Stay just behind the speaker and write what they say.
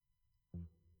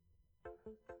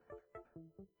Shout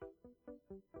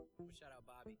out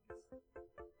Bobby.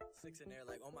 Six in there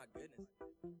like, oh my goodness. I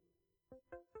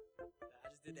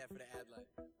just did that for the ad lib.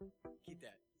 Keep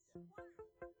that. Yeah.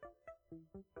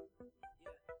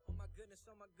 Oh my goodness,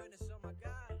 oh my goodness, oh my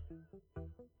God.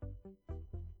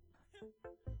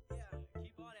 Yeah,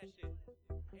 keep all that shit.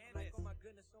 And like, oh my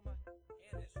goodness, oh my,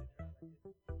 and that shit.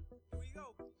 Here we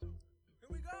go. Here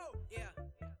we go. Yeah.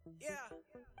 Yeah.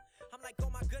 I'm like, oh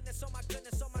my goodness, oh my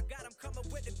goodness, oh my God, I'm coming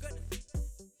with the goodness.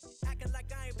 Acting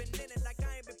like I ain't been in it, like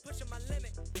I ain't been pushing my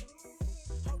limit.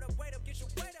 Hold up, wait up, get your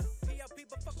weight up. PLP,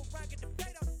 but fuck around, get the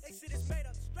fade up. They see this made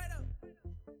up, straight up.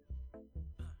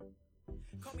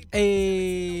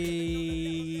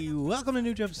 Hey, welcome to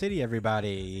New Jump City,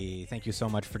 everybody. Thank you so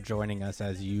much for joining us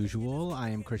as usual.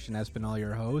 I am Christian Espinal,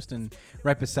 your host, and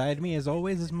right beside me, as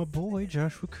always, is my boy,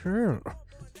 Joshua Kerr.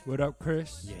 What up,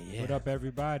 Chris? Yeah. What up,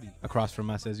 everybody? Across from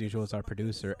us, as usual, is our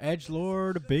producer,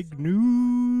 Edgelord Big News,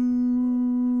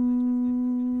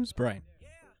 Brian.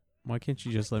 Why can't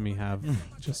you just let me have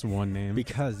just one name?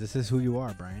 Because this is who you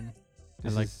are, Brian.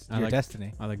 This is your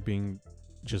destiny. I like being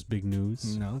just big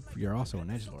news. No, you're also an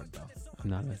Edgelord, though. I'm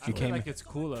not. I feel like it's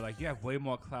cooler. Like, you have way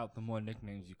more clout the more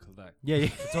nicknames you collect. Yeah.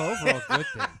 It's an overall good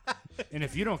thing. And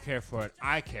if you don't care for it,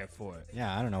 I care for it.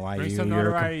 Yeah, I don't know why Bring some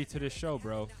notoriety to this show,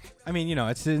 bro. I mean, you know,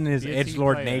 it's in his Be a team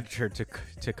Edgelord player. nature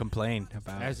to complain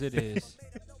about As it is.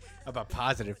 about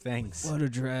positive things. What a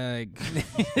drag.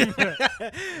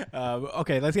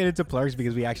 Okay, let's get into plugs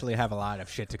because we actually have a lot of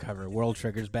shit to cover. World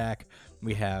Trigger's back.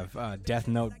 We have Death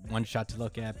Note one shot to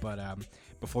look at, but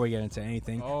before we get into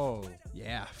anything,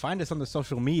 yeah, find us on the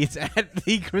social medias at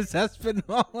the Chris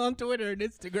Espinal on Twitter and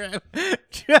Instagram.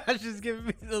 Josh is giving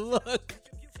me the look.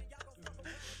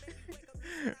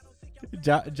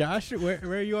 Josh, where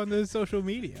are you on the social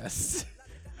medias?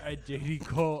 At JD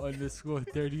Cole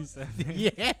 _37.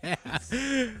 Yeah.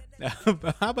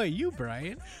 How about you,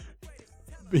 Brian?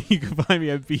 You can find me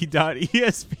at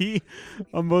b.esp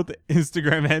on both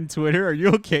Instagram and Twitter. Are you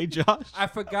okay, Josh? I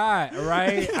forgot,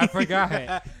 right? I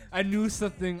forgot. I knew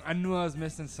something. I knew I was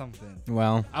missing something.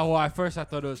 Well, At first I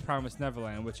thought it was Promised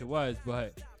Neverland, which it was,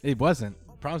 but it wasn't.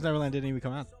 Promised Neverland didn't even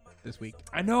come out this week.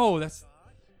 I know that's.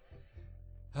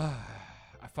 I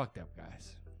fucked up,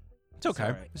 guys. It's okay.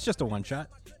 all right. It's just a one shot.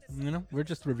 You know, we're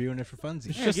just reviewing it for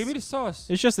funsies. Yeah, give me the sauce.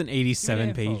 It's just an Give me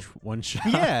 87-page info. one shot.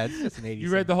 Yeah, it's just an 80. You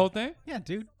read the whole thing? Yeah,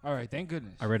 dude. All right, thank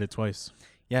goodness. I read it twice.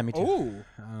 Yeah, me too. Oh,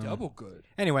 double good.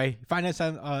 Anyway, find us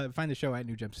on find the show at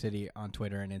New Jump City on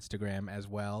Twitter and Instagram as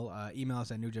well. Email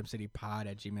us at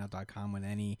newjumpcitypod@gmail.com with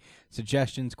any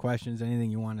suggestions, questions,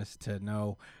 anything you want us to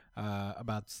know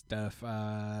about stuff.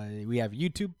 We have a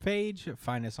YouTube page.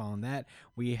 Find us on that.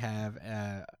 We have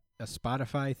a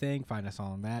Spotify thing. Find us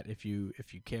on that if you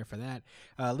care for that.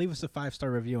 Leave us a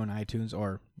 5-star review on iTunes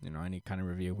or any kind of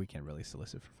review. We can't really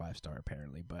solicit for 5-star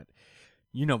apparently, but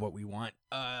you know what we want.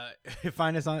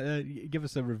 Find us on. Give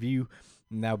us a review.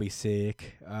 And that'll be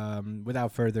sick.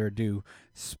 Without further ado,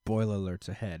 spoiler alerts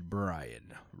ahead.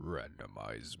 Brian,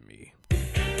 randomize me.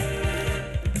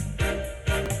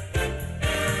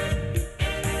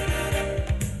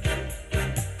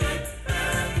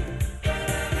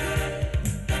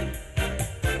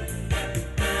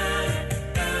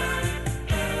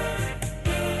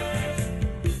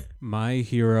 My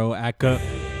Hero Acca.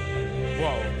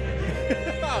 Whoa.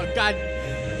 Oh, God.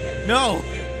 No.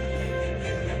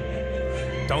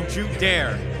 Don't you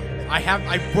dare.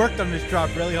 I worked on this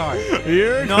drop really hard.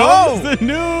 Here No! comes the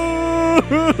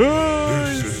news.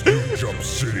 This is New Jump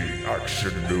City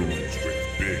Action News with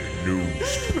Big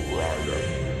News Brian.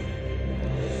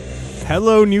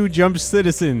 Hello, New Jump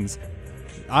citizens.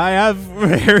 I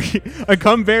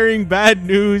come bearing bad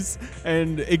news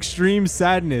and extreme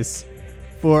sadness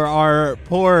for our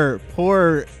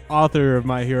poor author of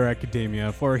My Hero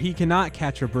Academia, for he cannot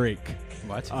catch a break.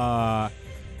 What?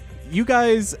 You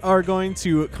guys are going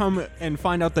to come and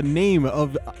find out the name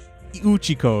of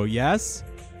Uchiko, yes?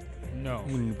 No.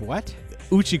 What?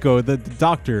 Uchiko, the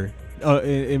doctor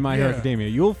in My Hero Yeah. Academia.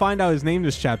 You'll find out his name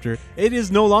this chapter. It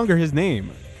is no longer his name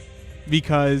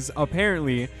because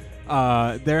apparently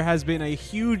there has been a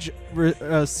huge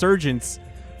resurgence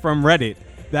from Reddit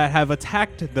that have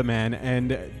attacked the man,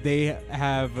 and they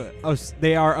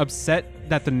are upset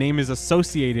that the name is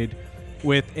associated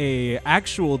with a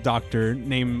actual doctor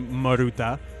named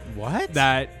Maruta What?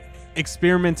 that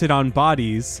experimented on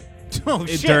bodies Oh,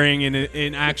 shit. during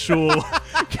an actual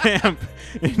camp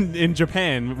in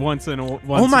Japan once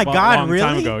Oh my God! long Really?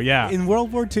 time ago. Yeah, In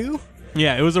World War II?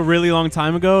 yeah, it was a really long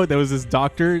time ago. There was this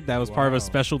doctor that was part of Wow. a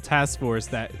special task force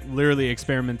that literally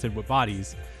experimented with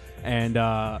bodies, And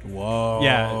Whoa.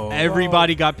 yeah,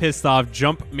 everybody got pissed off.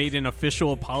 Jump made an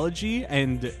official apology,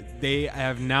 and they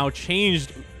have now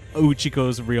changed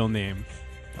Uchiko's real name.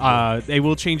 They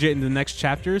will change it in the next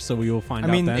chapter, so we will find I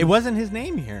out mean, then. it wasn't his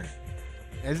name here.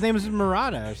 His name is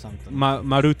Murata or something.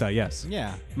 Maruta, yes.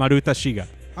 Yeah. Maruta Shiga.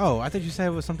 Oh, I thought you said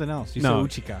it was something else. You No.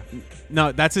 said Uchika.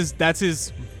 No, that's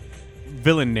his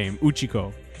villain name,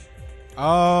 Uchiko.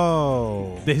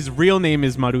 Oh. His real name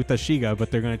is Maruta Shiga,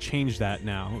 but they're gonna change that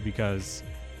now because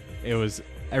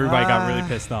everybody got really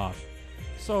pissed off.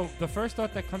 So the first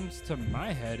thought that comes to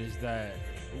my head is that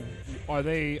are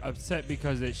they upset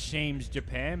because it shames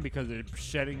Japan because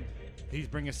he's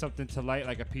bringing something to light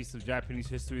like a piece of Japanese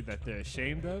history that they're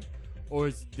ashamed of, or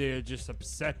is they're just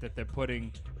upset that they're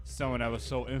putting someone that was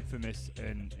so infamous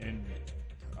and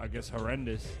I guess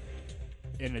horrendous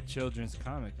in a children's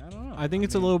comic? I don't know. I think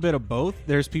it's a little bit of both.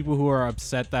 There's people who are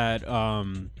upset that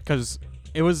because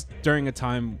it was during a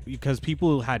time because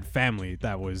people had family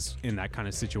that was in that kind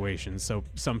of situation. So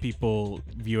some people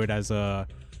view it as a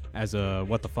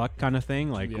what the fuck kind of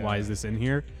thing, like why is this in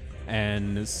here?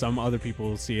 And some other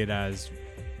people see it as,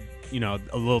 a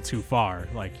little too far.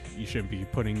 Like you shouldn't be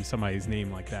putting somebody's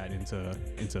name like that into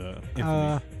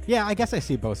infamy. Yeah, I guess I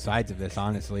see both sides of this,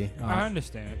 honestly. I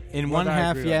understand. In Whether one I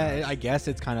half, agree or yeah, not. I guess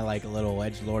it's kind of like a little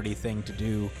edgelordy thing to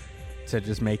do to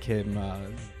just make him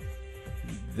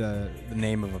the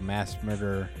name of a mass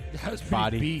murderer. That was pretty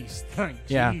body. beast. Like,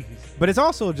 Yeah. jeez. But it's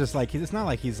also just like, it's not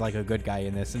like he's like a good guy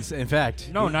in this. In fact,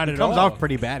 No, he, not he at comes all. off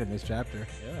pretty bad in this chapter.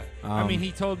 Yeah. I mean,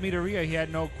 he told Midoriya he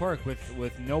had no quirk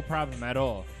with no problem at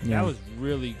all. Yeah. That was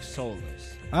really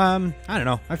soulless. I don't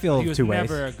know. I feel He was two ways.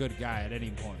 never a good guy at any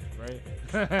point,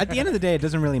 right? At the end of the day, it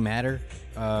doesn't really matter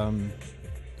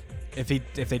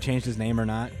if they changed his name or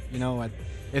not.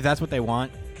 If that's what they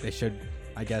want, they should.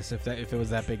 I guess if it was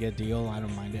that big a deal, I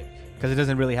don't mind it because it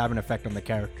doesn't really have an effect on the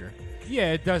character.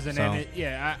 Yeah, it doesn't, So- and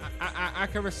I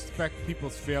can respect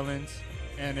people's feelings,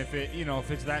 and if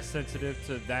it's that sensitive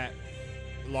to that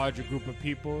larger group of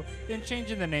people, then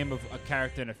changing the name of a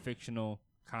character in a fictional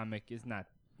comic is not,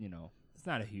 it's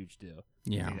not a huge deal.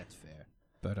 Yeah. I think that's fair.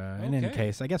 But in any Okay.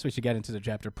 case, I guess we should get into the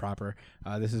chapter proper.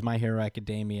 This is My Hero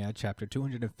Academia, chapter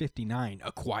 259,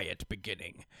 A Quiet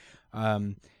Beginning.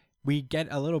 We get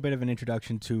a little bit of an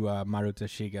introduction to Maruta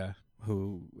Shiga,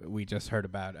 who we just heard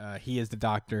about. He is the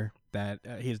doctor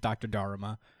he is Dr.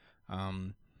 Daruma,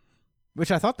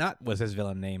 which I thought that was his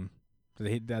villain name.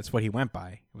 That's what he went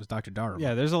by. It was Dr. Daruma.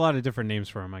 Yeah, there's a lot of different names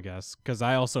for him, I guess. Because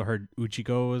I also heard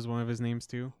Uchiko was one of his names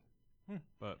too.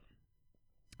 But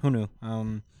Who knew?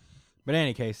 But in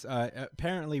any case,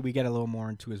 apparently we get a little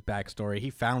more into his backstory. He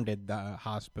founded the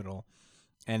hospital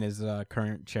and is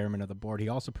current chairman of the board. He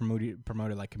also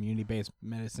promoted like community-based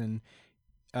medicine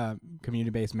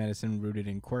rooted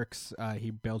in quirks.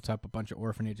 He built up a bunch of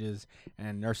orphanages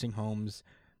and nursing homes.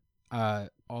 I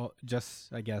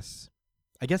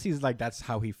guess he's like, that's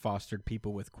how he fostered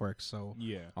people with quirks. So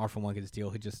Yeah. All for One Kid's Deal,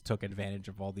 he just took advantage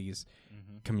of all these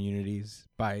communities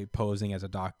by posing as a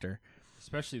doctor.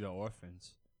 Especially the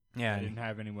orphans. Yeah, I didn't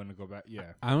have anyone to go back.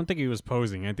 Yeah. I don't think he was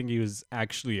posing. I think he was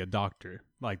actually a doctor.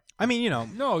 Like, I mean,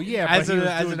 No, yeah, As but he a- was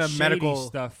as doing in a shady medical-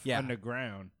 stuff yeah.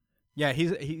 underground. yeah,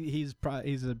 he's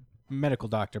a medical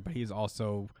doctor, but he's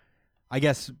also, I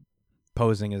guess,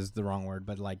 posing is the wrong word,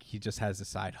 but like he just has a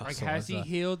side hustle. Like, has as he a-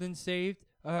 healed and saved,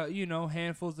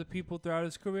 handfuls of people throughout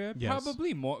his career? Yes.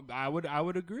 Probably more. I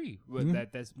would agree with Mhm.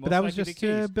 that. That's most But that was likely just the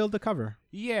case. to build the cover.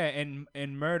 Yeah,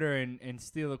 and murder and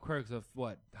steal the quirks of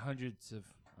hundreds of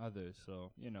others.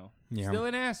 So Yeah. still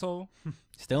an asshole.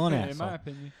 Still an in asshole. my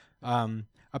opinion.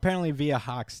 Apparently, via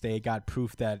Hawks, they got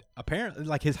proof that apparently,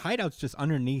 like, his hideout's just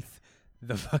underneath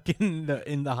the fucking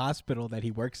in the hospital that he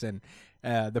works in.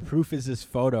 The proof is this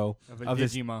photo Of a of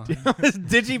this Digimon. of this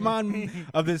Digimon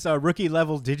of this rookie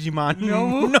level Digimon.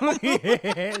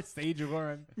 Yeah, Stage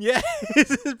 1. Yeah,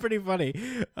 this is pretty funny.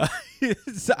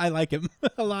 I like him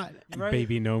a lot. Right?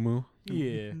 Baby Nomu.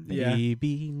 Yeah. Yeah.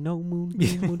 Baby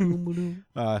Nomu.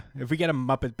 If we get a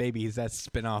Muppet Babies, that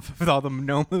spin-off with all the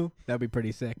Nomu, that'd be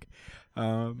pretty sick.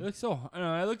 It looks so.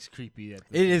 It looks creepy. At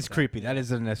the It same is time. creepy. That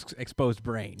is an exposed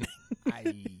brain. I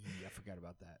forgot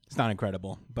about that. It's not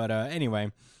incredible. But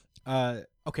anyway,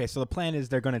 okay, so the plan is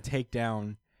they're going to take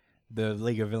down the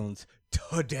League of Villains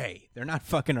today. They're not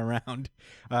fucking around.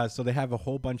 So they have a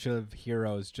whole bunch of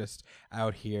heroes just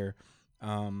out here,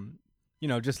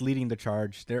 just leading the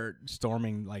charge. They're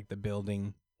storming like the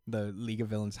building, the League of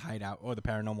Villains hideout, or the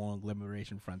Paranormal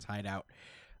Liberation Front's hideout.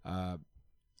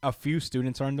 A few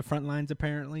students are in the front lines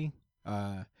apparently,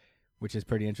 which is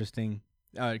pretty interesting.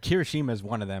 Kirishima is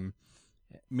one of them.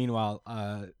 Meanwhile,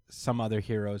 some other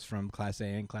heroes from Class A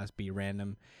and Class B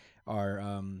random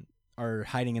are are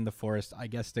hiding in the forest. I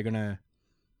guess they're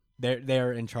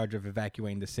in charge of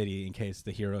evacuating the city in case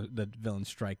the villains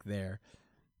strike there.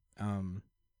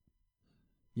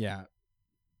 Yeah.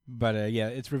 But yeah,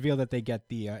 it's revealed that they get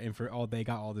they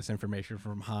got all this information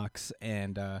from Hawks,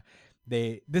 and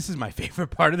this is my favorite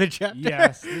part of the chapter.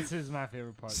 Yes, this is my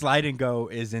favorite part. Slide and Go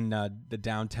is in the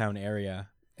downtown area,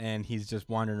 and he's just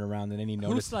wandering around, and then he Who's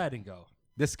noticed Slide and Go?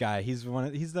 this guy. He's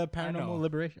the Paranormal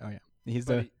Liberation. Oh yeah, he's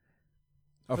But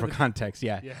for context,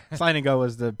 yeah. Yeah. Slide and Go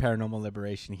was the Paranormal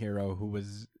Liberation hero who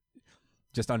was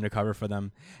just undercover for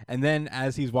them. And then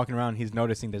as he's walking around, he's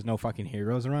noticing there's no fucking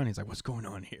heroes around. He's like, "What's going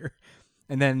on here?"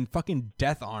 And then fucking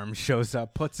Death Arm shows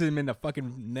up, puts him in the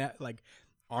fucking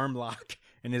arm lock,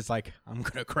 and is like, "I'm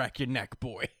gonna crack your neck,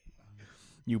 boy.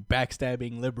 You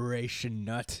backstabbing liberation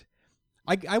nut."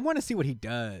 I want to see what he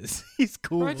does. He's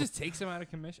cool. Probably just takes him out of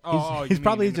commission. He's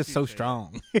probably just so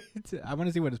strong. I want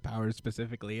to see what his power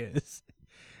specifically is.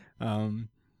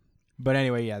 But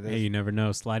anyway, yeah. Hey, you never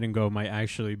know. Slide and Go might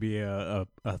actually be a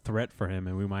threat for him,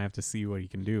 and we might have to see what he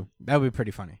can do. That would be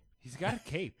pretty funny. He's got a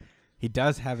cape. He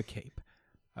does have a cape.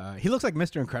 He looks like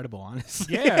Mr. Incredible,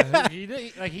 honestly. Yeah,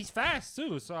 he's fast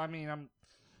too. So I mean,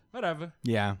 whatever.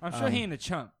 Yeah. I'm sure he ain't a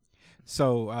chump.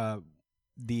 So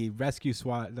the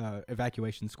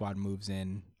evacuation squad moves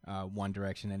in one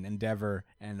direction, and Endeavor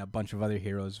and a bunch of other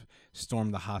heroes storm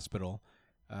the hospital,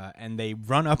 and they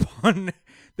run up on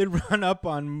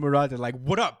Murad. They're like,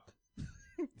 "What up?"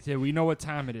 Yeah, we know what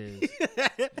time it is.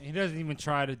 He doesn't even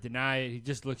try to deny it. He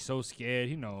just looks so scared.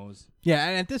 He knows. Yeah,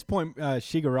 and at this point,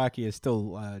 Shigaraki is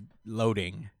still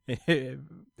loading.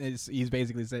 He's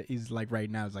basically he's like right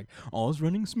now. It's like all's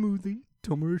running smoothly.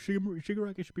 Tomura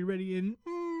Shigaraki should be ready in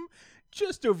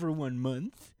just over 1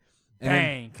 month.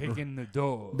 Bang, kicking the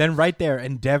door. Then right there,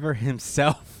 Endeavor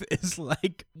himself is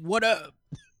like, "What up?"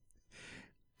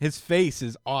 His face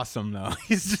is awesome though.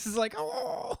 He's just like,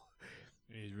 "Oh."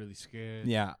 He's really scared.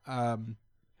 Yeah.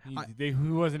 He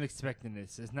wasn't expecting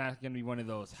this. It's not gonna be one of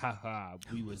those. Ha ha.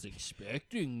 We was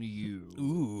expecting you.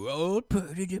 Ooh, old part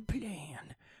of the plan.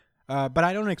 But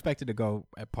I don't expect it to go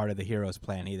a part of the hero's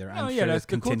plan either. Oh I'm yeah, sure that's there's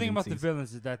the cool thing about the contingencies.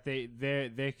 villains is that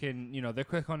they can they're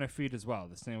quick on their feet as well,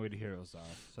 the same way the heroes are.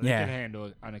 So they Yeah. can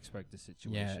handle unexpected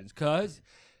situations. Cause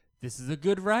this is a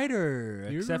good writer,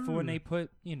 except for when they put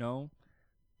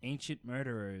ancient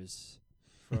murderers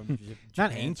from Not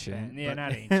Japan, ancient. yeah, but,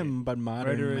 not ancient, but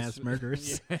modern Murderers- mass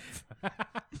murders. yeah.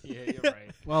 Yeah, you're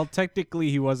right. Well, technically,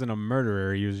 he wasn't a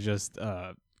murderer. He was just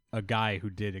a guy who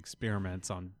did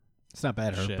experiments on. It's not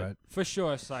better, Shit. but For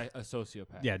sure, a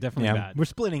sociopath. Yeah, definitely yeah, bad. we're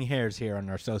splitting hairs here on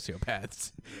our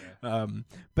sociopaths. Yeah.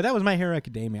 But that was My Hero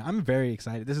Academia. I'm very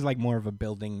excited. This is like more of a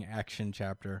building action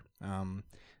chapter.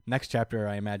 Next chapter,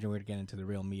 I imagine we're going to get into the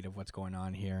real meat of what's going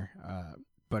on here.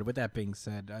 But with that being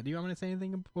said, do you want me to say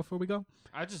anything before we go?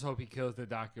 I just hope he kills the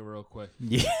doctor real quick.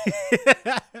 Yeah.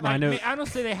 I know. I don't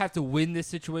say they have to win this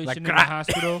situation Like, in the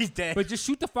hospital, he's dead. but just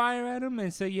shoot the fire at him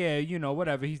and say, yeah,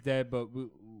 whatever, he's dead, but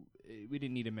we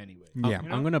didn't need him anyway. Yeah. You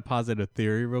know? I'm gonna posit a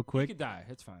theory real He quick. could die.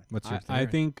 It's fine. What's your I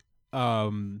theory? think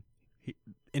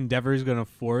Endeavor is gonna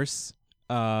force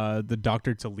the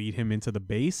doctor to lead him into the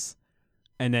base,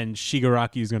 and then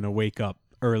Shigaraki is gonna wake up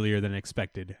earlier than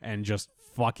expected and just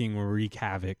fucking wreak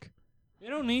havoc. They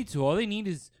don't need to. All they need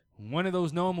is one of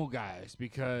those normal guys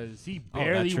because he Oh, that's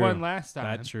barely true. won last time.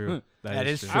 That's true. That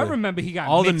is true. I remember he got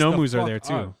All the mixed Nomus are fuck there,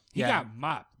 too. up. He Yeah. got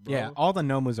mopped, bro. Yeah, all the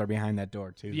Nomus are behind that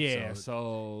door, too. Yeah,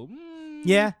 So, so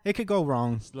yeah, it could go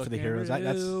wrong it's for the looking heroes.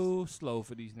 That's real slow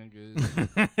for these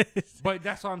niggas. But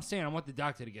that's what I'm saying. I want the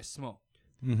doctor to get smoked.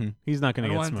 He's not I gonna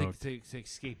don't get want smoked. him to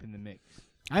escape in the mix.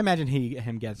 I imagine he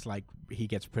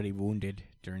gets pretty wounded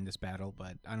during this battle,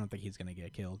 but I don't think he's gonna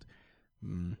get killed.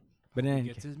 But He then,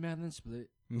 gets his melon split.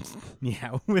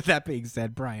 yeah. With that being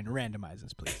said, Brian, randomize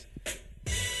us, please.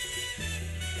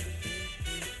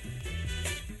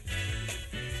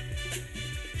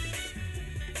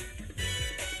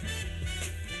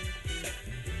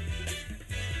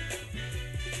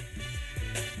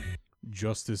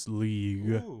 Justice League.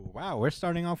 Ooh, wow, we're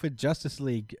starting off with Justice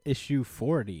League issue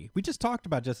 40. We just talked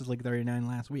about Justice League 39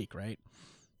 last week, right?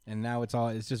 And now it's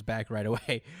just back right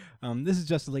away. This is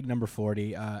Justice League number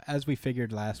 40. As we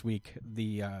figured last week,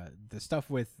 the stuff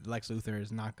with Lex Luthor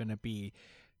is not going to be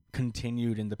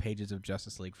continued in the pages of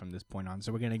Justice League from this point on.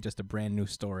 So we're getting just a brand new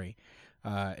story.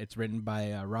 It's written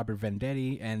by Robert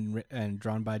Venditti and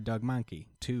drawn by Doug Mahnke,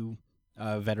 two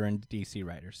veteran DC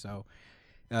writers. So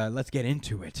let's get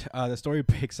into it. The story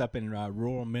picks up in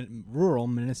rural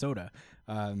Minnesota.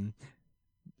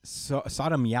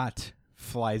 Sodom Yacht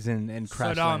flies in and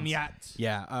crash Saddam lands. Yacht.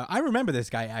 Yeah, I remember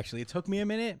this guy actually. It took me a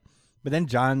minute, But then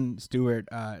John Stewart,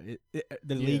 the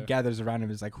Yeah. league gathers around him.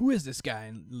 Is like, who is this guy?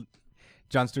 And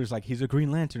John Stewart's like, he's a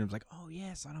Green Lantern. I was like, oh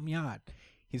yes, Adam Yat.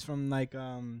 He's from like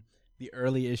the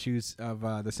early issues of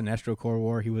the Sinestro Corps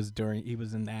War. He was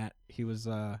in that. He was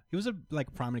a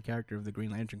like prominent character of the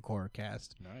Green Lantern Corps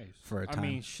cast. Nice. For a I time.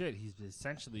 mean, shit, he's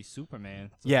essentially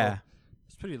Superman. So Yeah.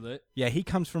 It's pretty lit. Yeah, he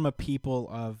comes from a people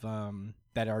of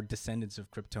that are descendants of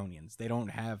Kryptonians. They don't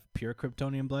have pure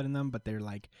Kryptonian blood in them, but they're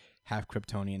like half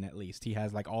Kryptonian at least. He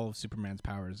has like all of Superman's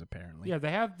powers apparently. Yeah,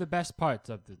 they have the best parts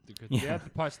of the they Yeah. have the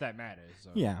parts that matter. So.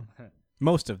 Yeah.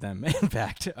 Most of them, in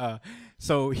fact.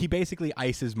 So he basically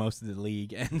ices most of the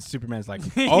league, and Superman's like,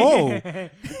 "Oh,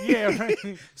 yeah, right.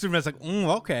 Superman's like,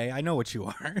 okay, I know what you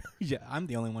are. Yeah, I'm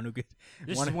the only one who could.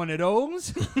 This wanna- is one of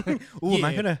those. Ooh, am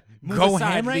I Yeah. gonna Move go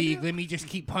aside, ham right league. now? Let me just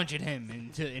keep punching him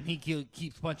and he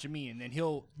keeps punching me, and then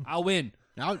I'll win.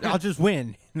 I'll just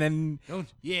win." And then,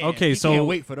 Yeah. Okay, he so- can't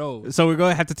wait for those. So we're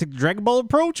going to have to take the Dragon Ball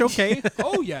approach? Okay.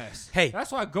 Oh yes. Hey,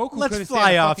 that's why Goku. let's couldn't fly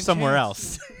stand a off fucking somewhere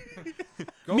chance. else.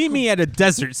 Meet me at a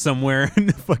desert somewhere in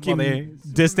the fucking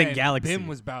distant Superman, galaxy. Bim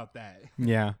was about that.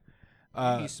 Yeah.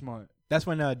 He's smart. That's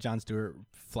when John Stewart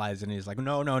flies in and he's like,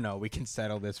 no, we can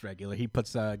settle this regular. He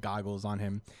puts goggles on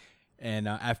him. And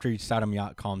after Saddam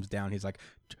Yacht calms down, he's like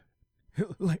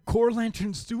Corps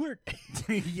Lantern Stewart?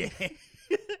 Yeah.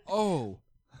 Oh.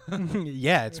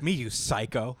 Yeah, it's me, you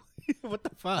psycho. What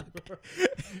the fuck?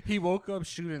 He woke up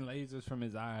shooting lasers from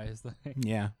his eyes. Like,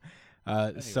 Yeah.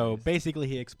 So Anyways. basically,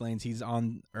 he explains he's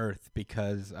on Earth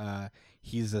because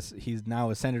he's now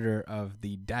a senator of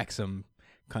the Daxam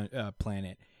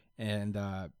planet, and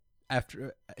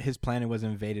after his planet was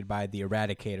invaded by the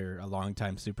Eradicator, a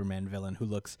longtime Superman villain who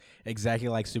looks exactly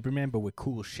like Superman but with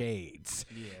cool shades.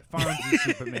 yeah, Fonzie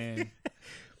Superman.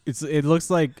 It looks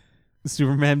like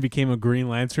Superman became a Green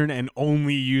Lantern and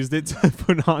only used it to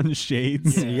put on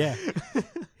shades. Yeah.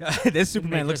 This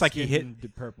Superman Make looks her like he skin hit. the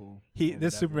purple. This or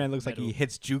whatever, Superman looks like he metal.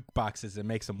 hits jukeboxes and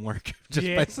makes them work just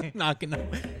Yeah. by knocking them.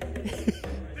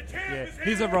 Yeah,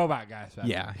 he's a robot guy. So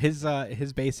Yeah,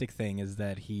 his basic thing is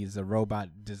that he's a robot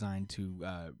designed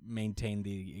to maintain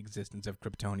the existence of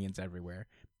Kryptonians everywhere,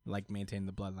 like maintain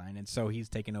the bloodline, and so he's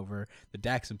taken over the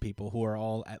Daxam people, who are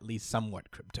all at least somewhat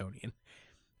Kryptonian,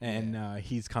 and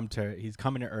he's coming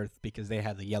to Earth because they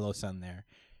have the yellow sun there,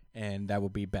 and that will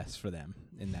be best for them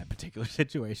in that particular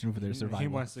situation for their survival. He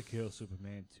wants to kill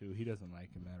Superman too. He doesn't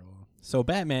like him at all. So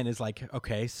Batman is like,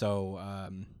 okay, so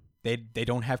they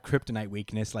don't have kryptonite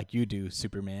weakness like you do,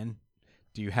 Superman.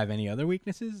 Do you have any other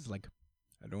weaknesses? Like,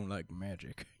 I don't like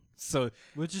magic. So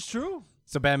Which is true.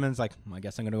 Batman's like, well, I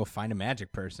guess I'm gonna go find a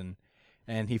magic person,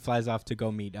 and he flies off to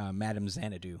go meet Madame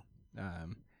Xanadu,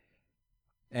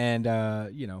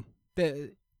 you know,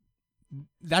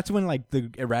 that's when like the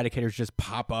Eradicators just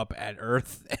pop up at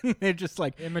Earth, and they're just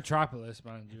like, In Metropolis,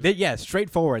 mind you. yeah,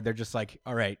 straightforward. They're just like,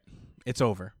 all right, it's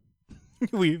over.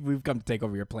 We've come to take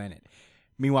over your planet.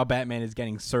 Meanwhile, Batman is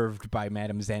getting served by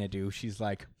Madame Xanadu. She's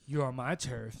like, You are my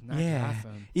turf, not yeah,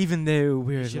 Gotham. even though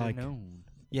we're You should have like, known.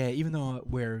 yeah, even though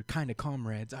we're kind of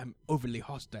comrades, I'm overly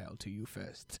hostile to you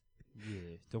first.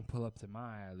 Yeah, don't pull up to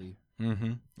my alley.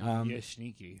 Mm-hmm. You're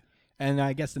sneaky. And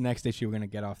I guess the next issue we're gonna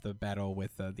get off the battle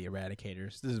with the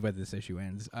Eradicators. This is where this issue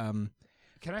ends.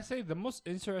 Can I say the most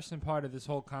interesting part of this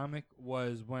whole comic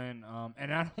was when,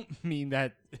 and I don't mean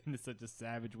that in such a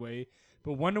savage way,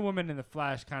 but Wonder Woman and the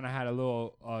Flash kind of had a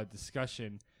little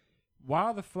discussion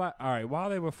while while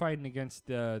they were fighting against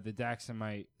the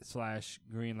Daxamite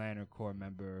 / Green Lantern Corps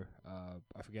member.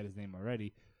 I forget his name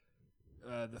already.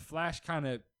 The Flash kind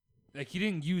of like he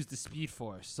didn't use the Speed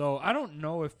Force, so I don't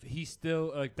know if he's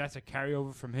still like that's a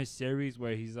carryover from his series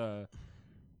where he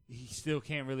still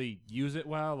can't really use it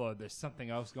well, or there's something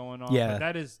else going on. Yeah. But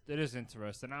that is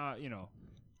interesting. You know,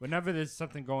 whenever there's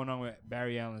something going on with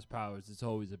Barry Allen's powers, it's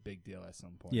always a big deal at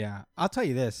some point. Yeah, I'll tell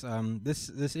you this.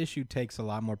 This issue takes a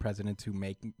lot more precedent to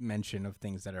make mention of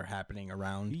things that are happening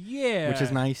around, Yeah. which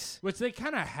is nice. Which they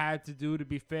kind of had to do, to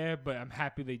be fair, but I'm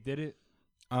happy they did it.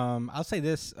 I'll say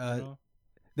this. you know?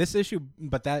 This issue,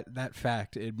 but that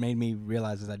fact, it made me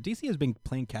realize is that DC has been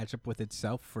playing catch up with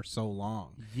itself for so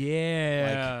long.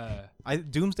 Yeah.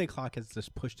 Doomsday Clock has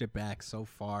just pushed it back so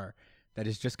far that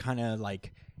it's just kind of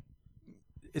like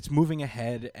it's moving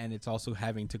ahead, and it's also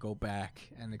having to go back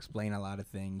and explain a lot of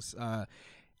things.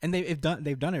 And they've done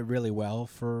it really well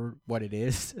for what it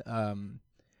is.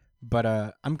 But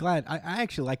I'm glad. I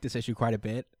actually like this issue quite a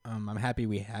bit. I'm happy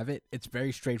we have it. It's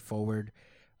very straightforward.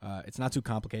 It's not too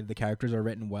complicated. The characters are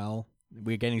written well.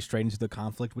 We're getting straight into the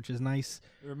conflict, which is nice.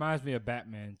 It reminds me of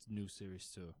Batman's new series,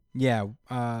 too. Yeah.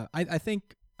 I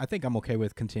think I'm okay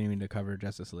with continuing to cover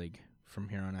Justice League from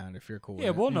here on out if you're cool. Yeah,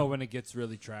 with it. we'll know when it gets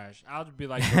really trash. I'll just be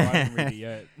like, bro, I didn't read it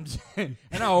yet. And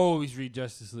I always read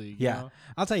Justice League. You Yeah, know?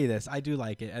 I'll tell you this. I do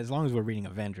like it. As long as we're reading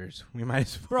Avengers, we might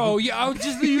as well. Bro, yeah, I'll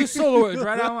just leave you solo words,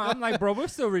 right? I'm like, bro, we're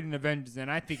still reading Avengers, and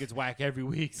I think it's whack every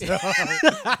week. So,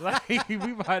 like, we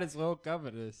might as well cover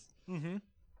this.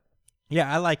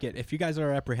 Yeah, I like it. If you guys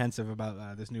are apprehensive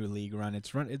about this new league run,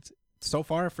 it's so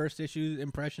far first issue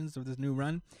impressions of this new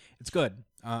run. It's good.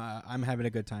 I'm having a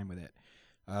good time with it.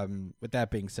 With that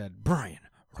being said, Brian,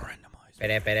 randomize.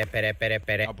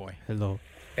 Pere. Oh boy. Hello.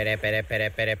 Pere.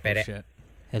 Oh, shit.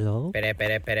 Hello. Pere.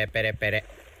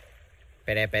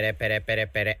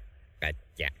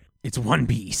 Gotcha. It's One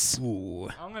Piece. Ooh.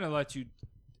 I'm going to let you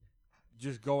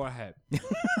just go ahead.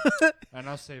 And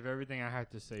I'll save everything I have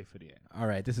to say for the end. All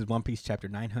right, this is One Piece chapter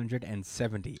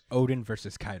 970. Odin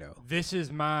versus Kaido. This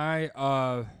is my,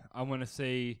 I want to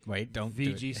say, Wait, don't do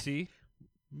it. VGC.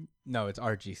 No, it's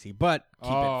RGC, but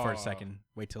keep it for a Oh. second.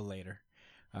 Wait till later.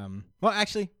 Well,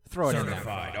 actually, throw it in now.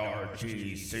 Certified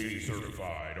RGC.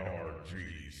 Certified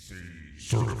RGC.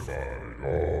 Certified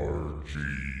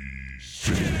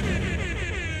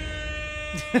RGC.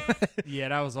 Yeah,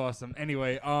 that was awesome.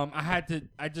 Anyway,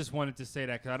 I just wanted to say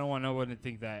that because I don't want no one to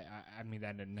think that I mean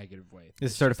that in a negative way. This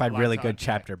is It's certified just a really lot to good unpack.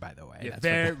 chapter, by the way. Yeah, That's what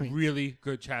very that means. really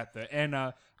good chapter. And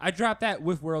I dropped that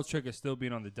with World Trigger still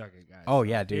being on the docket, guys. Oh, So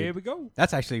yeah, dude. Here we go.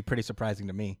 That's actually pretty surprising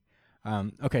to me.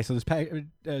 Okay, so this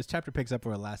chapter picks up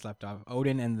where last left off.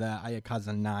 Odin and the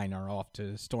Ayakaza 9 are off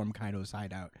to storm Kaido's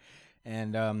hideout.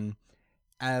 And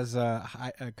as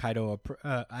Odin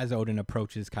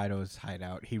approaches Kaido's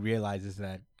hideout, he realizes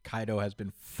that Kaido has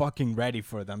been fucking ready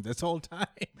for them this whole time.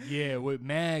 Yeah, with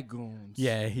mad goons.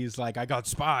 Yeah, he's like, I got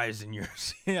spies in your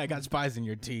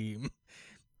team.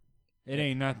 It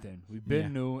ain't nothing. We've been Yeah.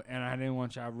 new, and I didn't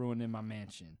want y'all ruining my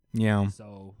mansion. Yeah.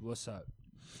 So what's up?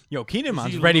 Yo,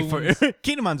 Kinemon's See ready for loons.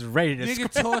 Kinemon's ready to Nigga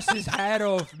tossed his hat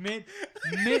off mid.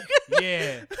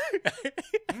 Yeah.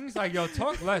 He's like, yo,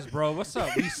 talk less, bro. What's up?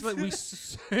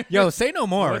 Yo, say no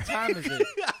more. What time is it?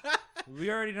 We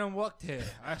already done walked here.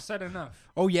 I said enough.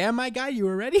 Oh yeah, my guy, you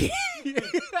were ready?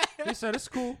 He said it's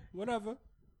cool. Whatever.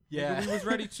 Yeah. Nigga, we was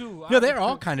ready too. No, they're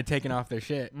all kind of taking off their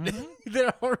shit. Mhm.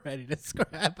 They're all ready to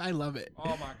scrap. I love it.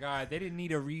 Oh my god, they didn't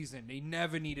need a reason. They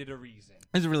never needed a reason.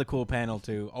 It's a really cool panel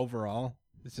too. Overall,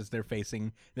 it's just they're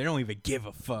facing. They don't even give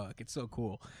a fuck. It's so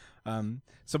cool.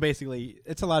 So basically,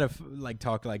 it's a lot of like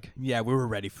talk. Like, yeah, we were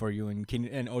ready for you,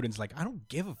 and Odin's like, I don't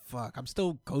give a fuck. I'm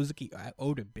still Kozuki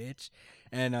Odin, bitch.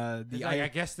 And He's like, I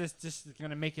guess this is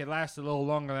gonna make it last a little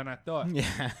longer than I thought.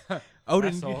 yeah, That's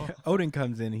Odin. all. Odin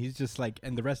comes in. He's just like,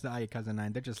 and the rest of the Ayakaza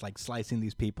 9, they're just like slicing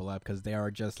these people up because they are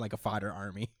just like a fodder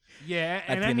army. Yeah,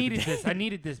 At and the I end of the needed day. this. I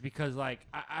needed this because like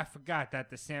I forgot that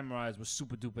the samurais was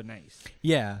super duper nice.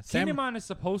 Yeah, Kinemon is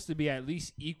supposed to be at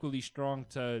least equally strong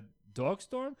to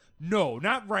Dogstorm. No,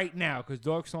 not right now because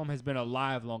Dogstorm has been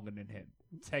alive longer than him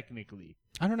technically.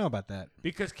 I don't know about that.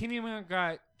 Because Kinemon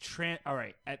got all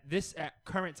right at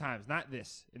current times, not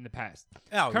this in the past.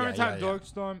 Oh, Current time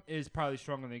Dogstorm is probably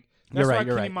stronger than. You're That's right, why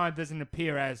you're right. Kinemon doesn't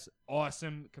appear as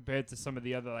awesome compared to some of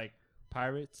the other like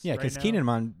pirates. Yeah, right because now.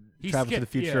 Kinemon He traveled to the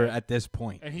skipped, future yeah. at this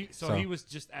point. And So- he was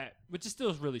just at, which is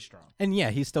still really strong. And yeah,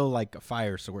 he's still like a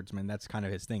fire swordsman. That's kind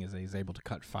of his thing, is that he's able to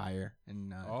cut fire.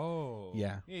 And Oh,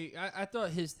 yeah. Hey, I thought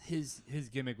his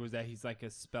gimmick was that he's like a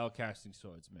spell casting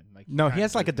swordsman. Like no, he kinda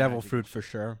has like a does devil magic. fruit for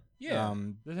sure. Yeah.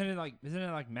 Isn't it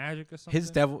like magic or something?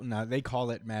 His devil. No, they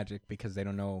call it magic because they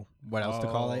don't know what else to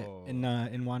call it in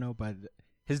Wano. But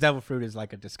his devil fruit is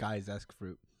like a disguise-esque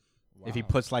fruit. If he Wow.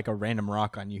 puts like a random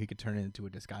rock on you, he could turn it into a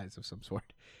disguise of some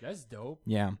sort. That's dope.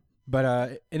 Yeah,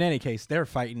 but in any case, they're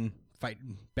fighting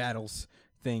battles,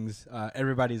 things.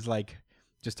 Everybody's like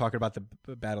just talking about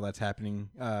the battle that's happening.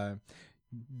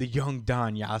 The young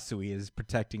Don Yasui is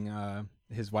protecting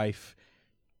his wife.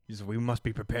 He's, we must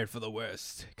be prepared for the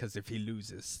worst, because if he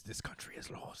loses, this country is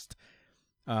lost.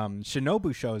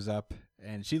 Shinobu shows up,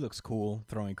 and she looks cool,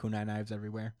 throwing kunai knives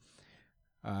everywhere,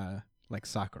 like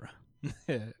Sakura.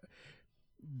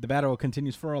 The battle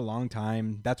continues for a long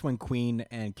time. That's when Queen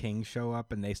and King show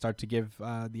up, and they start to give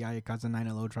the Ayakaza 9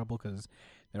 a little trouble because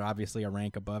they're obviously a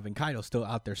rank above, and Kaido's still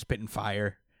out there spitting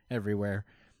fire everywhere.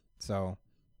 So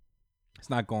it's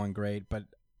not going great, but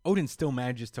Odin still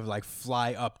manages to like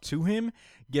fly up to him,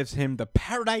 gives him the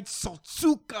Paradise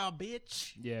Sotsuka,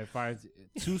 bitch. Yeah, finds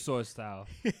two sword style.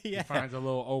 Yeah. He finds a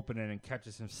little opening and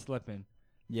catches him slipping.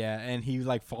 Yeah, and he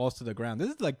like falls to the ground. This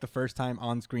is like the first time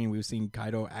on screen we've seen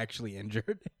Kaido actually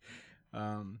injured.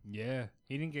 Yeah,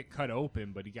 he didn't get cut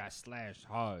open, but he got slashed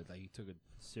hard. Like he took a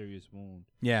serious wound.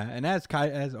 Yeah, and as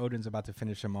Odin's about to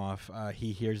finish him off,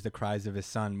 he hears the cries of his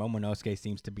son. Momonosuke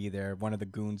seems to be there. One of the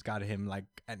goons got him like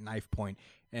at knife point,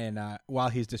 and while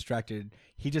he's distracted,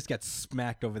 he just gets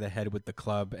smacked over the head with the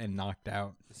club and knocked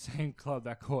out. The same club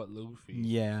that caught Luffy.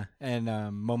 Yeah, and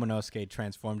Momonosuke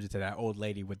transforms into that old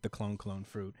lady with the clone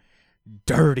fruit.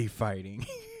 Dirty fighting.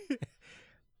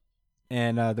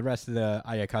 And the rest of the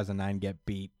Ayakaza 9 get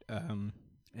beat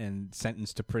and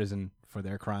sentenced to prison for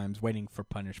their crimes, waiting for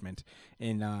punishment.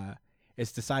 And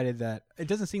it's decided that it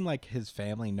doesn't seem like his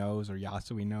family knows or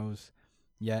Yasui knows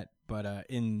yet, but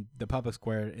in the public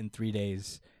square in 3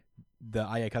 days, the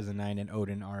Ayakaza 9 and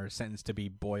Odin are sentenced to be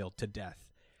boiled to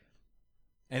death.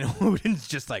 And Odin's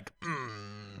just like,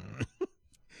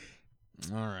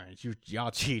 all right,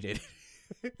 y'all cheated.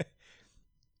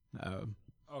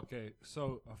 Okay,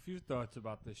 so a few thoughts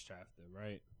about this chapter,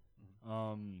 right?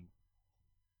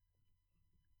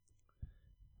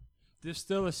 There's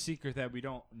still a secret that we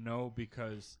don't know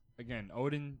because, again,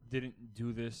 Odin didn't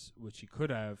do this, which he could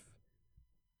have,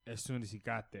 as soon as he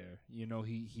got there. You know,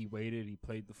 he waited, he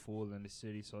played the fool in the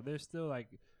city, so there's still, like,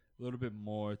 a little bit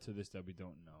more to this that we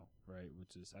don't know, right?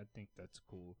 Which is, I think that's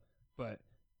cool. But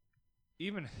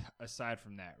even aside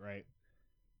from that, right?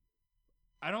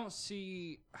 I don't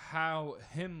see how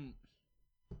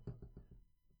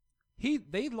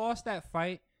they lost that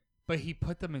fight, but he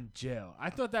put them in jail.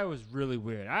 I thought that was really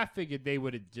weird. I figured they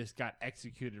would have just got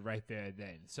executed right there and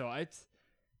then. So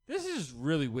this is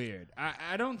really weird.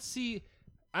 I don't see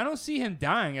him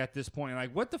dying at this point.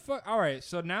 Like, what the fuck? All right,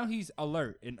 so now he's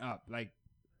alert and up. Like,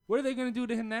 what are they gonna do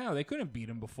to him now? They couldn't beat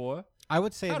him before. I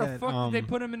would say how that. the fuck did they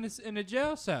put him in a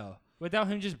jail cell? Without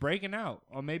him just breaking out.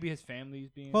 Or maybe his family's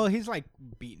being... Well, he's, like,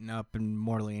 beaten up and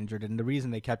mortally injured. And the reason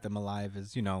they kept him alive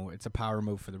is, you know, it's a power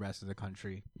move for the rest of the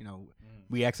country. You know,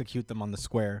 we execute them on the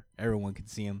square. Everyone can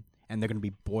see them. And they're going to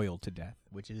be boiled to death,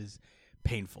 which is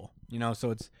painful. You know, so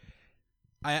it's...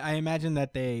 I imagine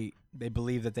that they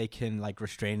believe that they can, like,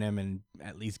 restrain him and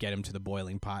at least get him to the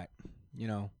boiling pot. You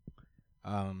know?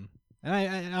 And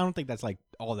I don't think that's, like,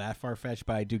 all that far-fetched,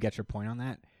 but I do get your point on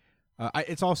that.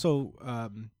 It's also...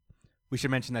 we should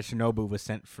mention that Shinobu was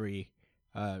set free.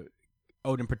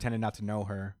 Odin pretended not to know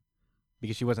her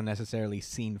because she wasn't necessarily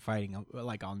seen fighting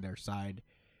like on their side.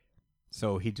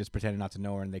 So he just pretended not to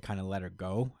know her and they kind of let her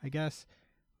go, I guess.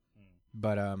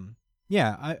 But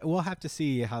yeah, we'll have to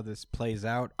see how this plays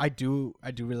out. I do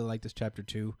really like this chapter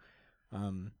too.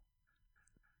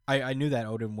 I knew that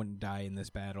Odin wouldn't die in this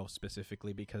battle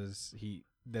specifically because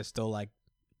there's still like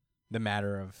the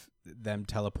matter of them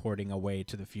teleporting away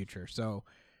to the future. So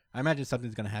I imagine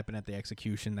something's going to happen at the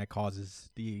execution that causes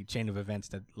the chain of events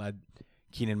that led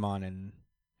Kinemon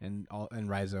and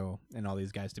Raizo and all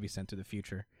these guys to be sent to the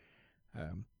future.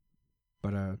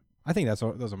 But I think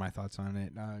those are my thoughts on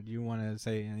it. Do you want to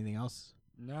say anything else?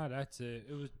 No, that's it.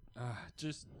 It was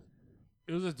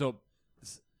it was a dope.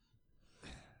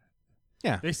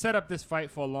 Yeah. They set up this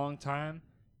fight for a long time,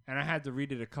 and I had to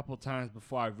read it a couple times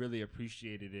before I really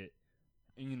appreciated it.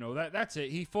 And, you know, that's it.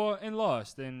 He fought and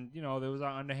lost. And, you know, there was an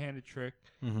underhanded trick.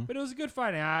 Mm-hmm. But it was a good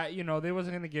fight. You know, they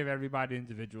wasn't going to give everybody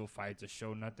individual fights or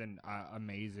show nothing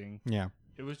amazing. Yeah.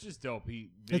 It was just dope.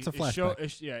 It's a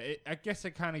flashback. I guess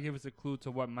it kind of gives us a clue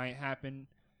to what might happen.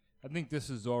 I think this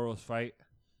is Zoro's fight.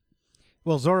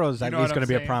 Well, Zoro's at know least what going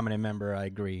to I'm be a saying? prominent member. I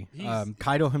agree. He's-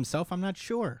 Kaido himself, I'm not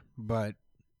sure. But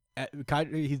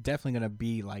Kaido, he's definitely going to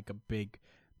be like a big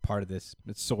part of this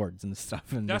with swords and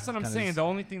stuff. And That's what I'm kinda saying. The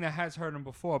only thing that has hurt him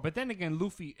before. But then again,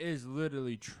 Luffy is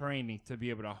literally training to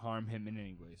be able to harm him in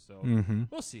any way. So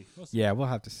Mhm. we'll see. Yeah, we'll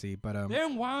have to see. But They're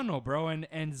in Wano, bro,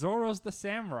 and Zoro's the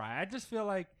samurai. I just feel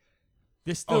like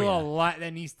there's still Oh, yeah. a lot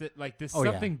that needs to, like, there's Oh,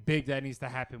 yeah. something big that needs to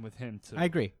happen with him, too. I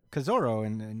agree. Because Zoro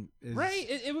and is, Right?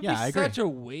 It would Yeah, I be agree. such a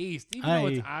waste. Even though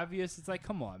it's obvious, it's like,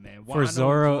 come on, man. For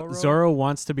Wano, Zoro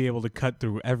wants to be able to cut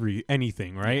through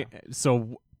anything, right?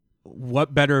 So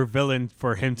what better villain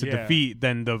for him to Yeah. defeat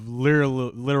than the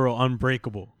literal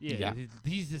unbreakable? Yeah,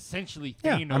 he's essentially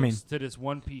Yeah, Thanos I mean- to this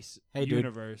One Piece Hey, dude.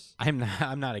 universe. I'm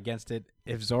not against it.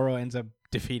 If Zoro ends up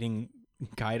defeating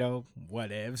Kaido,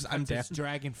 whatevs. I'm Cuts down. his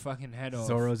dragon fucking head off.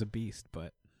 Zoro's a beast,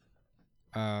 but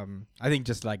I think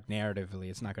just like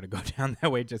narratively, it's not going to go down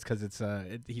that way just because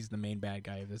he's the main bad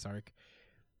guy of this arc.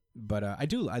 But I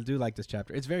do like this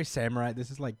chapter. It's very samurai. This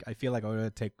is like, I feel like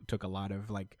Oda took a lot of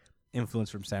like influence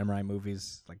from samurai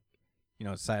movies, like, you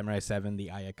know, Samurai 7, the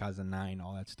Ayakaza 9,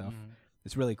 all that stuff. Mhm.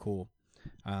 It's really cool.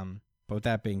 But with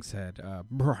that being said,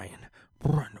 Brian,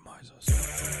 randomize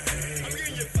us. I'm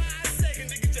giving you 5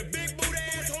 seconds to get your big boot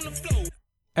ass on the floor.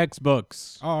 X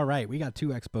books. All right, we got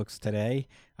 2 X books today.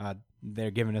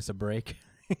 They're giving us a break,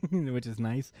 which is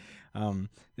nice.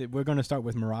 We're going to start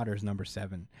with Marauders number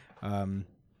 7.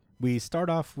 We start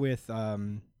off with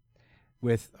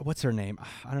what's her name?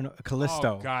 I don't know,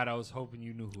 Callisto. Oh God, I was hoping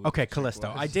you knew who. Okay, this chick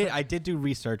Callisto. was. I did do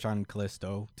research on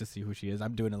Callisto to see who she is.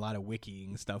 I'm doing a lot of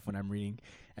wikiing stuff when I'm reading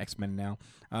X-Men now.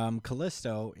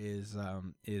 Callisto is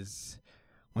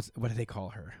what do they call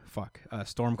her? Fuck.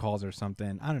 Storm calls or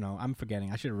something. I don't know. I'm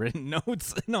forgetting. I should have written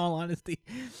notes in all honesty.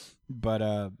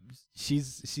 But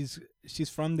she's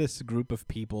from this group of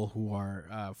people who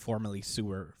are formerly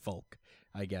sewer folk,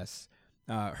 I guess.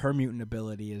 Her mutant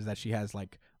ability is that she has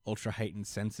like ultra heightened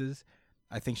senses.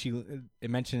 I think it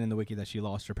mentioned in the wiki that she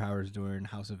lost her powers during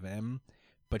House of M,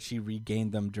 but she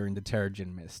regained them during the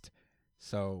Terrigen Mist.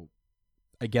 So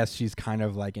I guess she's kind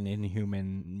of like an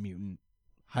inhuman mutant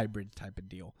hybrid type of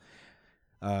deal.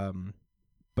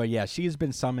 But yeah, she has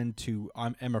been summoned to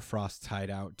Emma Frost's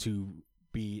hideout to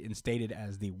be instated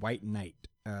as the White Knight.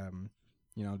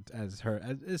 As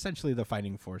essentially the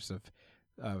fighting force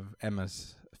of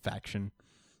Emma's faction.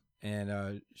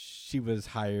 And she was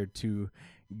hired to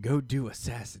go do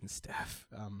assassin stuff.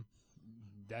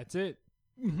 That's it.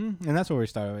 Mm-hmm. And that's where we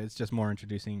started. It's just more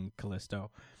introducing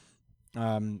Callisto.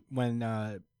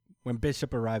 When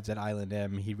Bishop arrives at Island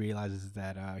M, he realizes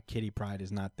that Kitty Pryde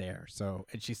is not there.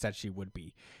 And she said she would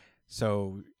be.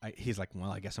 So he's like,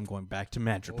 well, I guess I'm going back to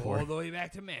Madripoor. All the way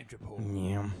back to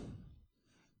Madripoor. Yeah.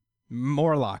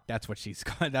 Morlock. That's what she's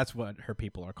called. That's what her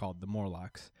people are called, the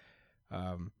Morlocks.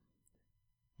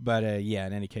 But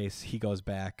in any case, he goes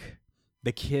back.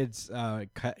 The kids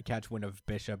catch wind of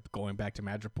Bishop going back to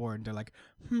Madripoor, and they're like,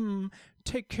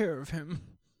 take care of him.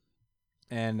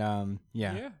 And,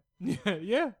 Yeah.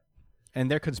 And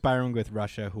they're conspiring with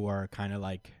Russia, who are kind of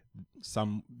like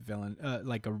some villain.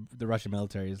 The Russian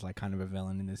military is like kind of a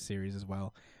villain in this series as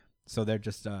well. So they're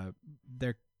just,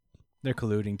 they're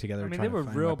colluding together. I mean, trying they were to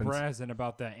find real weapons. brazen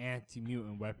about the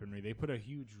anti-mutant weaponry. They put a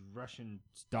huge Russian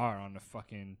star on the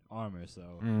fucking armor,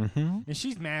 so. Mm-hmm. And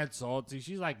she's mad salty.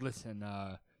 She's like, listen,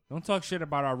 don't talk shit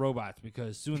about our robots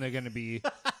because soon they're going to be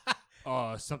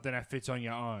something that fits on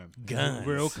your arm. Guns.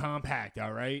 Real compact,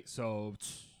 all right? So.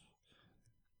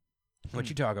 What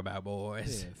you talk about,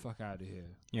 boys? Yeah, fuck out of here.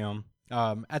 You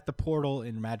know, at the portal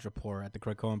in Madripoor, at the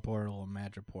Krakoan portal in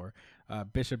Madripoor,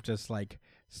 Bishop just like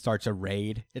starts a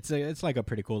raid. It's like a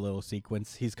pretty cool little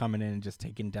sequence. He's coming in and just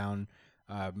taking down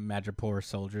Madripoor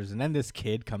soldiers, and then this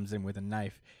kid comes in with a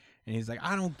knife, and he's like,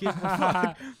 "I don't give a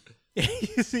fuck."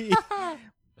 You see,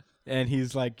 and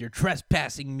he's like, "You're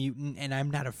trespassing, mutant, and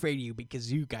I'm not afraid of you because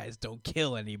you guys don't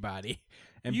kill anybody."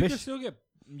 And You can still get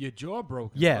your jaw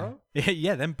broken, yeah, bro.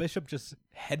 yeah. Then Bishop just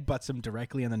headbutts him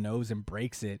directly in the nose and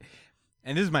breaks it.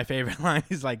 And this is my favorite line.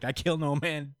 He's like, "I kill no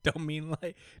man. Don't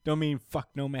mean fuck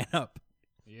no man up."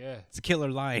 Yeah. It's a killer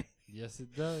line. Yes,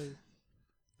 it does.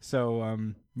 So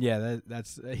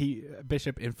that's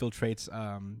Bishop infiltrates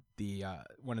the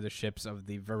one of the ships of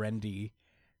the Verendi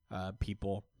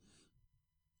people,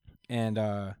 and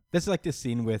this is like this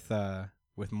scene with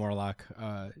Morlock.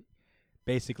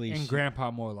 Basically, And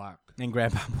Grandpa Morlock. and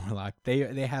Grandpa Morlock.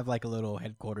 They have like a little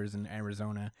headquarters in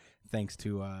Arizona, thanks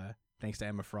to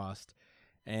Emma Frost,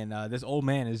 and this old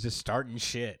man is just starting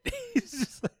shit.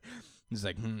 He's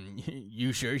like,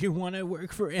 you sure you want to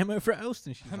work for Emma Frost?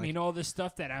 And she's I mean, all this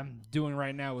stuff that I'm doing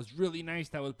right now was really nice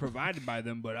that was provided by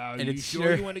them, but are And you it's sure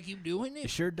sure- you want to keep doing it it?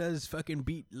 sure does fucking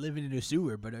beat living in a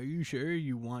sewer, but are you sure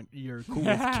you're cool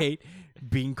with Kate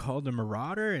being called a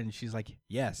marauder? And she's like,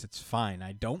 yes, it's fine.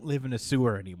 I don't live in a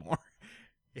sewer anymore.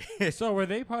 So were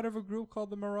they part of a group called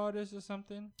the Marauders or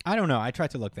something? I don't know. I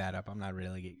tried to look that up. I'm not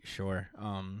really sure.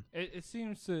 It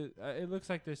seems to. It looks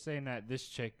like they're saying that this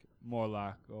chick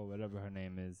Morlock or whatever her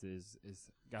name is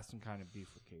got some kind of beef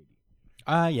with Katie.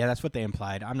 Yeah, that's what they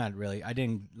implied. I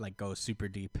didn't like go super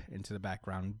deep into the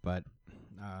background, but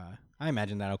I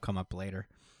imagine that'll come up later.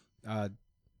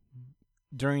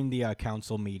 During the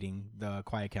council meeting, the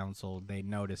Quiet Council, they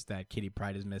noticed that Kitty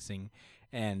Pryde is missing,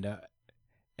 and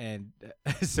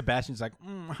Sebastian's like,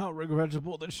 how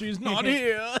regrettable that she's not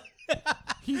here.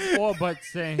 He's all but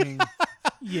saying,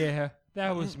 "Yeah,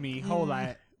 that was me. Whole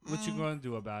lot. What you gonna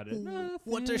do about it?"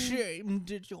 What a shame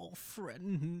that your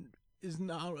friend is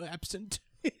now absent.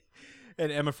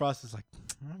 And Emma Frost is like,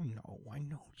 I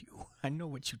know you. I know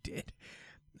what you did.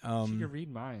 She can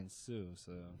read minds too.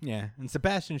 So Yeah, and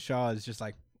Sebastian Shaw is just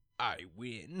like, I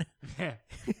win.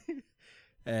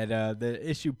 And the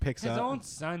issue picks his up. own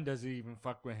son doesn't even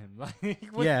fuck with him. Like,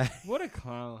 what, Yeah. what a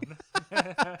clown.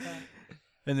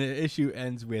 And the issue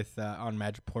ends with on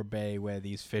Madripoor Bay, where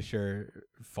these fisher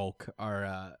folk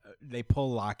are. They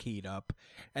pull Lockheed up,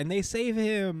 and they save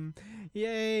him.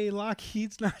 Yay!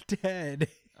 Lockheed's not dead.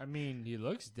 I mean, he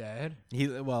looks dead.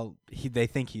 They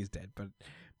think he's dead, but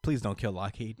please don't kill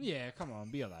Lockheed. Yeah, come on,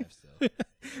 be alive still.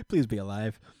 Please be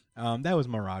alive. That was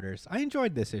Marauders. I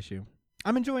enjoyed this issue.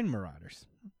 I'm enjoying Marauders.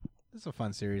 This is a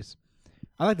fun series.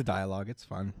 I like the dialogue. It's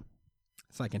fun.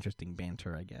 It's like interesting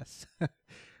banter, I guess.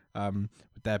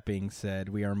 With that being said,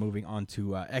 we are moving on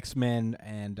to X-Men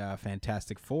and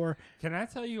Fantastic Four. Can I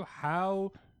tell you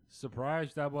how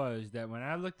surprised I was that when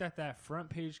I looked at that front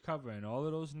page cover and all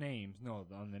of those names, no,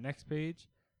 on the next page,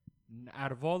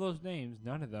 out of all those names,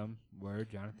 none of them were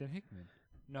Jonathan Hickman.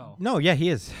 No, Yeah, he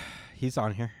is. He's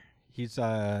on here. He's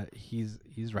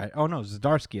right. Oh no,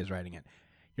 Zdarsky is writing it.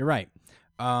 You're right.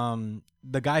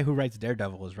 The guy who writes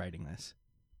Daredevil is writing this,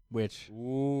 which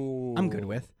Ooh. I'm good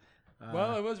with.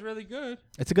 Well, it was really good.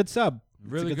 It's a good sub. It's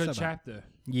a Really good sub. chapter.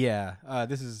 Yeah.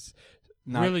 This is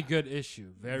not Really good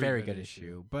issue. very good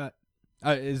issue. But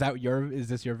is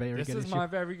this your very This good is issue? my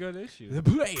very good issue. The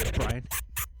play it, Brian.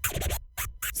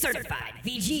 Certified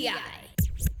VGI.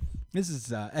 This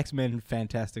is X-Men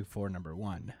Fantastic Four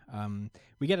 #1.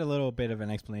 We get a little bit of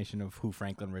an explanation of who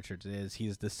Franklin Richards is. He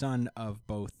is the son of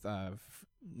both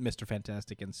Mr.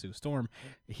 Fantastic and Sue Storm.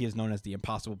 He is known as the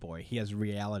Impossible Boy. He has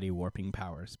reality warping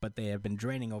powers, but they have been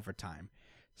draining over time.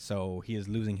 So he is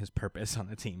losing his purpose on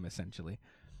the team, essentially.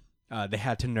 They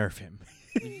had to nerf him.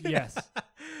 Yes.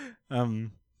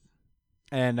 And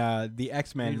the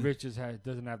X-Men... Reed Richards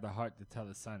doesn't have the heart to tell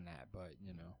his son that, but,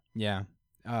 you know. Yeah.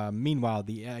 Meanwhile,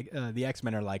 the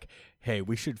X-Men are like, hey,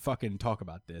 we should fucking talk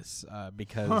about this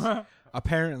because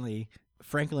apparently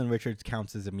Franklin Richards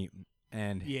counts as a mutant.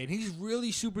 And Yeah, and he's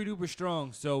really super duper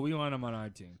strong, so we want him on our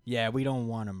team. yeah, we don't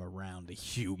want him around the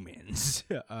humans.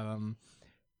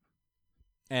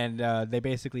 And they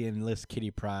basically enlist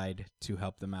Kitty Pryde to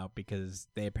help them out because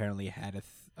they apparently had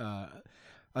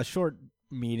a short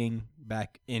meeting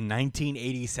back in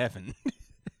 1987.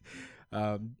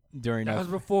 During That was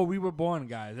before we were born,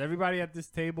 guys. Everybody at this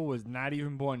table was not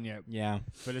even born yet yeah,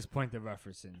 for this point of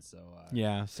referencing. So,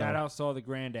 yeah. So shout out to all the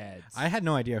granddads. I had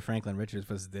no idea Franklin Richards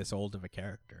was this old of a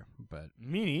character, but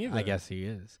Me neither. I guess he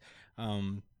is.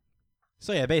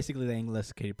 So yeah, basically they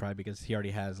enlist Kitty Pryde because she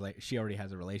already has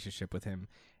a relationship with him,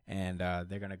 and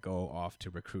they're gonna go off to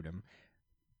recruit him.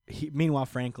 Meanwhile,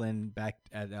 Franklin back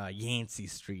at Yancey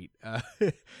Street,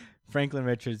 Franklin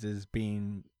Richards is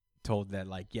being told that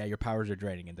like, yeah, your powers are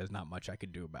draining and there's not much I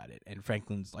can do about it. And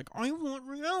Franklin's like, I want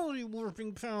reality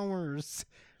warping powers.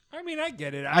 I mean, I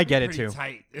get it. I get it, I'd be pretty too.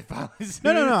 Tight if I was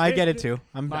No, I get it too.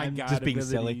 My I'm God just being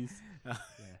silly. abilities.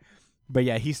 But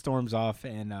yeah, he storms off,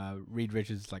 and Reed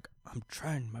Richards is like, I'm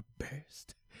trying my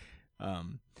best.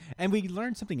 And we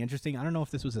learned something interesting. I don't know if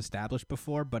this was established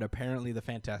before, but apparently the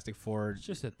Fantastic Four, It's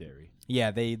just a theory. yeah,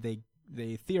 they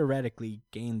theoretically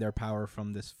gained their power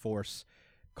from this force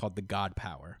called the God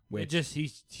Power. Which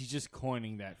He's just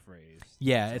coining that phrase.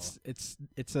 yeah, That's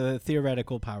it's a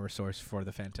theoretical power source for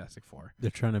the Fantastic Four. They're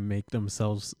trying to make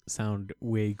themselves sound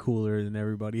way cooler than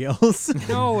everybody else.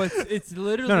 all. No, it's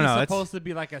literally No, it's- supposed to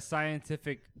be like a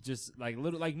scientific, just like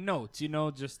little like notes, you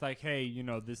know, just like, hey, you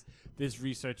know, this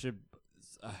researcher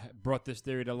brought this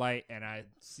theory to light, and I've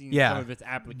seen Yeah. some of its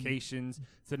applications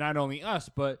to not only us,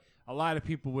 but a lot of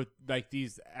people with like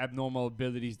these abnormal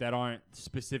abilities that aren't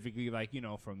specifically like, you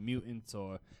know, from mutants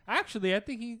or actually I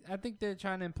think they're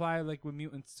trying to imply like with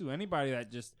mutants too. Anybody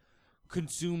that just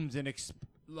consumes and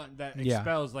Yeah.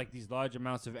 expels like these large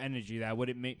amounts of energy that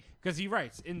wouldn't make, because he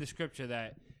writes in the scripture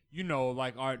that, you know,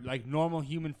 like our like normal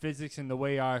human physics and the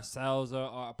way our cells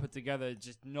are put together,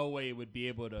 just no way we'd be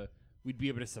able to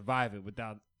survive it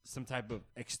without some type of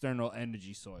external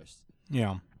energy source.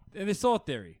 Yeah. And it's all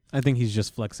theory. I think he's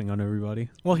just flexing on everybody.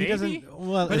 Well, he Maybe, doesn't.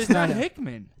 Well, but it's not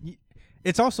Hickman.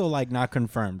 It's also like not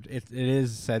confirmed. It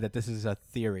is said that this is a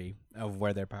theory of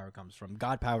where their power comes from.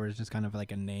 God power is just kind of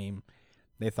like a name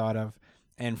they thought of,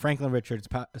 and Franklin Richards'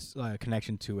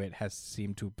 connection to it has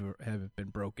seemed to have been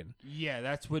broken. Yeah,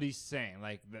 that's what he's saying.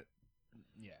 Like that.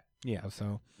 Yeah. Yeah.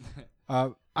 So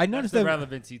I That's noticed the that.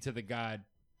 relevancy to the God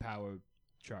power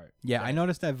chart. Yeah, I That-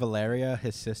 noticed that Valeria,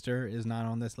 his sister, is not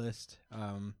on this list.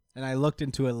 And I looked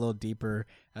into it a little deeper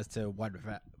as to what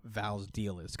Val's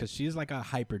deal is, because she's like a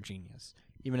hyper genius,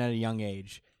 even at a young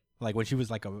age. Like when she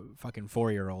was like a fucking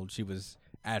 4-year-old, she was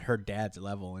at her dad's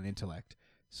level in intellect.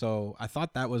 So I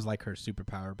thought that was like her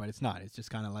superpower, but it's not. It's just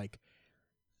kind of like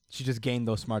she just gained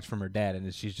those smarts from her dad,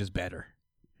 and she's just better.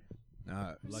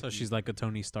 So she's like a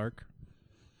Tony Stark.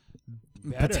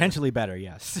 Better. Potentially better,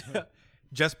 yes.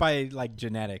 Just by like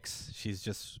genetics, she's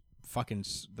just fucking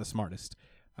the smartest.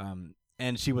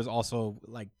 And she was also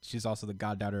she's also the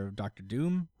goddaughter of Doctor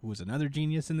Doom, who was another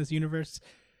genius in this universe.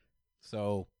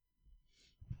 So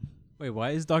Wait,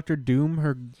 why is Doctor Doom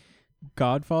her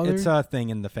godfather? it's a thing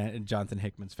in the Jonathan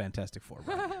Hickman's Fantastic Four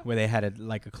run, where they had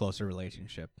a closer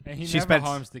relationship. And he She never spent-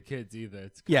 harms the kids either.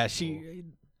 It's Yeah, kinda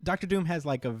cool. Doctor Doom has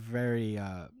like a very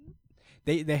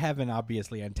they have an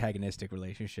obviously antagonistic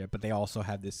relationship, but they also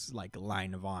have this like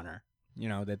line of honor. You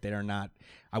know, that they are not.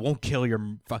 I won't kill your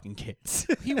fucking kids.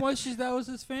 He wishes that was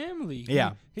his family.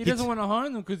 Yeah. He doesn't want to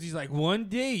harm them because he's like, one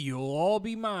day you'll all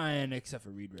be mine, except for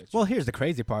Reed Richards. Well, here's the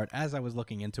crazy part. As I was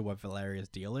looking into what Valeria's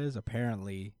deal is,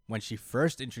 apparently when she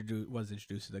first was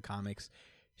introduced to the comics,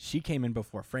 she came in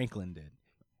before Franklin did,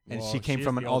 and Well, she came she is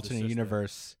from the an older alternate sister.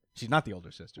 universe. She's not the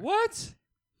older sister. What?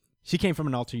 She came from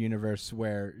an alternate universe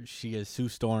where she is Sue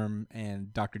Storm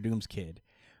and Doctor Doom's kid,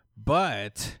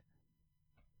 but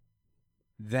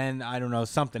then I don't know,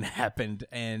 something happened,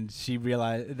 and she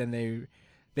realized. Then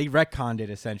they retconned it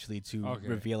essentially to Okay.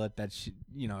 reveal it that she,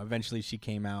 eventually she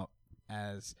came out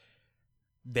as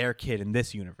their kid in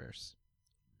this universe,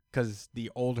 because the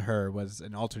old her was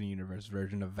an alternate universe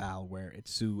version of Val, where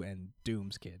it's Sue and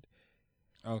Doom's kid.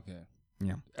 Okay.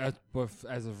 Yeah. But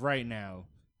as of right now,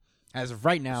 As of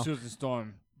right now, Susan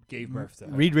Storm gave birth to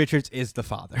her. Reed Richards is the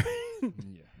father.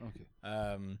 Yeah. Okay.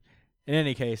 In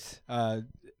any case,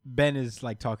 Ben is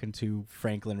like talking to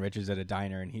Franklin Richards at a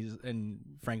diner, and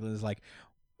Franklin is like,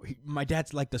 "My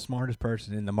dad's like the smartest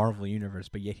person in the Marvel universe,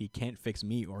 but yet he can't fix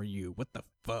me or you. What the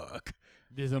fuck?"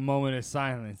 There's a moment of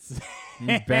silence.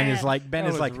 Ben is like,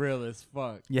 real as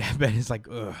fuck. yeah, Ben is like,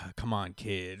 "Ugh, come on,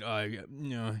 kid."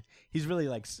 He's really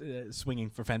like swinging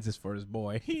for fences for his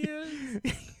boy. He is.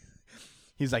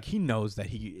 He's like, he knows that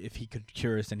if he could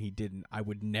cure us and he didn't, I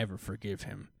would never forgive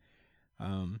him.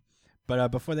 But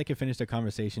before they can finish their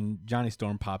conversation, Johnny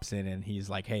Storm pops in and he's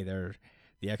like, "Hey,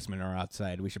 the X-Men are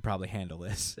outside. We should probably handle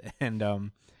this." And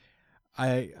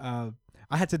I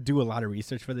had to do a lot of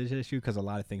research for this issue because a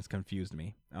lot of things confused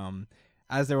me.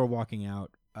 As they were walking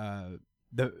out, a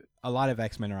lot of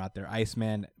X-Men are out there: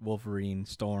 Iceman, Wolverine,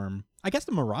 Storm. I guess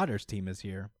the Marauders team is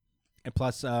here, and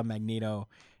plus Magneto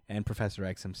and Professor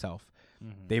X himself.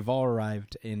 Mm-hmm. They've all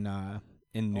arrived in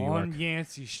New York. On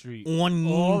Yancey Street. On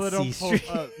All of them Yancey pull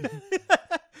Street.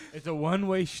 up. It's a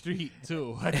one-way street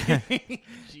too.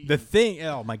 The thing,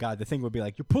 oh my God, the thing would be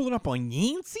like, "You're pulling up on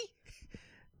Yancey?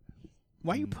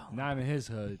 Why are you pulling?" Not in his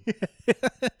hood.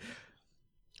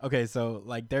 Okay, so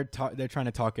like they're trying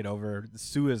to talk it over.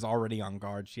 Sue is already on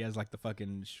guard. She has like the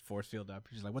fucking force field up.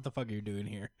 She's like, "What the fuck are you doing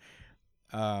here?"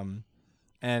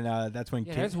 And that's when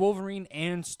Yeah, Kid- that's Wolverine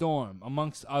and Storm,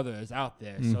 amongst others, out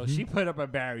there. So Mm-hmm. she put up a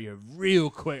barrier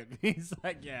real quick. He's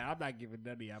like, "Yeah, I'm not giving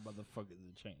none of y'all motherfuckers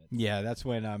a chance." yeah, that's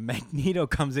when Magneto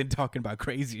comes in talking about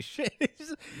crazy shit.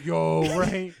 Yo,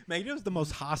 right? Magneto's the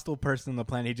most hostile person on the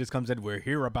planet. He just comes in, "We're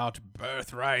here about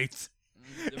birthrights."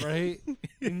 Right?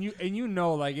 And you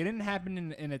know, like, it didn't happen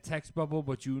in a text bubble,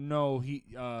 but you know,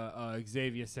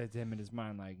 Xavier said to him in his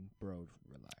mind, like, "Bro,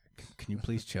 relax. Can you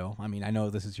please chill? I mean, I know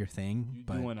this is your thing, You're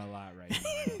but doing a lot right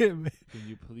now. Can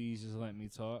you please just let me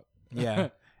talk?" yeah.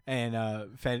 And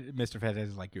Mr. Fedez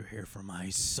is like, "You're here for my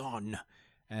son,"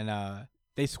 and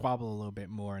they squabble a little bit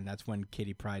more, and that's when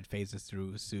Kitty Pryde phases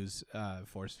through Sue's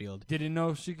force field. Didn't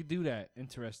know she could do that.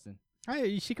 Interesting.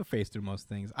 She could phase through most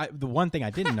things. The one thing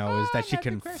I didn't know is that she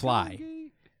can fly.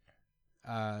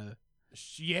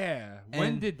 Yeah. When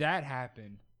And- did that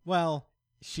happen? Well,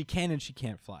 she can and she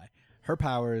can't fly. Her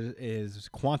power is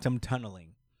quantum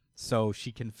tunneling, so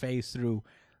she can phase through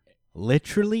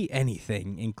literally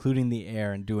anything, including the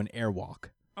air, and do an airwalk.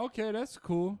 Okay, that's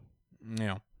cool. You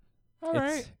know, All It's-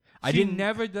 right. I She didn't-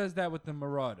 never does that with the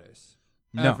Marauders.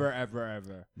 No.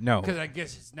 Ever. no. Because I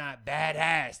guess it's not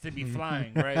badass to be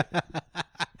flying, right?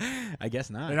 I guess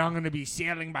not. And I'm going to be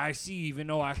sailing by sea even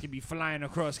though I could be flying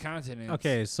across continents.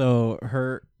 Okay, so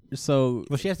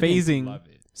Well, she has to be- phasing. Love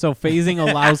it. So phasing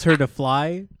allows her to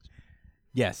fly.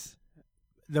 Yes.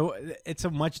 Though it's a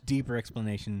much deeper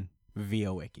explanation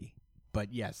via wiki,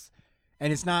 but yes,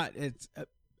 and it's not. It's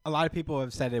a lot of people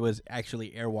have said it was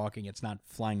actually airwalking. It's not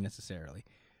flying necessarily.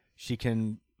 She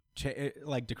can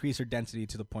like decrease her density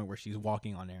to the point where she's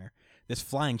walking on air. This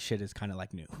flying shit is kind of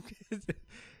like new.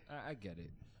 I get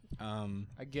it. Um,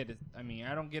 I get it. I mean,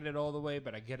 I don't get it all the way,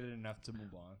 but I get it enough to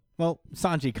move on. well,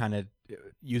 Sanji kind of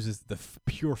uses the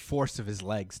pure force of his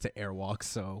legs to airwalk.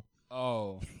 So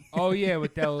Oh yeah,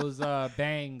 with those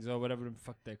bangs or whatever the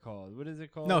fuck they're called. What is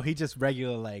it called? no, he just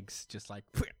regular legs, just like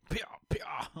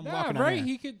I'm Nah, walking on right. air.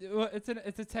 He could.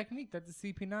 It's a technique that the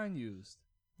CP9 used.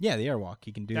 Yeah, the airwalk.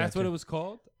 He can do That's that. what too. it was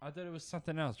called. I thought it was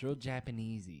something else, real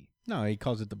Japanesey. No, he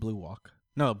calls it the blue walk.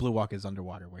 No, blue walk is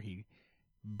underwater where he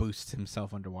boosts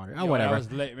himself underwater. Oh, Yo, whatever. That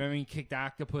was lit. Remember he kicked the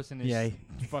octopus in his Yeah.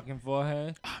 fucking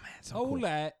forehead? Oh man, so Oh, cool.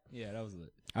 that. Yeah, that was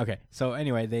lit. Okay, so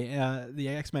anyway, the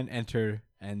X-Men enter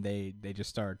and they just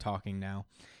start talking now,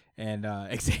 and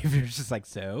Xavier's just like,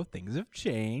 so things have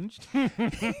changed.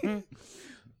 And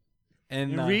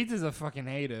And Reed is a fucking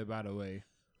hater, by the way.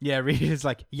 yeah, Reed is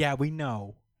like, yeah, we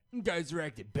know. You guys are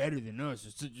acting better than us,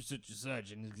 or such and such and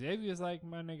such. And Xavier's like,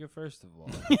 my nigga, first of all,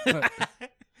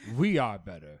 we are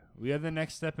better. We are the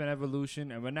next step in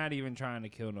evolution, and we're not even trying to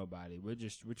kill nobody. We're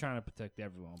trying to protect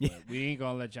everyone. But we ain't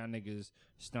gonna let y'all niggas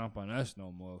stomp on us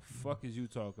no more. Fuck is you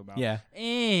talking about? Yeah.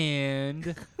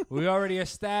 And we already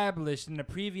established in the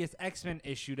previous X-Men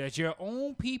issue that your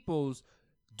own peoples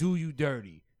do you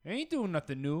dirty. They ain't doing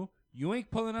nothing new. You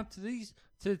ain't pulling up to these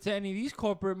to any of these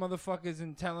corporate motherfuckers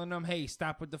and telling them, "Hey,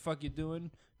 stop what the fuck you're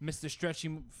doing, Mr.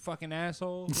 Stretchy fucking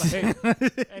asshole."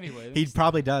 Like, anyway, He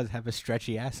probably does have a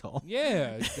stretchy asshole.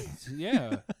 yeah,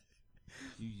 yeah.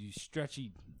 You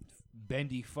stretchy,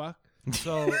 bendy fuck.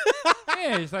 So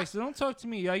yeah, it's like, so don't talk to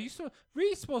me.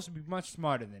 Reed's supposed to be much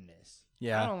smarter than this.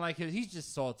 Yeah. I don't like it. He's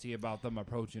just salty about them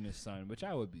approaching his son, which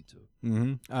I would be too.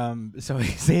 Mm-hmm. So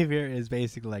Xavier is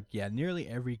basically like, yeah, nearly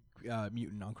every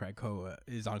mutant on Krakoa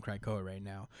is on Krakoa right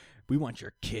now. We want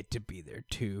your kid to be there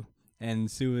too.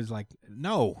 And Sue is like,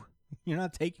 no, you're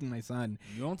not taking my son.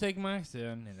 You don't take my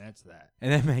son, and that's that.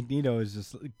 And then Magneto is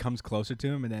just comes closer to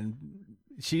him, and then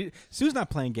Sue's not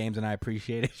playing games, and I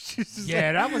appreciate it. She's just Yeah,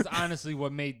 like- that was honestly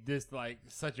what made this like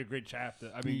such a great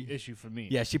chapter. I mean, issue for me.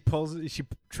 Yeah, she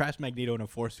traps Magneto in a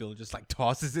force field, and just like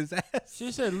tosses his ass.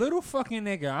 She said, "Little fucking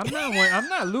nigga, I'm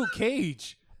not Luke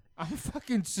Cage. I'm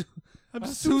fucking I'm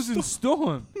Susan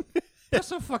Storm. Put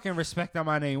some fucking respect on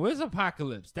my name. Where's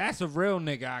Apocalypse? That's a real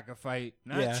nigga I can fight,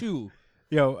 not Yeah. you.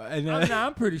 Yo, and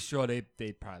I'm pretty sure they'd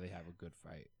probably have a good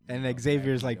fight. and You know,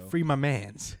 Xavier's like, Magneto. free my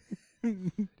mans.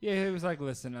 Yeah, he was like,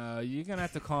 listen, you're gonna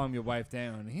have to calm your wife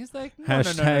down. And he's like, no.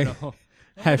 Hashtag-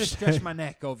 I'm gonna stretch hashtag- my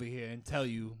neck over here and tell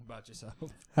you about yourself.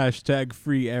 Hashtag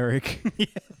free Eric.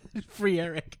 Free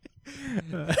Eric.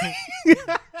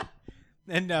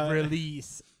 And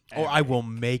Release. or I will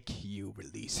make you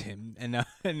release him. And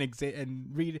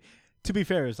Reed, to be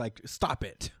fair, is like, stop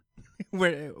it.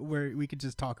 where we could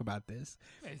just talk about this.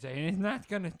 He's not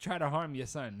gonna try to harm your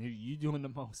son. You doing the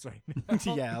most right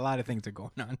now. Yeah, a lot of things are going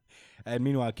on. And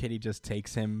meanwhile, Kitty just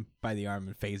takes him by the arm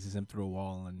and phases him through a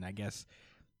wall,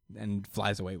 and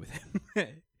flies away with him.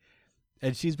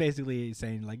 And she's basically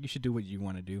saying, like, you should do what you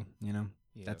want to do, you know?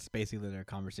 Yeah. That's basically their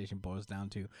conversation boils down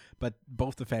to. But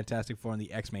both the Fantastic Four and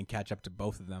the X-Men catch up to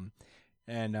both of them.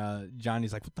 And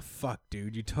Johnny's like, what the fuck,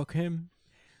 dude? You took him?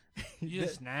 You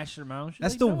just snatched him out. She's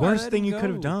That's like, the "No, I worst let thing him you could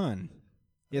have go." done.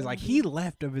 It's Let like him he go.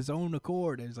 left of his own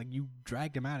accord. It's like you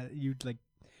dragged him out. You like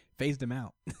phased him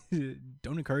out.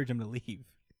 Don't encourage him to leave.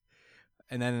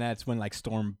 And then that's when like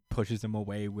Storm pushes him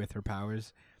away with her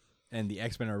powers, and the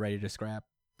X-Men are ready to scrap.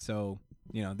 So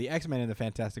the X-Men and the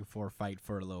Fantastic Four fight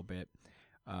for a little bit.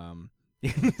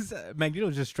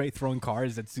 Magneto's just straight throwing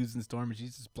cards at Susan Storm, and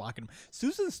she's just blocking him.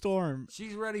 Susan Storm.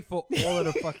 She's ready for all of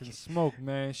the fucking smoke,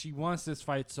 man. She wants this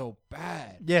fight so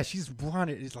bad. Yeah, she's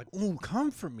wanted. It's like, oh,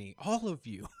 come for me, all of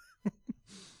you.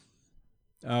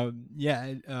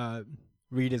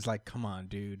 Reed is like, come on,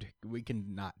 dude, we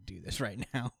can not do this right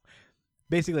now.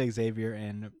 Basically, Xavier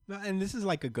and this is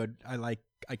like a good.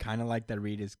 I kind of like that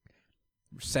Reed is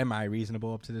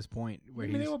semi-reasonable up to this point. Where I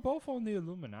mean, he's they were both on the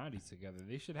Illuminati together.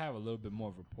 They should have a little bit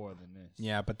more rapport than this.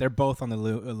 yeah, but they're both on the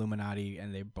Illuminati,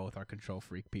 and they both are control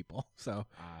freak people. So.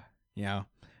 Yeah.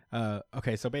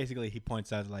 Okay, so basically he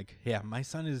points out like, yeah, my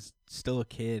son is still a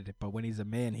kid, but when he's a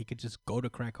man, he could just go to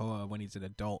Krakoa when he's an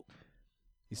adult.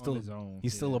 He's On still his own,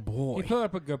 he's still yeah. a boy. He put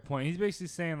up a good point. He's basically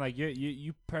saying like,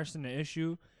 you pressing the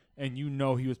issue, and he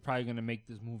was probably gonna make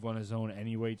this move on his own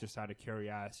anyway, just out of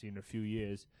curiosity in a few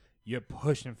years. You're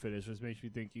pushing for this, which makes me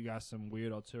think you got some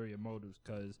weird ulterior motives.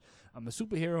 Because I'm a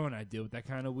superhero and I deal with that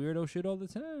kind of weirdo shit all the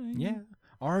time. Yeah.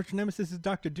 Our arch nemesis is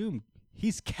Dr. Doom.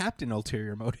 He's Captain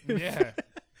Ulterior Motive. Yeah.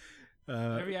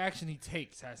 Uh, Every action he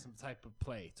takes has some type of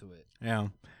play to it. yeah.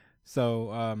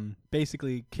 So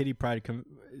basically, Kitty Pryde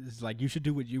is like, you should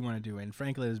do what you want to do, and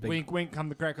Franklin is big. Wink, wink, come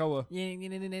to Krakoa.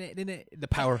 The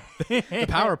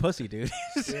power pussy, dude.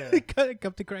 Yeah.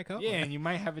 Come to Krakoa. Yeah, and you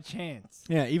might have a chance.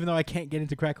 Yeah, even though I can't get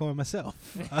into Krakoa myself.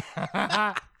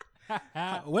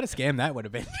 What a scam that would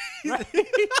have been.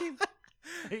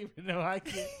 Even though I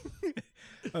can't.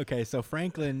 Okay, so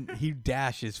Franklin, he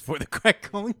dashes for the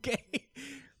Krakoan gate.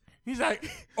 He's like,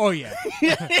 oh yeah.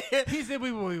 He said,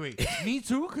 wait. Me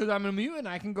too, because I'm a mutant.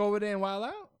 I can go over there and wild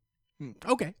out.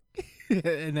 Okay.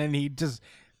 And then he just,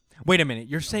 wait a minute.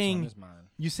 You're What's on saying his mind?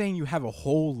 You saying you have a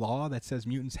whole law that says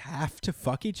mutants have to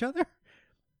fuck each other?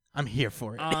 I'm here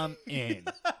for it. I'm in.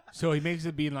 So he makes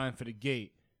a beeline for the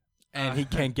gate. And he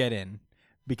can't get in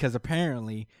because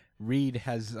apparently Reed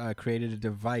has created a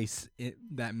device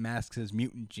that masks his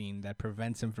mutant gene that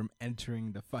prevents him from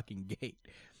entering the fucking gate.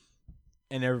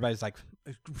 And everybody's like,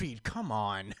 Reed, come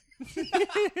on.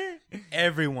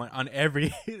 Everyone on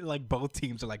every, like, both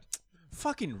teams are like,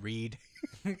 fucking Reed.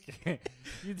 You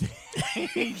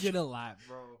get a lot,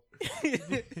 bro.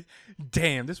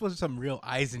 Damn, this was some real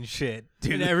Eisen shit,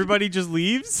 dude. And everybody just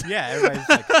leaves? Yeah, everybody's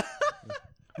like,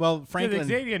 well, Franklin, Franklin.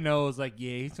 Xavier knows, like,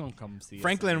 yeah, he's gonna come see us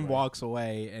Franklin anyway. walks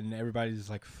away, and everybody's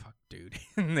like, "Fuck, dude,"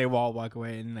 and they all walk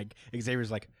away, and like Xavier's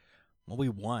like, "Well, we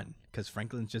won because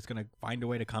Franklin's just gonna find a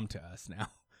way to come to us now."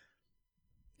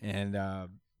 And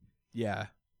yeah,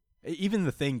 even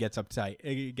the Thing gets uptight.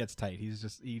 It gets tight. He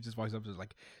just walks up and is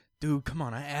like, "Dude, come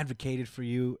on! I advocated for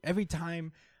you every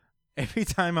time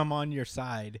I'm on your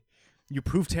side. You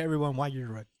prove to everyone why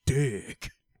you're a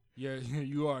dick."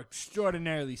 You are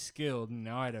extraordinarily skilled in the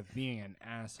art of being an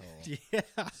asshole. Yeah.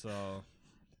 So,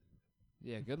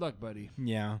 yeah, good luck, buddy.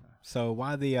 Yeah. So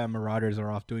while the Marauders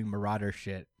are off doing Marauder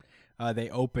shit,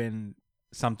 they open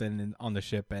something on the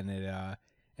ship, and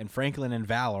and Franklin and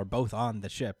Val are both on the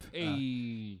ship.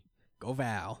 Hey. Go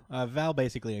Val. Val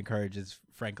basically encourages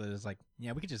Franklin. Is like,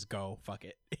 yeah, we could just go. Fuck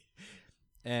it.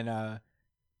 And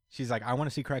she's like, I want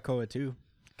to see Krakoa too.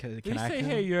 Can They I? say, kill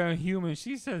hey, him?" you're a human.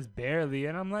 She says barely,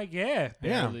 and I'm like, yeah,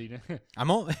 Yeah. barely.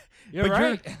 I'm all. You're but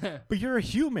right. But you're a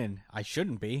human. I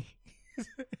shouldn't be.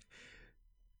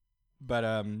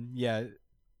 But yeah.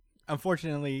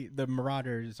 Unfortunately, the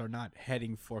Marauders are not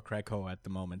heading for Krakoa at the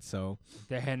moment. So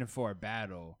They're heading for a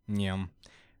battle. yeah.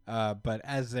 But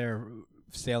as they're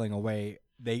sailing away,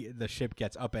 the ship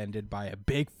gets upended by a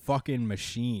big fucking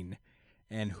machine.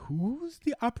 And who's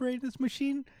the operator of this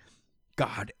machine?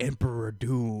 God, Emperor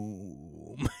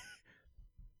Doom.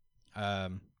 Yeah.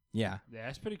 Yeah,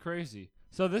 that's pretty crazy.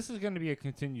 So this is going to be a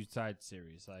continued side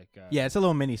series, like Yeah, it's a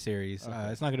little mini series. Okay.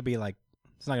 It's not gonna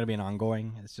be an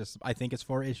ongoing. It's just, I think it's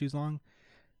 4 issues long.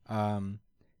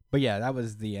 But yeah, that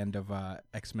was the end of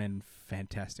X-Men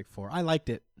Fantastic Four. I liked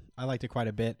it. I liked it quite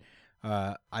a bit.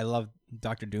 I love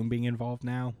Dr. Doom being involved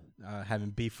now,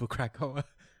 having beef with Krakoa.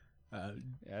 yeah,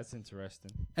 that's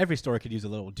interesting. Every story could use a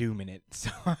little Doom in it, so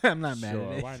I'm not mad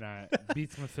Sure, at it. why not?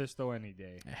 Beats Mephisto any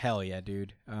day. Hell yeah,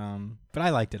 dude. But I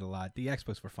liked it a lot. The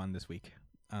expos were fun this week.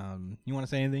 You want to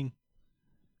say anything?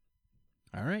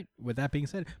 All right. With that being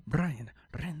said, Brian,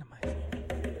 randomize.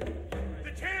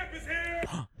 The champ is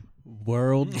here!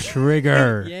 World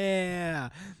Trigger. Yeah.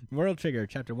 World Trigger,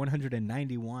 chapter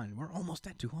 191. We're almost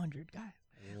at 200, guys.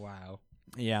 Wow.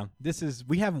 Yeah.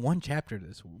 We have one chapter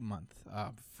this month.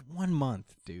 1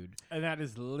 month, dude. And that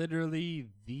is literally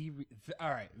all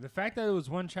right. The fact that it was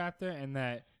one chapter and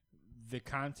that the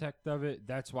context of it,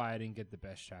 that's why I didn't get the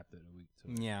best chapter of the week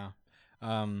too. Yeah.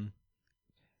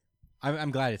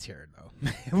 I'm glad it's here though.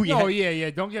 Yeah.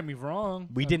 Don't get me wrong.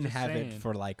 We I'm didn't just have saying. it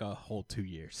for like a whole 2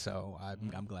 years, so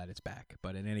I'm glad it's back.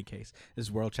 But in any case, this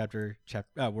is World Trigger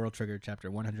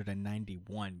chapter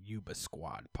 191, Yuba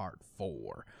Squad Part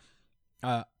 4.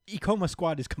 Ikoma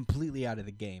Squad is completely out of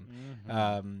the game,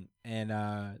 and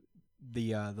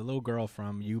the little girl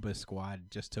from Yuba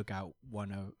Squad just took out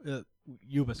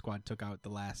Yuba Squad took out the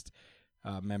last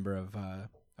member of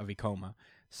Ikoma,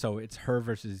 so it's her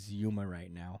versus Yuma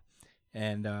right now.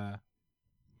 And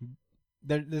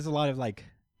there's a lot of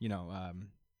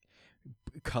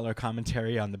color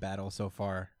commentary on the battle so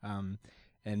far.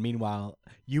 And meanwhile,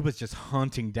 Yuba's just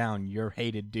hunting down your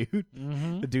hated dude,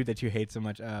 the dude that you hate so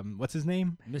much. What's his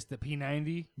name? Mr.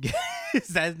 P90 Is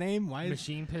that his name? Why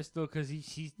machine pistol because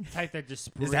he's the type that just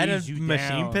sprays is that a you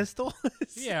machine down. pistol?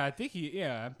 Yeah, I think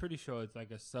I'm pretty sure it's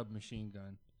like a submachine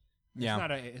gun. Yeah.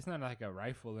 It's not like a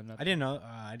rifle or nothing. I didn't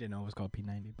know it was called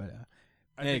P90, but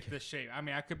I think the shape. I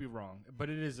mean, I could be wrong, but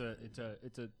it's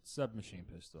a submachine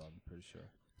pistol. I'm pretty sure.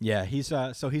 yeah, he's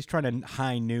trying to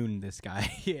high noon this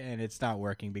guy, and it's not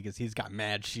working because he's got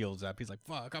mad shields up. He's like,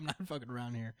 "Fuck, I'm not fucking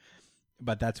around here."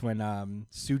 But that's when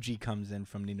Suji comes in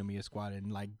from Ninomiya Squad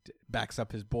and backs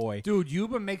up his boy. Dude,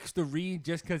 Yuba makes the read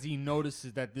just because he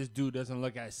notices that this dude doesn't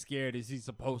look as scared as he's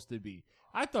supposed to be.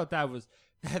 I thought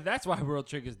that's why World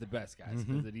Trigger's the best, guys,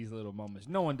 because of these little moments.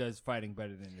 No one does fighting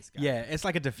better than this guy. Yeah, it's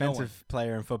like a defensive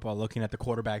player in football looking at the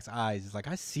quarterback's eyes. He's like,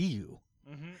 "I see you."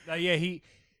 Yeah, he.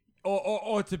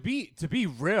 Or to be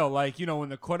real, like, you know, when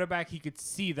the quarterback, he could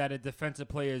see that a defensive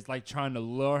player is like trying to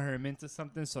lure him into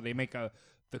something, so they make a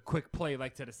the quick play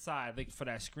like to the side, like for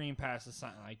that screen pass or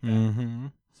something like that. Mm-hmm.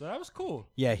 So that was cool.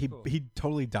 Yeah, he Cool. he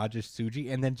totally dodges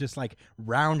Suji and then just like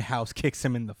roundhouse kicks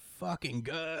him in the fucking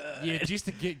gut. Yeah, just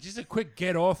a quick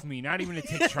get off me, not even to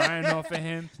take trying off of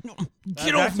him.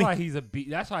 Get off That's me. why he's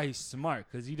that's why he's smart,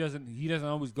 because he doesn't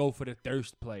always go for the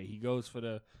thirst play. He goes for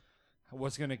the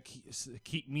what's gonna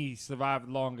keep me survive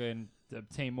longer and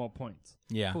obtain more points.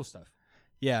 Yeah. Cool stuff.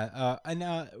 Yeah, and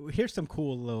here's some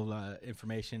cool little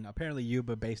information. Apparently,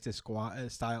 Yuba based his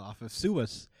style off of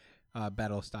Suwa's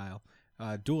battle style,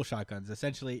 dual shotguns.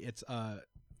 Essentially, it's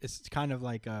kind of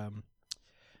like a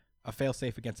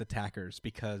failsafe against attackers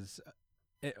because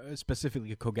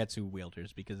specifically Kogetsu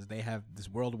wielders, because they have this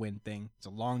whirlwind thing. It's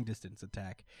a long distance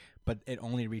attack, but it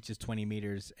only reaches 20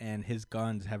 meters, and his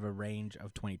guns have a range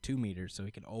of 22 meters, so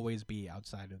he can always be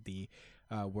outside of the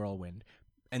whirlwind.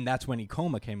 And that's when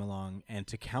Ikoma came along, and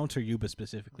to counter Yuba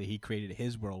specifically, he created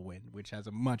his whirlwind, which has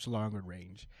a much longer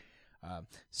range.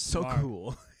 So Smart.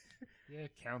 cool. Yeah,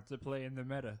 counterplay in the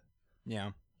meta.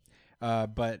 Yeah.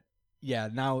 But yeah,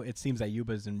 now it seems that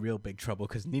Yuba's in real big trouble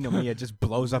because Ninomiya just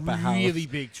blows up a house. Really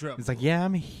big trouble. It's like, yeah,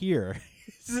 I'm here.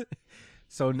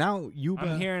 So now Yuba.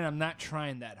 I'm hearing I'm not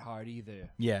trying that hard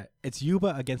either. Yeah, it's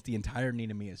Yuba against the entire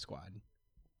Ninomiya squad.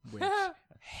 Which,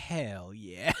 hell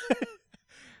yeah.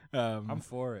 I'm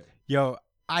for it. Yo,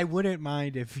 I wouldn't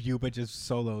mind if Yuba just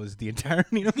solos the entire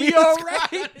Ninomiya Yo, squad.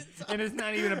 right? And it's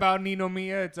not even about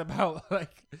Ninomiya. It's about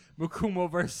like Makumo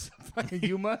versus fucking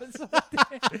Yuma. Or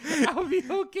something. I'll be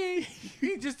okay.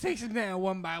 He just takes him down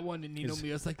one by one, and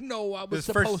Ninomiya's like, "No, I was his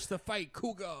supposed first- to fight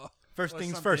Kuga." First Or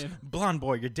things something. first, blonde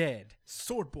boy, you're dead.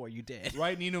 Sword boy, you dead.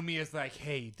 Right? Ninomiya's like,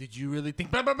 "Hey, did you really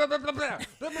think?" Blah blah blah blah blah blah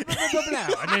blah blah blah blah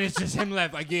blah. And then it's just him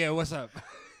left. Like, yeah, what's up?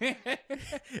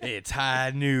 It's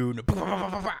high noon.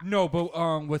 No,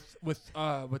 but with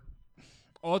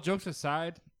all jokes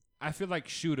aside, I feel like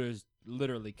shooters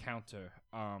literally counter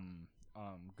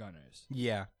gunners.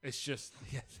 Yeah. It's just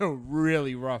it's a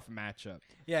really rough matchup.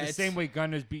 Yeah, the it's- same way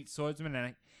gunners beat swordsmen,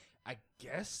 and I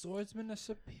guess swordsmen are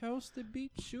supposed to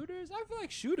beat shooters. I feel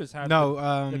like shooters have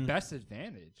the best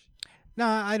advantage. No,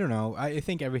 I don't know. I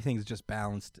think everything's just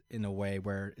balanced in a way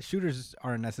where shooters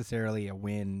aren't necessarily a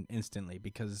win instantly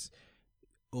because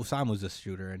Osamu's a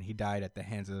shooter and he died at the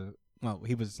hands of, well,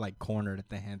 he was like cornered at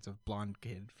the hands of blonde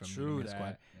kid from True Ninomiya that.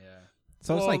 Squad. Yeah.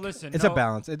 So Well, it's like listen, it's no- a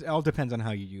balance. It all depends on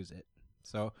how you use it.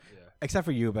 So Yeah. except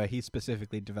for Yuba, he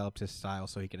specifically developed his style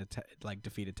so he can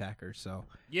defeat attackers. So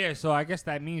Yeah, so I guess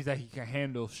that means that he can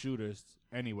handle shooters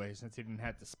anyway, since he didn't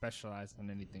have to specialize on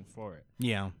anything for it.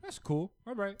 yeah, That's cool.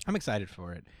 All right. I'm excited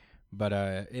for it. But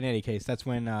in any case, that's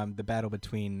when the battle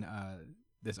between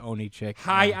this Oni chick,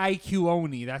 High IQ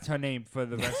Oni, that's her name for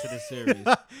the rest of the series.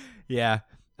 yeah,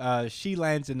 she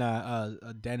lands in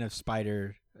a den of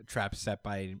spider traps set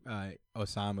by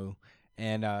Osamu,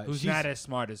 and Who's she's not as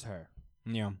smart as her.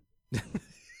 yeah.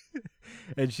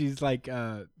 And she's like,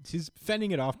 she's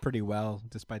fending it off pretty well,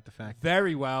 despite the fact.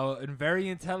 Very well and very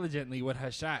intelligently with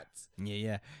her shots.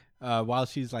 Yeah. While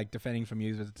she's like defending from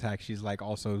Yuba's attack, she's like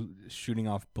also shooting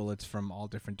off bullets from all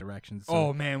different directions. So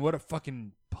Oh man, what a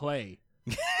fucking play!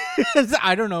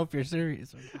 I don't know if you're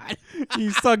serious or not.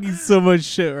 He's talking so much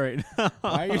shit right now.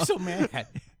 Why are you so mad?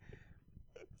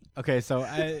 Okay, so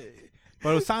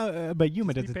but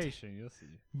Yuma Be doesn't. patient, you'll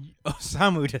see.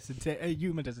 Osamu doesn't.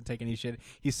 Yuma doesn't take any shit.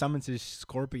 He summons his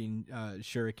scorpion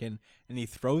shuriken and he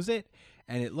throws it,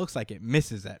 and it looks like it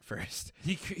misses at first.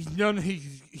 He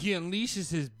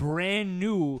unleashes his brand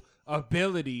new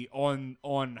ability on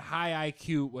high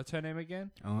IQ. What's her name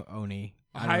again? Oni.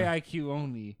 I don't know. High IQ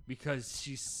only, because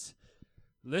she's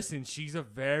a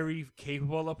very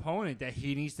capable opponent that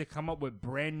he needs to come up with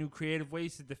brand new creative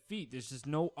ways to defeat. There's just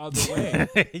no other way.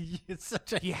 It's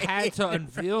such a He had to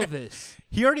unveil this.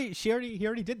 He already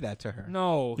did that to her.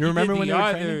 No, You he remember did when the they were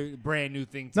other training? brand new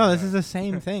thing? To No, this her. is the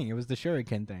same thing. It was the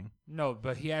shuriken thing. No,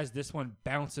 but he has this one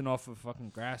bouncing off of fucking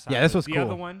grass. Yeah, this was the cool.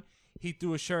 other one, he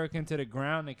threw a shuriken to the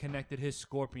ground and connected his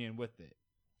scorpion with it.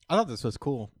 I thought this was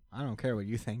cool. I don't care what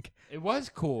you think. It was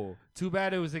cool. Too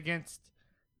bad it was against.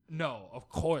 No, of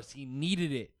course he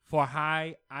needed it for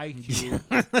high IQ.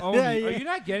 only. Yeah, yeah. Are you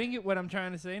not getting it? What I'm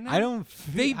trying to say now? I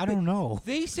don't know.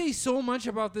 They say so much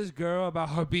about this girl, about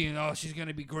her being, she's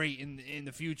gonna be great in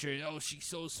the future. Oh, she's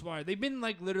so smart. They've been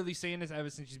like literally saying this ever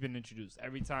since she's been introduced.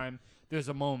 Every time there's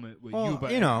a moment with Well, Yuba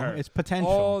you and know, her. it's potential.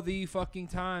 All the fucking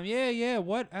time. Yeah,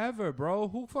 whatever, bro.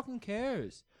 Who fucking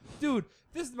cares? Dude,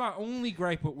 this is my only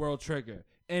gripe with World Trigger.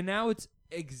 And now it's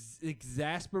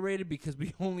exasperated because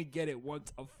we only get it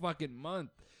once a fucking month.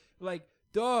 Like,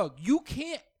 dog, you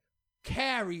can't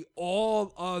carry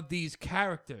all of these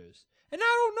characters. And I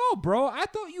don't know, bro. I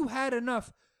thought you had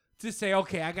enough to say,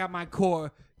 okay, I got my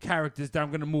core characters that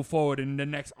I'm gonna move forward in the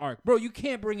next arc. Bro, you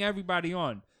can't bring everybody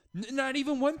on. Not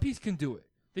even One Piece can do it.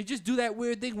 They just do that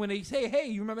weird thing when they say, hey,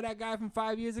 you remember that guy from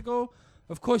 5 years ago?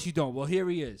 Of course you don't. Well, here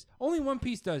he is. Only One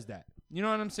Piece does that. You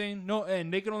know what I'm saying? No,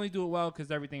 and they can only do it well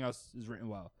because everything else is written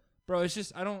well. Bro, it's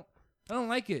just I don't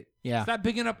like it. Yeah. Stop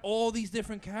bigging up all these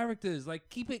different characters. Like,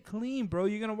 keep it clean, bro.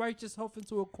 You're gonna write yourself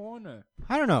into a corner.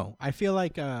 I don't know. I feel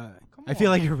like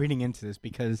like you're reading into this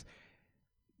because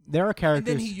there are And characters.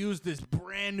 then he used this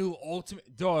brand new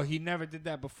ultimate. Dog, he never did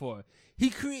that before.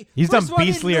 He's done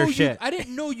beastlier shit. I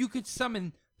didn't know you could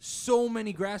summon so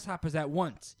many grasshoppers at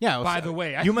once. Yeah. By the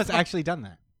way, you must actually done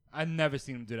that. I've never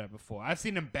seen him do that before. I've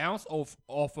seen him bounce off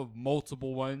of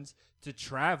multiple ones to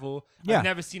travel. Yeah. I've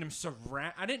never seen him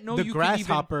surround. I didn't know The you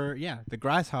grasshopper. could Yeah, the even.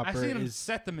 grasshopper I've seen him is.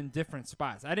 set them in different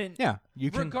spots. I didn't. Yeah,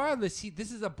 you can. Regardless,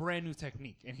 this is a brand new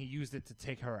technique, and he used it to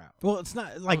take her out. Well, it's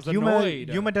not like was Yuma. annoyed.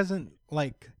 Yuma doesn't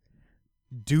like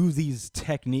do these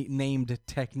named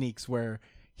techniques where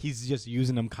he's just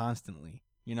using them constantly.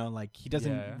 You know, like he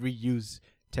doesn't Yeah. reuse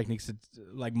techniques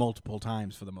like multiple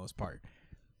times for the most part.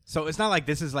 So it's not like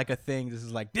this is like a thing.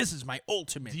 This is my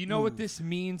ultimate. Do you know what move. this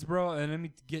means, bro? And let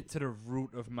me get to the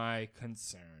root of my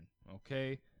concern,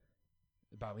 okay?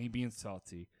 About me being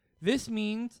salty. This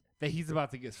means that he's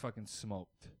about to get fucking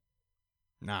smoked.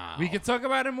 Nah, We can talk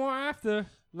about it more after.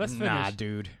 Let's finish. Nah,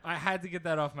 dude. I had to get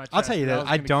that off my chest. I'll tell you or that was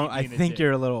I gonna don't. keep I being a think dick.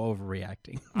 you're a little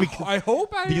overreacting I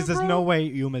hope I because am, there's bro. no way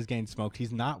Yuma's getting smoked.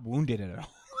 He's not wounded at all.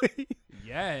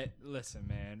 Yeah, listen,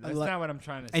 man. That's Like- not what I'm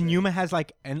trying to say. And Yuma has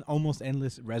like almost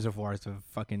endless reservoirs of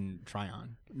fucking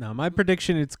Tryon. No, my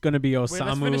prediction it's gonna be Wait, Osamu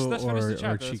let's finish the or chapter.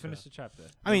 Let's Chica. finish the chapter.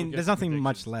 I Then mean, we'll get there's some nothing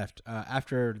much predictions. left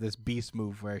after this beast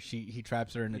move where he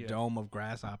traps her in a Yeah. dome of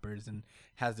grasshoppers and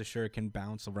has the shuriken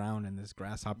bounce around in this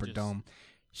grasshopper Just- dome.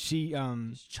 She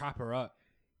Just chop her up.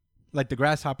 like the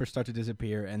grasshoppers start to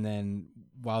disappear, and then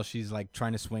while she's like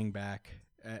trying to swing back,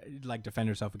 like defend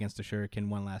herself against the shuriken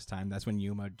one last time, that's when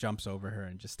Yuma jumps over her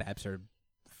and just stabs her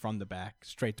from the back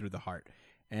straight through the heart.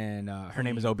 And her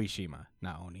name is Obishima,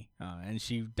 not Oni, and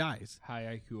she dies. High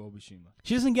IQ Obishima.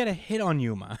 She doesn't get a hit on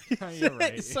Yuma. You're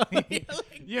right. So,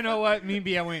 You know what?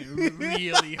 Maybe I went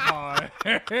really hard.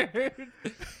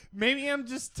 Maybe I'm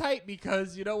just tight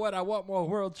because, you know what? I want more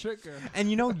World Trigger. and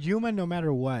you know, Yuma, no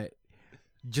matter what,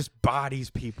 just bodies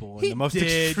people in He the most did.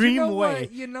 You extreme know way.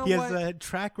 what? You know he has what? a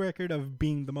track record of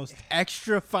being the most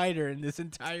extra fighter in this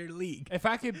entire league. If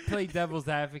I could play devil's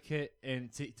advocate and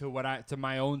to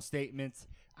my own statements,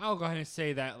 I'll go ahead and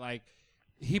say that like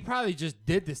he probably just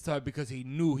did this to her because he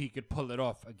knew he could pull it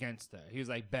off against her. He was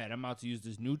like, "Bet I'm about to use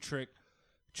this new trick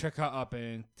her up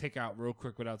and take out real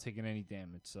quick without taking any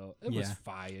damage." So it was Yeah.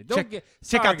 fire. Check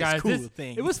Sorry, out this guys, cool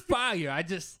thing. It was fire. I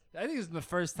think it was the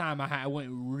first time I went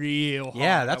real hard.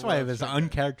 Yeah, that's at why it World was Trigger.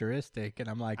 uncharacteristic, and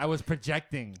I'm like, I was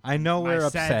projecting. I know my we're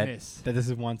upset sadness. that this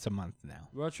is once a month now.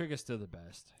 World Trigger's still the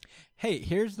best. Hey,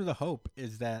 here's the hope: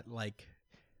 is that like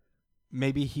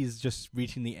maybe he's just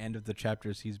reaching the end of the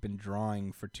chapters he's been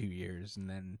drawing for 2 years, and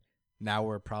then now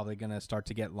we're probably gonna start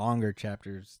to get longer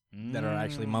chapters that are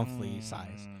actually monthly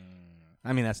size.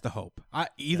 I mean, that's the hope.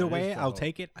 Either That is way, the I'll hope.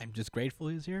 take it. I'm just grateful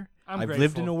he's here. I'm I've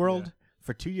lived in grateful, a world yeah.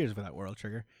 for 2 years without World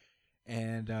Trigger,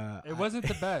 and It wasn't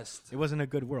the best it wasn't a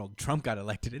good world. Trump got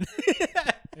elected in.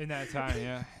 in that time,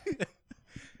 yeah.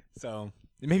 So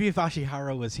maybe if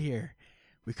Ashihara was here,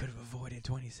 we could have avoided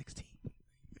 2016.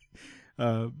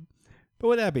 But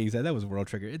with that being said, that was World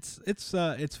Trigger. It's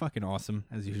fucking awesome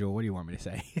as usual. What do you want me to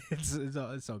say?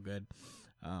 it's so good.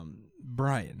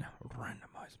 Brian,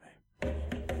 randomize me.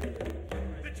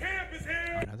 The champ is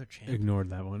here! Another champ. Ignored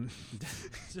that one.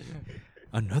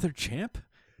 Another champ.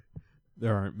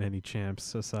 There aren't many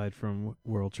champs aside from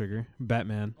World Trigger.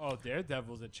 Batman. Oh,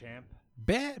 Daredevil's a champ.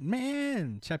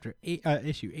 Batman, chapter 8,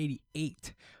 issue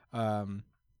 88.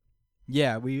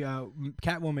 Yeah, we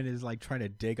Catwoman is like trying to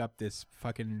dig up this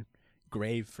fucking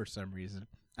grave for some reason.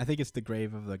 I think it's the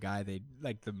grave of the guy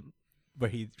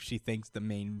where she thinks the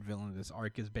main villain of this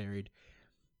arc is buried.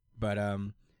 But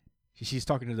she's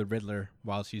talking to the Riddler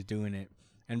while she's doing it,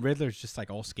 and Riddler's just like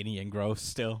all skinny and gross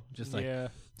still, just like yeah.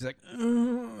 he's like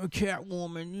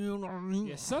Catwoman, you know.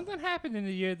 Yeah, something happened in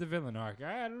the year of the villain arc.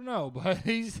 I don't know, but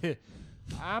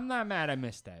I'm not mad I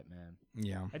missed that, man.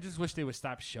 Yeah, I just wish they would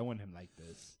stop showing him like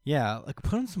this. yeah, like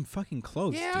put on some fucking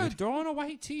clothes, Yeah, dude. throw on a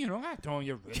white tee. You know, not throwing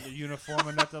your Riddler uniform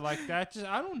or nothing like that. Just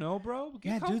I don't know, bro. Get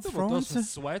Yeah, dude, comfortable. throw Throw on some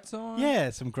some- sweats on. Yeah,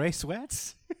 some gray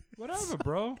sweats. Whatever,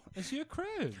 bro. It's your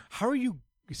crib. How are you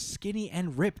skinny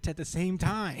and ripped at the same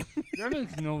time? That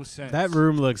makes no sense. That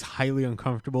room looks highly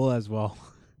uncomfortable as well.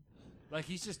 Like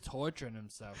he's just torturing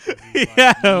himself. 'Cause he's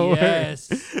Yeah, like,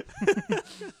 yes.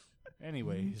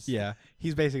 Anyways. Yeah,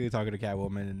 he's basically talking to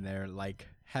Catwoman, and they're like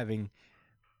having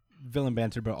villain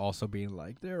banter, but also being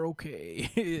like, "They're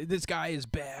okay. This guy is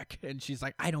back," and she's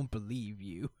like, "I don't believe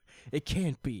you. It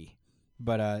can't be."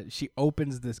 But she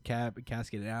opens this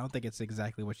casket, and I don't think it's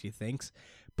exactly what she thinks,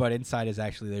 but inside is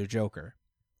actually their Joker.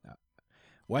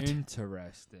 What?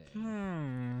 Interesting.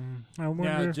 I wonder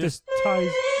Now, if just this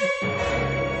ties.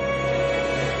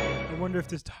 I wonder if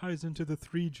this ties into the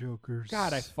three Jokers.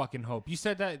 God, I fucking hope. You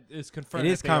said that is confirmed.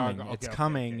 It is that they are coming. go- It's okay,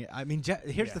 coming. okay, okay. I mean,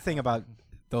 here's Yeah. the thing about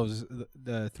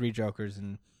the three Jokers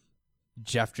and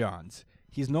Jeff Johns.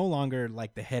 He's no longer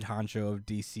like the head honcho of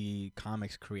DC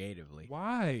Comics creatively.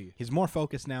 Why? He's more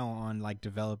focused now on like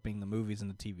developing the movies and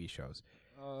the TV shows.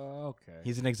 Okay.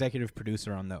 He's an executive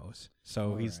producer on those,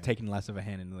 so he's Alright. taking less of a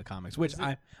hand into the comics, which Is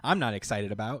it- I'm not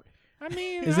excited about. I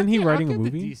mean, Isn't he I'll writing a give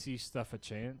the movie? DC stuff a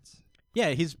chance. Yeah,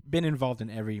 he's been involved in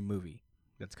every movie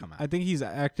that's come out. I think he's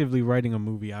actively writing a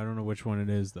movie. I don't know which one it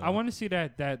is though. I want to see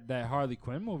that Harley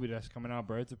Quinn movie that's coming out,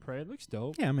 Birds of Prey. It looks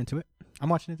dope. Yeah, I'm into it. I'm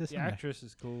watching it this The Sunday. actress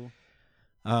is cool.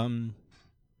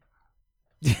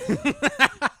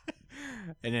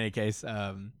 In any case,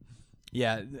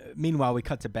 yeah. Meanwhile, we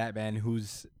cut to Batman,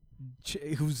 who's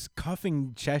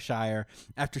cuffing Cheshire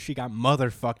after she got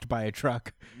motherfucked by a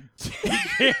truck.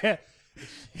 Yeah.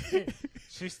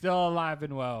 She's still alive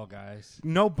and well, guys.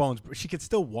 No bones, but she could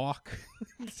still walk.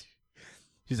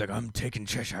 She's like, "I'm taking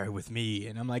Cheshire with me,"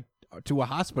 and I'm like, "To a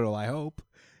hospital, I hope."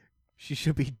 She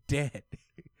should be dead.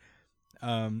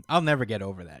 I'll never get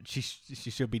over that. She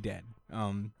should be dead.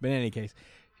 But in any case,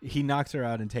 he knocks her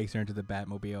out and takes her into the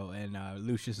Batmobile, and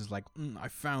Lucius is like, "I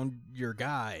found your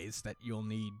guys that you'll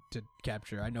need to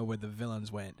capture. I know where the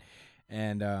villains went."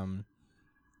 And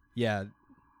yeah,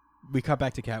 we cut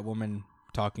back to Catwoman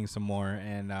talking some more,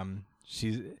 and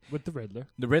she's With the Riddler.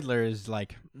 the Riddler is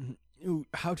like, "Ooh,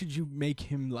 how did you make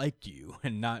him like you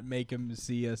and not make him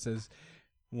see us as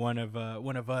one of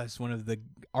us, one of the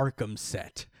Arkham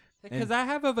set?" Because I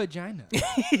have a vagina.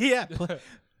 Yeah,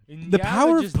 And the y'all are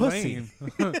power of just pussy.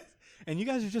 lame. And you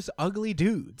guys are just ugly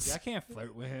dudes. Yeah, I can't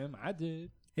flirt with him. I did.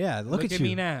 Yeah, look at you.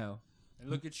 me now. And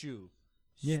look at you.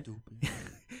 Yeah. Stupid.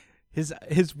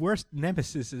 His worst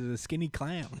nemesis is a skinny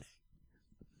clown.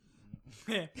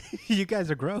 You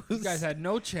guys are gross. You guys had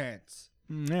no chance.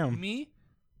 Yeah. Me?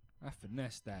 I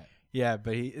finessed that. Yeah,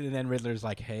 but and then Riddler's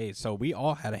like, "Hey, so we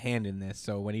all had a hand in this.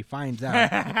 So when he finds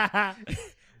out,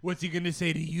 What's he gonna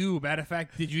say to you? Matter of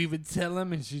fact, did you even tell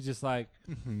him? And she's just like,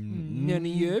 none of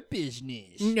your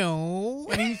business. no,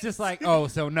 And he's just like, oh,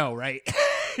 so no, right?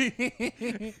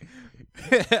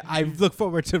 I look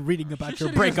forward to reading about your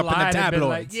Should've breakup just in the lied and been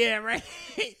tabloids." Like, yeah, right.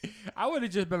 I would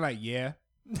have just been like, yeah.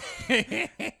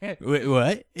 Wait,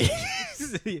 what?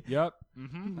 Yep.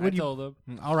 Mm-hmm. What I do you- told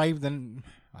him. All right, then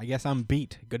I guess I'm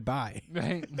beat. Goodbye.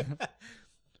 Right.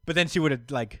 But then she would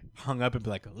have like hung up and be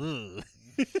like, "Ugh."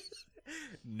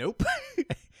 Nope.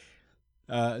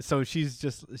 So she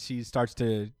starts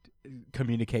to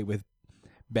communicate with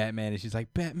Batman, and she's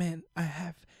like, "Batman, I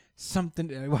have something.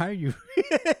 Why are you?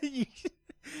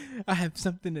 I have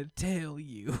something to tell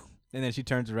you." And then she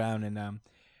turns around, and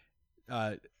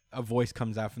a voice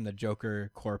comes out from the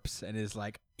Joker corpse, and is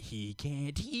like, "He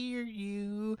can't hear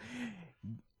you.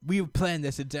 We've planned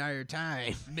this entire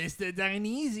time." Mr.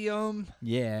 Dynesium.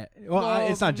 Yeah. Well,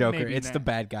 Well, it's not Joker. maybe It's the not.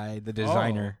 bad guy, the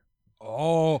designer.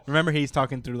 Oh. Remember, he's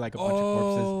talking through like a bunch of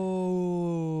corpses.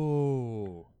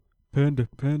 Oh. Panda,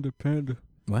 panda, panda.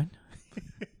 What?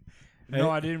 No,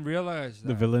 I didn't realize that.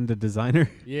 The villain, the designer.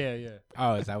 Yeah, yeah.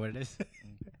 Oh, is that what it is?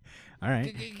 All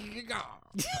right.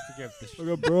 I forget this. I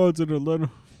got broads in Atlanta.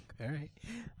 All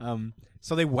right.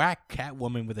 So they whack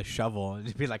Catwoman with a shovel and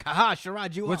just be like, "Haha,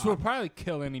 Sharad, you Which are." will probably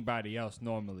kill anybody else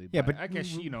normally. Yeah, but- I guess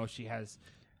she has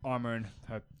armor in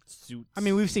her suit. I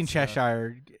mean, we've seen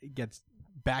Cheshire gets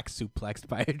back suplexed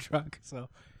by a truck, so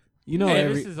You know, Yeah,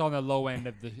 every this is on the low end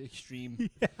of the extreme.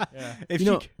 Yeah. if You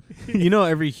know- she, you know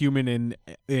every human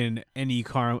in any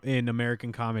car in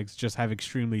American comics just have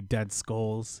extremely dead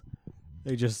skulls.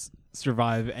 They just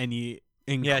survive any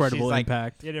incredible like-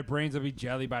 impact. Yeah, their brains will be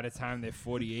jelly by the time they're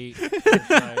 48.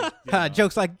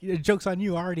 It's like, you know. jokes on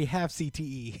you. I already have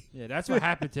CTE. Yeah, that's what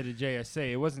happened to the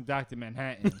JSA. It wasn't Dr.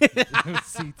 Manhattan. It was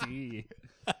CTE.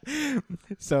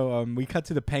 So we cut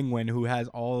to the Penguin, who has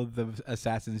all of the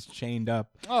assassins chained up,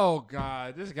 Oh,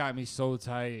 God. This got me so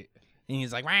tight. and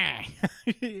he's like, "Wah."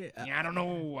 Yeah, I don't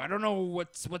know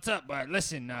what's up, but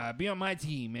listen, be on my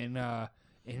team, and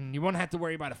you won't have to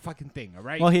worry about a fucking thing, all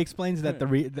right? Well, he explains that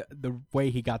the way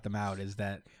he got them out is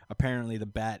that apparently the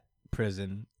Bat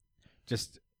prison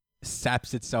just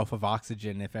saps itself of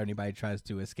oxygen if anybody tries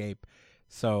to escape.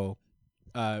 So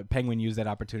Penguin used that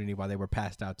opportunity while they were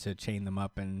passed out to chain them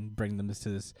up and bring them to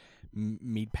this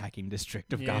meat packing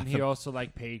district of Yeah, Gotham. and he also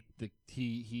like paid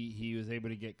he was able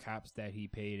to get cops that he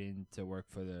paid in to work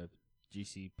for the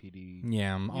GCPD.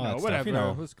 yeah, all know, that stuff. whatever, You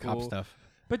know, it was cop cool. stuff.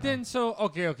 But then, so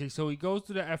he goes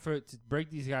to the effort to break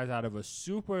these guys out of a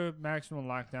super maximum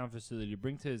lockdown facility,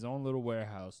 bring to his own little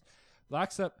warehouse,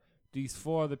 locks up these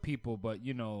 4 other people. But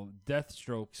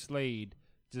Deathstroke, Slade,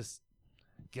 just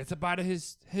gets up out of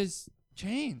his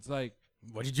chains, like,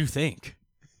 What did you think?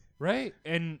 right?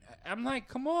 And I'm like,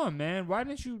 come on, man, why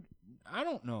didn't you? I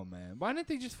don't know, man. Why didn't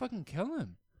they just fucking kill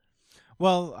him?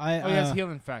 Well, Oh, he has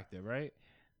healing factor, right?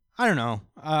 I don't know.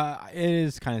 It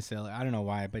is kind of silly. I don't know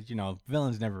why, but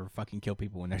villains never fucking kill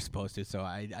people when they're supposed to. So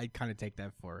I kind of take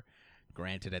that for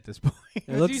granted at this point.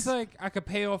 Because he's like, I could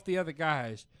pay off the other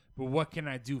guys, but what can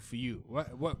I do for you?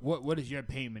 What is your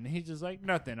payment? And he's just like,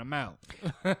 nothing. I'm out.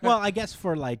 Well, I guess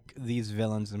for like these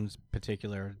villains in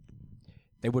particular,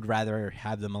 they would rather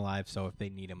have them alive. So if they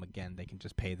need them again, they can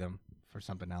just pay them for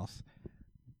something else.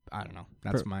 I don't know.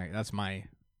 That's my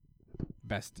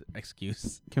best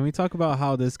excuse. Can we talk about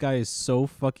how this guy is so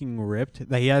fucking ripped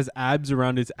that he has abs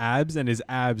around his abs and his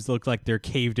abs look like they're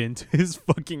caved into his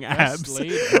fucking That's abs? Slade,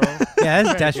 bro. Yeah,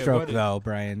 that's Yeah, Deathstroke what is- though,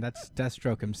 Brian. That's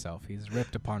Deathstroke himself. He's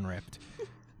ripped upon ripped.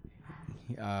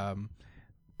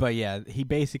 But yeah, he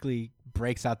basically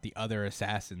breaks out the other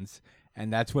assassins,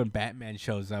 and that's when Batman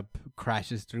shows up,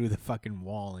 crashes through the fucking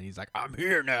wall, and he's like, "I'm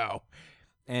here now,"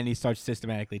 and he starts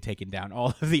systematically taking down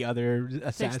all of the other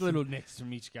assassins. Takes little nicks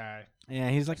from each guy. Yeah,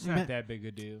 he's like, It's not that big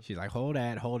a deal. She's like, hold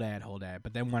that.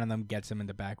 But then one of them gets him in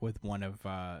the back with one of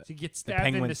She gets the stabbed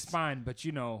in the Penguin's- spine, but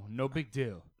no big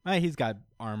deal. he's got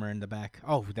armor in the back.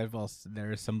 Oh,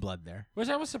 there is some blood there. Which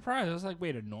I was surprised. I was like,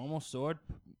 wait, a normal sword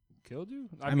killed you?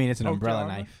 I mean, it's an poked your umbrella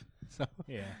armor? knife. So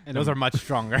Yeah. and those are much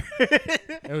stronger.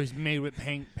 It was made with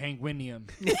penguinium.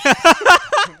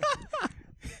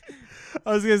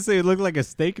 I was gonna say it looked like a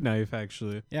steak knife,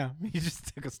 actually. Yeah, he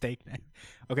just took a steak knife.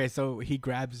 Okay, so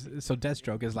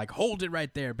Deathstroke is like, hold it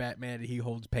right there, Batman. And he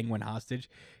holds Penguin hostage.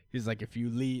 He's like,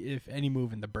 if any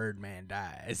move and the Birdman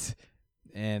dies,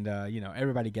 and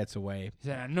everybody gets away. He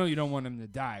said, I know you don't want him to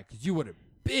die because you would have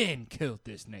been killed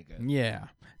this nigga. Yeah,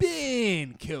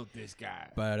 Been killed this guy.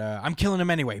 but I'm killing him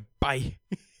anyway. Bye.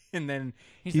 And then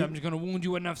He said, I'm just going to wound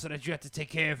you enough so that you have to take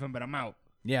care of him, but I'm out.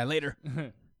 yeah, later.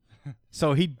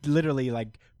 So he literally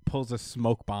like pulls a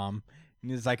smoke bomb,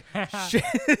 and he's like, shit,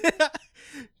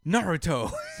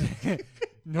 Naruto.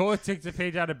 Noah takes a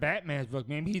page out of Batman's book.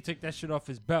 Maybe he took that shit off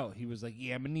his belt. He was like,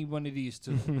 yeah, I'm going to need one of these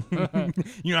too.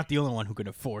 You're not the only one who can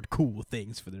afford cool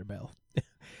things for their belt.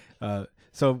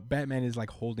 So Batman is like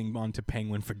holding on to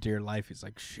Penguin for dear life. He's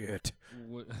like, shit,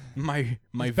 my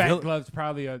His bat vil- glove's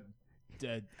probably I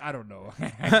don't know.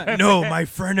 no, my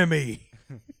frenemy.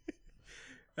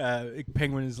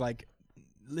 Penguin is like,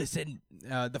 listen,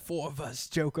 the 4 of us,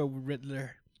 Joker,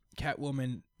 Riddler,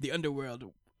 Catwoman, the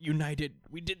Underworld, united.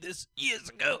 We did this years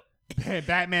ago.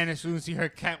 Batman, as soon as he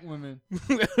heard Catwoman.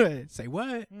 Say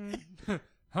what?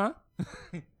 Huh?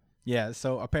 Yeah,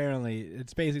 so apparently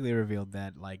it's basically revealed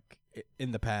that like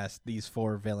in the past these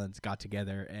 4 villains got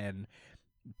together and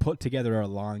put together a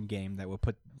long game that would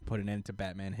put an end to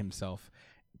Batman himself.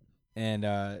 And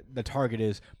the target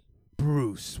is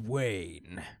Bruce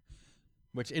Wayne,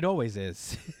 which it always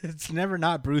is. It's never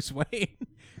not Bruce Wayne.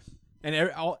 And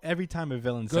every time a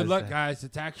villain says Good luck, that, guys.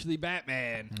 It's actually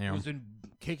Batman Yeah. who's been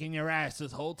kicking your ass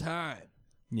this whole time.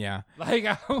 yeah. Like,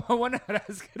 I wonder how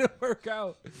that's going to work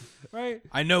out, right?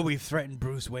 I know we've threatened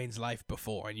Bruce Wayne's life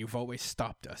before, and you've always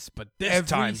stopped us, but this Every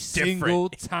time's single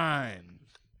different. time.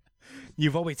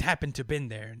 You've always happened to been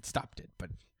there and stopped it, but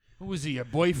Who was he, your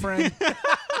boyfriend?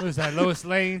 Was that Lois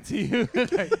Lane to you?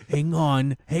 Like, Hang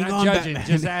on, not judging,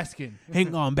 just asking.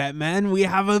 Hang on, Batman. We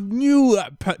have a new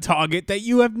target that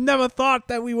you have never thought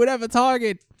that we would ever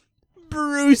target.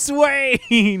 Bruce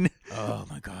Wayne. oh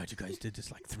my god, you guys did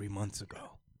this like 3 months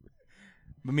ago.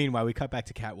 But meanwhile, we cut back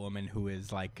to Catwoman, who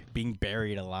is like being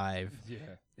buried alive, Yeah.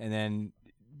 and then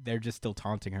they're just still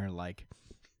taunting her like,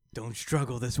 "Don't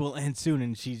struggle, this will end soon."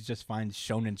 And she just finds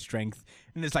shonen strength,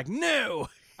 and it's like, no.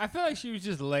 I feel like she was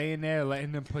just laying there,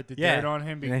 letting them put the Yeah. dirt on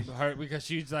him And because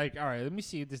she's like, all right, let me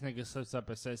see if this nigga slips up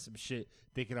and says some shit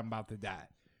thinking I'm about to die.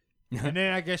 And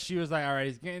then I guess she was like, all right,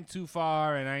 he's getting too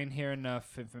far and I ain't hear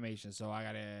enough information, so I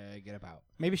gotta get up out.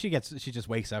 Maybe she just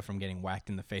wakes up from getting whacked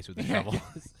in the face with a shovel.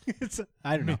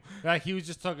 I don't know. Like, he was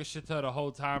just talking shit to her the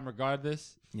whole time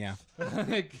regardless. Yeah.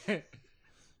 Like,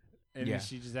 and Yeah. then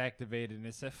she just activated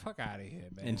and said, fuck out of here,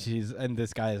 man. And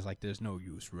this guy is like, "There's no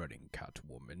use running,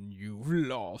 Catwoman. You've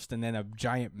lost." And then a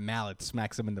giant mallet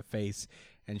smacks him in the face,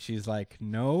 and she's like,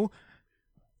 "No,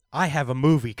 I have a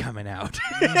movie coming out.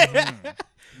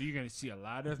 You're gonna see a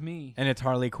lot of me. And it's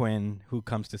Harley Quinn who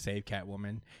comes to save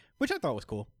Catwoman, which I thought was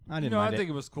cool. I didn't mind I it. think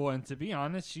it was cool. And to be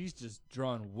honest, she's just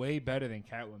drawn way better than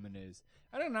Catwoman is.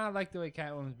 I don't know. I like the way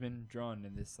Catwoman's been drawn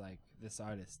in this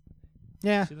artist.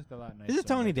 Yeah. She looked a lot nicer. This is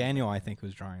Tony Daniel, I think,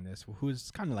 who's drawing this,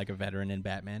 who's kind of like a veteran in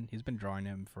Batman. He's been drawing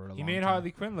him for a long He time. made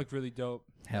Harley Quinn look really dope.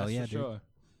 Hell That's yeah, for dude.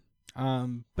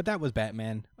 sure. But that was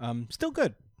Batman. Still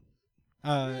good.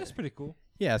 Yeah, that's pretty cool.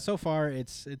 Yeah, so far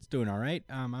it's doing all right.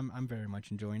 I'm very much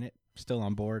enjoying it. Still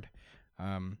on board.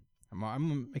 I'm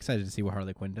excited to see what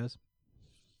Harley Quinn does.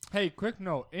 Hey, quick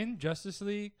note: in Justice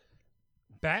League,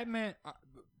 Batman,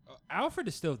 Alfred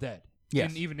is still dead. Yes.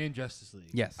 And even in Justice League.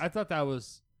 Yes. I thought that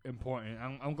was important.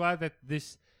 I'm glad that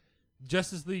this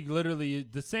Justice League literally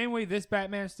the same way this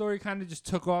Batman story kind of just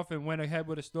took off and went ahead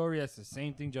with a story. That's the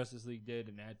same thing Justice League did,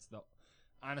 and that's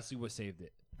honestly what saved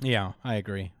it. Yeah, I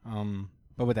agree.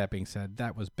 But with that being said,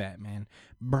 that was Batman.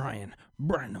 Brian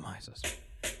randomizes.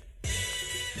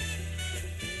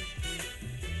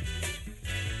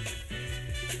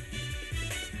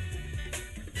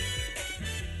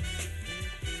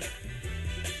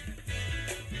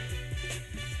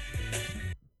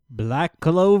 Black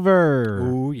Clover.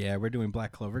 Ooh, yeah, we're doing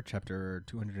Black Clover, chapter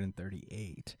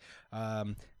 238.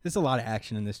 There's a lot of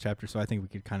action in this chapter, so I think we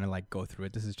could kind of like go through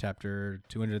it. This is chapter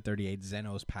 238,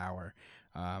 Zeno's Power.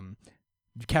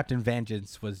 Captain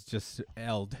Vengeance was just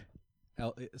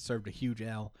served a huge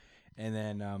L. And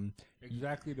then,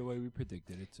 Exactly the way we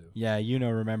predicted it too. yeah,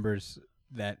 remembers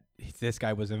that this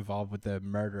guy was involved with the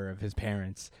murder of his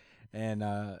parents. And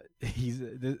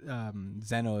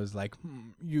Zeno is like,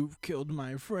 you've killed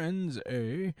my friends,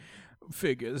 eh?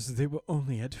 Figures they were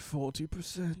only at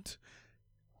 40%.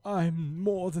 I'm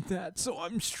more than that, so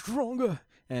I'm stronger.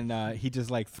 And he just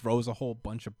like throws a whole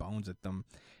bunch of bones at them.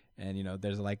 And,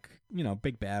 there's like,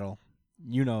 big battle.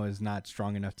 Is not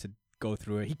strong enough to go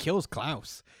through it. He kills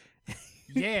Klaus.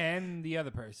 Yeah, and the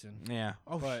other person. Yeah.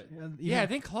 Oh, But yeah, I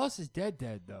think Klaus is dead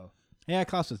though. Yeah,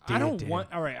 Klaus was dead. I don't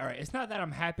want. All right. It's not that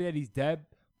I'm happy that he's dead,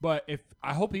 but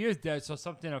I hope he is dead, so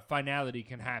something of finality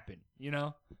can happen.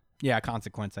 Yeah,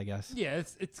 consequence, I guess. Yeah,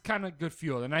 it's kind of good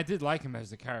fuel, and I did like him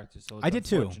as a character. So it's I did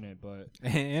too. unfortunate, but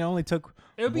It only took.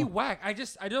 it would be whack. I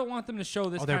don't want them to show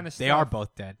this kind of stuff. They are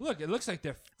both dead. Look, it looks like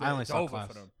they're I only it's saw over Klaus.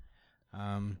 for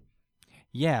them.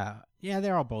 Yeah,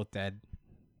 they're all both dead.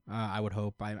 I would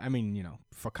hope. I mean,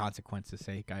 for consequences'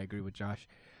 sake, I agree with Josh.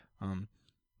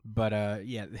 But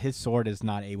yeah, his sword is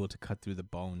not able to cut through the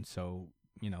bone, so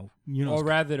Or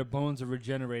rather, the bones are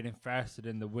regenerating faster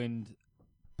than the wind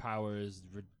power is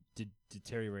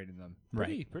deteriorating them.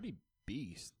 Pretty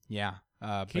beast. yeah.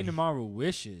 Kingdom Maru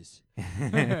wishes.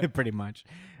 Pretty much,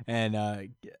 and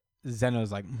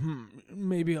Zeno's like,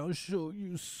 maybe I'll show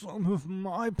you some of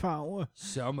my power.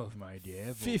 Some of my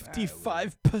devil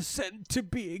 55% to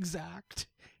be exact.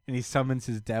 And he summons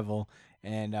his devil,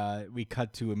 and we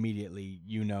cut to immediately.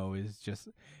 Is just,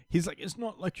 he's like, it's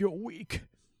not like you're weak.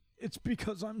 It's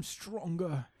because I'm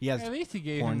stronger. He has At least he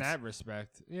gave him horns. that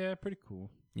respect. Yeah, pretty cool.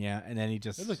 Yeah, and then he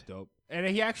just It looked dope. And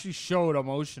he actually showed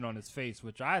emotion on his face,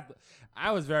 which I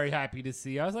was very happy to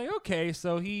see. I was like, okay,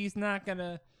 so he's not going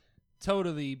to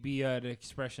totally be an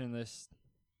expressionless,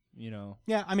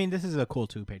 Yeah, I mean, this is a cool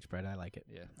 2-page spread. I like it.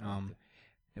 Yeah.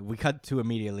 We cut to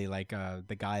immediately like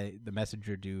the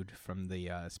messenger dude from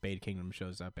the Spade Kingdom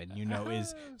shows up, and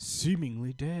is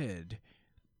seemingly dead,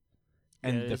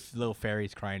 and Yeah, the little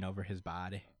fairy's crying over his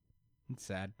body. It's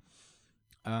sad.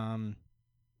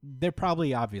 They're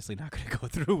probably obviously not going to go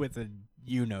through with a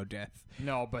death.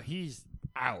 No, but he's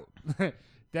out.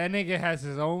 That nigga has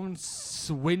his own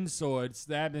wind sword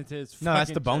stabbed into his No, that's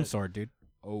fucking the bone chest. sword, dude.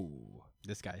 Oh.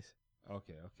 This guy's.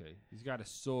 Okay. He's got a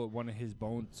sword, one of his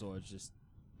bone swords just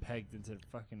pegged into the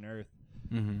fucking earth.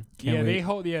 Mm-hmm.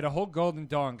 The whole Golden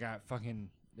Dawn got fucking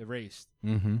erased.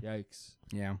 Mm-hmm. Yikes.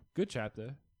 Yeah. Good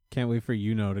chapter. Can't wait for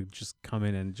to just come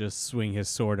in and just swing his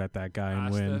sword at that guy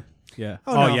and win. Asta. Yeah.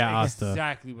 Oh, Oh, no. yeah, That's Asta.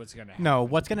 exactly what's gonna happen. No,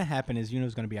 what's gonna happen is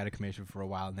Yuno's gonna be out of commission for a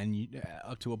while, and then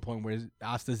up to a point where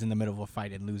Asta's in the middle of a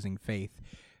fight and losing faith,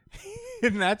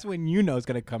 and that's when Yuno's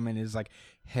gonna come in and is like,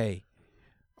 "Hey,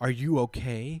 are you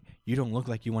okay? You don't look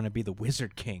like you want to be the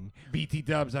Wizard King." BT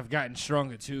Dubs, I've gotten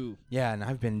stronger too. Yeah, and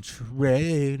I've been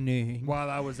training. While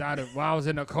I was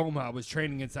in a coma, I was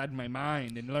training inside my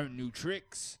mind and learned new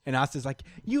tricks. And Asta's like,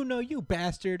 "You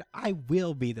bastard! I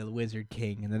will be the Wizard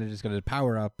King." And then they're just gonna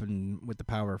power up and with the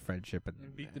power of friendship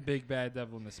And beat the big bad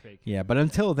devil in the space. yeah. But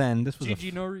until then, this was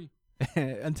Gigi Nori.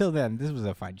 this was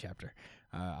a fine chapter.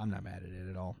 I'm not mad at it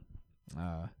at all.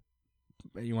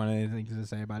 You want anything to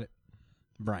say about it?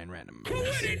 Brian Random.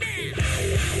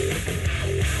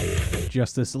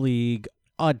 Justice League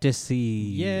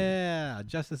Odyssey. Yeah,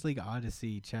 Justice League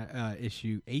Odyssey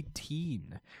issue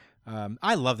 18.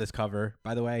 I love this cover,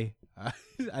 by the way.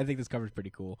 I think this cover is pretty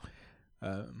cool.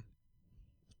 It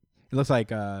looks like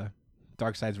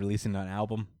Darkseid's releasing an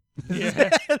album. Yeah.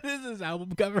 This is his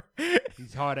album cover.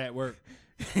 He's hard at work.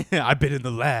 I've been in the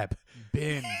lab.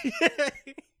 Ben.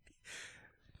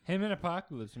 Him and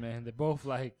Apocalypse, man, they're both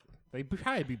like, they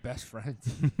probably be best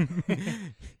friends.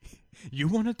 You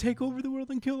want to take over the world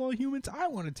and kill all humans? I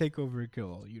want to take over and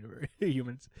kill all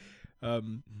humans.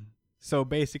 So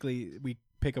basically, we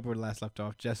pick up where the last left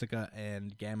off. Jessica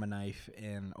and Gamma Knife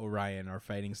and Orion are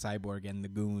fighting Cyborg and the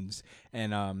goons.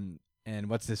 And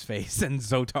what's his face? And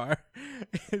Zotar.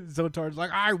 Zotar's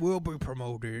like, I will be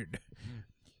promoted.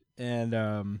 And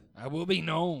I will be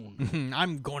known.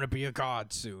 I'm going to be a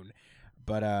god soon.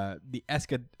 But the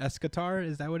Eschatar,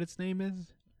 is that what its name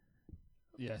is?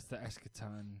 Yes, the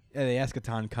Eschaton. Yeah, the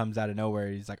Eschaton comes out of nowhere.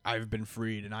 He's like, I've been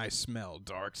freed and I smell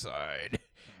Darkseid.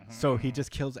 So he just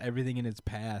kills everything in its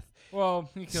path. Well,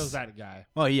 he kills that guy.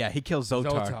 Oh, yeah, he kills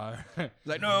Zotar. Zotar. He's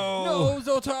like, no. No,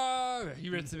 Zotar! He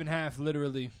rips him in half,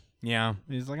 literally. Yeah.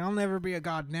 He's like, I'll never be a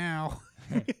god now.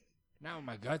 Now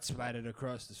my gut splattered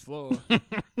across this floor and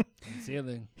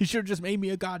ceiling. He should have just made me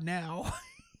a god now.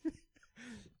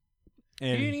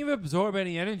 He didn't even absorb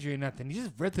any energy or nothing. He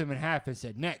just ripped him in half and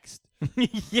said, next.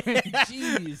 Yeah.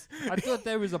 Jeez. I thought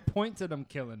there was a point to them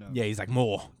killing him. Yeah, he's like,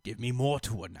 more. Give me more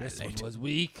to This one annihilate. was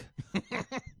weak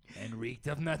and reeked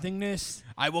of nothingness.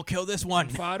 I will kill this one.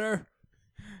 Fodder.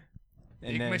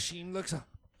 And Big then- machine looks...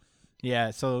 Yeah,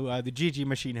 so the GG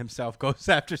machine himself goes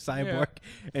after Cyborg,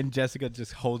 and Jessica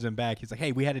just holds him back. He's like,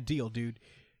 hey, we had a deal, dude.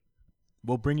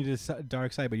 We'll bring you to the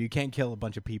dark side, but you can't kill a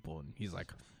bunch of people. And he's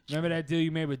like... Remember that deal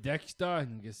you made with Dexstar?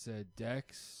 And he just said,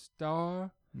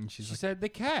 Dexstar? And She she's like... said the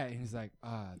cat. And he's like,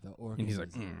 the organism. And he's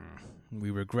like,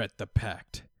 we regret the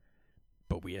pact,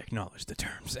 but we acknowledge the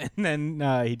terms. And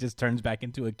then he just turns back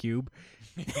into a cube.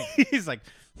 He's like,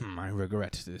 I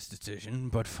regret this decision,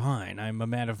 but fine. I'm a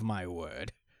man of my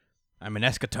word. I'm an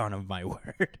eschaton of my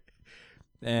word.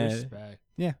 Respect.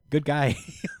 Yeah, good guy.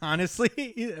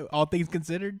 Honestly, all things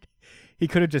considered, he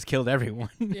could have just killed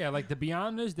everyone. Yeah, like the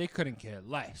Beyonders, they couldn't care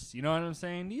less. You know what I'm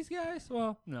saying? These guys,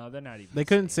 well, no, they're not even. They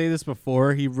couldn't say this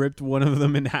before. He ripped one of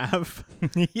them in half.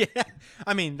 Yeah,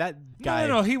 I mean that guy.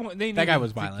 No, he. They that guy needed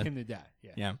was violent. him to die.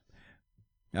 Yeah. Yeah.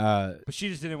 But she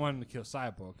just didn't want him to kill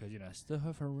Cyborg because still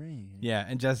have her ring. Yeah,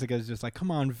 and Jessica's just like,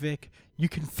 come on, Vic, you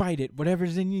can fight it.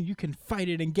 Whatever's in you, you can fight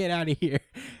it and get out of here.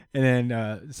 And then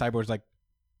Cyborg's like,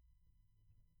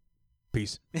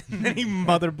 peace. And then he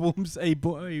mother booms, he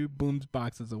booms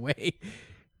boxes away.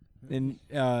 And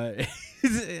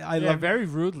I love very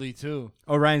rudely too.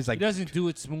 Orion's He like, doesn't do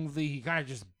it smoothly. He kind of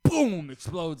just boom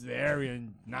explodes the area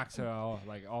and knocks her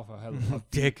off her head.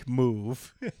 dick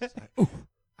move.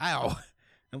 Ow.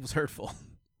 That was hurtful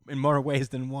in more ways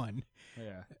than one.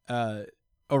 Yeah.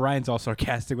 Orion's all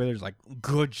sarcastic with her. He's like,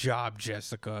 good job,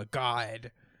 Jessica.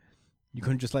 God. You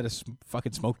couldn't just let us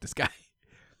fucking smoke this guy.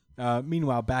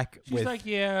 Meanwhile, back She's with... like,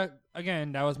 yeah,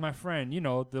 again, that was my friend. You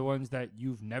know, the ones that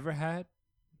you've never had.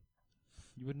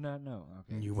 You would not know.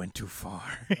 Okay. You went too far.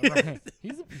 Right.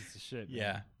 He's a piece of shit.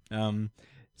 Man. Yeah.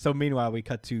 So meanwhile, we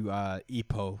cut to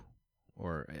Epo,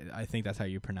 or I think that's how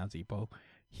you pronounce Epo.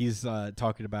 He's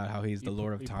talking about how he's the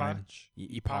Lord of Time.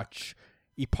 Epoch.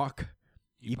 Epoch.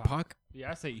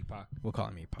 Yeah, I say Epoch. We'll call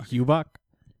him Epoch. Hubach?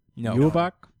 No.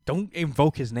 Hubach? Don't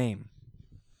invoke his name.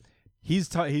 He's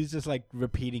just like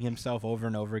repeating himself over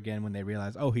and over again when they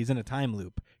realize, oh, he's in a time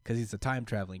loop because he's a time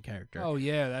traveling character. Oh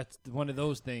yeah, that's one of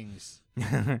those things.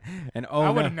 And I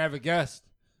would no. have never guessed.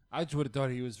 I just would have thought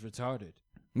he was retarded.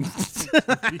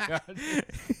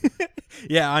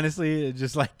 Yeah, honestly, it's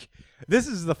just like this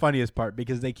is the funniest part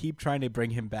because they keep trying to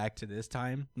bring him back to this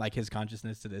time, like his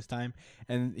consciousness to this time,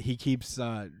 and he keeps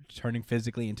turning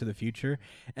physically into the future.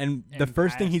 And the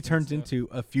first thing he past and turns stuff. into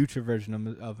a future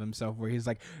version of himself, where he's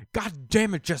like, "God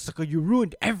damn it, Jessica, you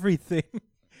ruined everything."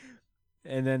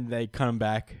 And then they come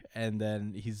back, and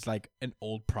then he's like an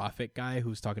old prophet guy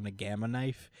who's talking to Gamma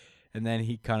Knife, and then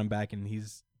he come back and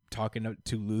he's talking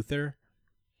to Luther.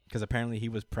 Because apparently he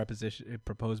was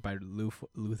proposed by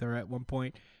Luther at one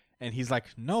point. And he's like,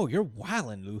 no, you're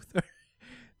wildin', Luther.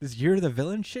 This you're the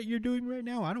villain shit you're doing right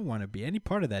now? I don't want to be any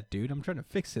part of that, dude. I'm trying to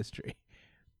fix history.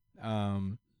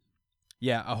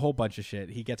 Yeah, a whole bunch of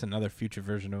shit. He gets another future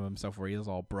version of himself where he's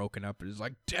all broken up and is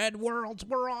like, dead worlds,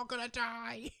 we're all going to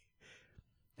die.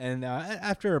 And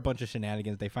after a bunch of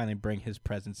shenanigans, they finally bring his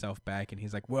present self back. And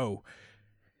he's like, whoa,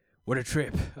 what a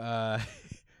trip.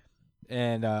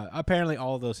 And apparently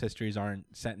all of those histories aren't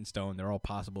set in stone. They're all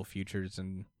possible futures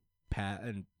and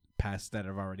past that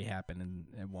have already happened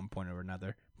at one point or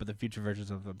another. But the future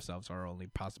versions of themselves are only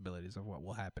possibilities of what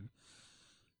will happen.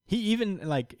 He even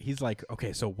he's like,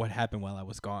 okay, so what happened while I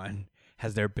was gone?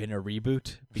 Has there been a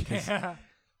reboot? Because and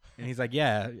he's like,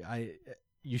 yeah,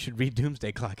 you should read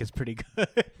Doomsday Clock. It's pretty good.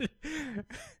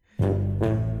 He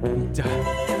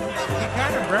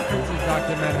kind of references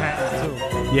Dr.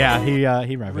 Manhattan too. Yeah,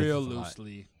 he references Real a lot.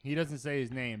 loosely. He doesn't say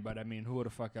his name, but I mean, who the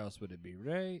fuck else would it be,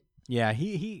 right? Yeah,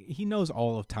 he knows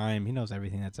all of time. He knows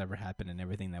everything that's ever happened and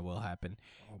everything that will happen.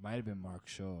 Oh, it might have been Mark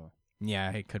Shaw.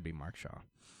 Yeah, it could be Mark Shaw.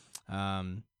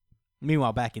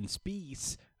 Meanwhile, back in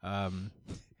space,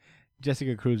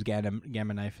 Jessica Cruz,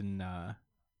 Gamma Knife,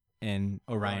 and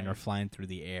Orion are flying through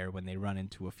the air when they run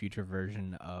into a future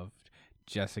version of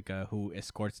Jessica, who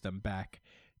escorts them back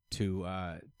to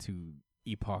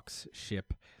Epoch's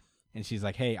ship. And she's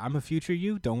like, hey, I'm a future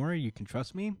you. Don't worry. You can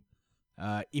trust me.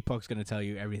 Epoch's going to tell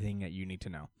you everything that you need to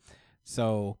know.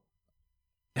 So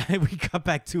we got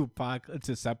back to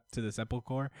the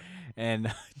Sepulchre,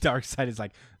 and Darkseid is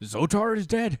like, Zotar is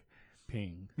dead.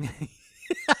 Ping.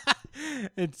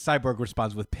 And Cyborg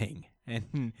responds with ping.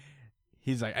 And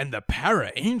he's like, and the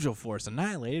Para-Angel Force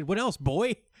annihilated. What else,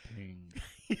 boy? Ping.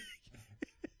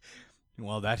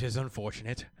 Well, that is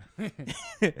unfortunate.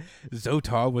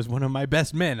 Zotar was one of my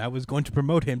best men. I was going to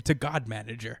promote him to God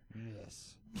Manager.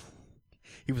 Yes.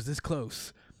 He was this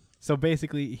close. So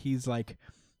basically, he's like,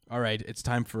 all right, it's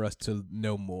time for us to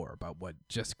know more about what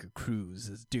Jessica Cruz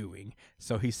is doing.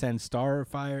 So he sends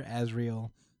Starfire,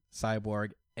 Azrael,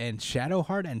 Cyborg, and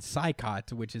Shadowheart and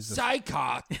Psychot, which is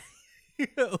Psychot!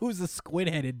 who's a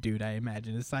squid-headed dude, I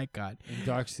imagine, is Psychot. And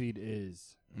Darkseid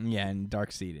is. Yeah, and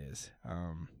Darkseid is.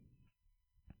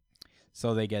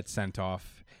 So they get sent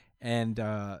off. And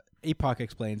Epoch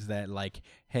explains that, like,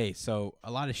 hey, so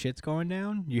a lot of shit's going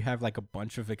down. You have, like, a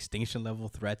bunch of extinction-level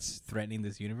threats threatening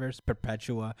this universe.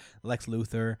 Perpetua, Lex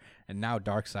Luthor, and now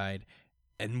Darkseid.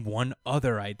 And one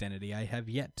other identity I have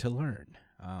yet to learn.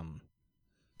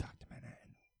 Dr.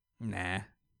 Manhattan. Nah.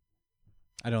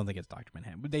 I don't think it's Dr.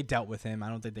 Manhattan. But they dealt with him. I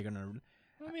don't think they're going to...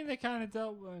 I mean, they kind of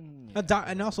dealt with...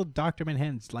 and also, Dr.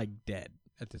 Manhattan's, like, dead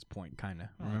at this point, kind of.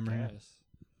 Remember him?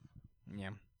 Yeah.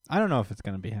 I don't know if it's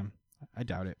going to be him. I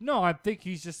doubt it. No, I think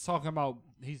he's just talking about...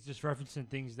 He's just referencing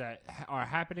things that are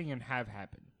happening and have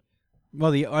happened.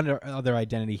 Well, the other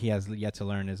identity he has yet to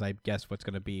learn is, I guess, what's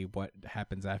going to be what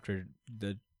happens after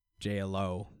the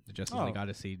JLO, the Justice League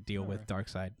Odyssey, deal with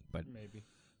Darkseid. But maybe.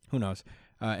 Who knows?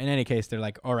 In any case, they're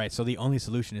like, all right, so the only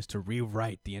solution is to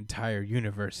rewrite the entire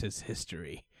universe's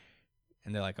history.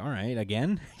 And they're like, all right,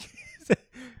 again?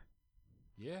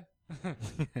 Yeah.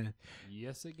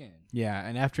 Yes, again. Yeah,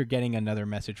 and after getting another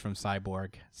message from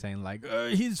Cyborg saying, like,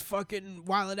 he's fucking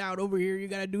wilding out over here. You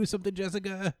got to do something,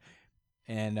 Jessica.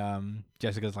 And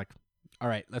Jessica's like, all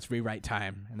right, let's rewrite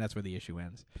time. And that's where the issue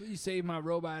ends. Please save my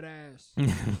robot ass.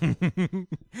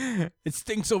 It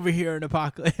stinks over here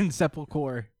in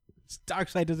Sepulchre.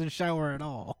 Darkseid doesn't shower at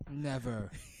all.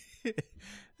 Never.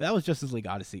 That was Justice League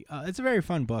Odyssey. It's a very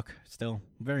fun book, still.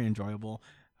 Very enjoyable.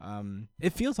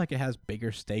 It feels like it has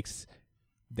bigger stakes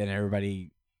than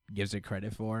everybody gives it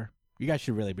credit for. You guys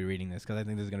should really be reading this because I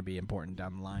think this is going to be important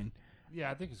down the line.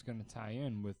 Yeah, I think it's going to tie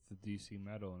in with the DC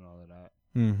metal and all of that.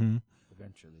 Mm-hmm.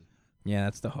 Eventually. Yeah,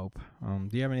 that's the hope.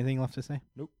 Do you have anything left to say?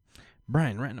 Nope.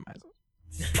 Brian, randomize.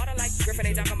 Bottle like Griffin,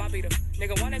 they talking about beater.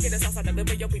 Nigga wanna get the sauce, I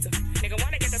deliver your pizza. Nigga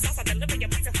wanna get the sauce, I deliver your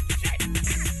pizza.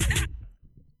 Shit.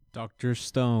 Dr.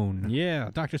 Stone. Yeah,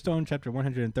 Dr. Stone, chapter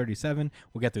 137.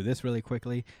 We'll get through this really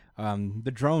quickly.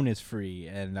 The drone is free,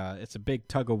 and it's a big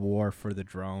tug of war for the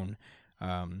drone.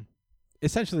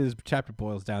 Essentially, this chapter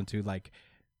boils down to, like,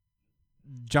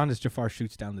 Jonas Jafar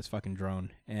shoots down this fucking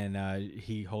drone, and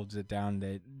he holds it down.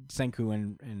 That Senku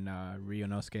and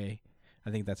Ryunosuke,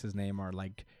 I think that's his name, are,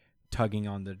 like, tugging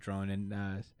on the drone,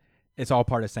 and it's all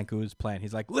part of Senku's plan.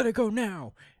 He's like, let it go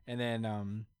now! And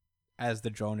then as the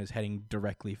drone is heading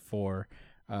directly for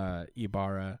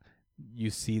Ibarra, you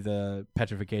see the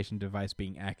petrification device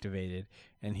being activated,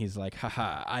 and he's like,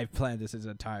 haha, I've planned this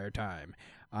entire time.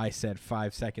 I said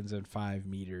 5 seconds and 5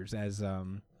 meters as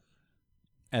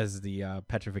the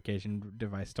petrification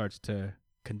device starts to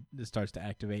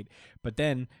activate. But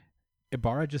then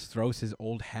Ibarra just throws his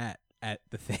old hat at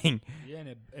the thing. Yeah,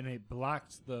 and it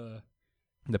blocks the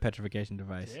petrification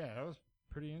device. Yeah, that was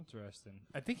pretty interesting.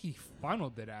 I think he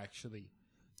funneled it, actually.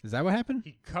 Is that what happened?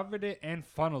 He covered it and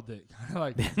funneled it. Kind of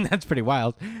like That's pretty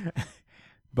wild.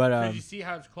 But did you see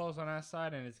how it's closed on that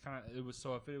side, and it was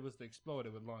so if it was to explode,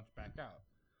 it would launch back out.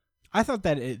 I thought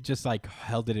that it just like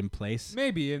held it in place.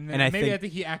 Maybe, and I maybe think, I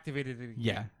think he activated it again.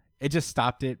 Yeah, it just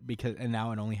stopped it and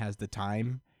now it only has the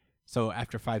time. So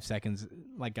after 5 seconds,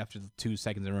 like after the 2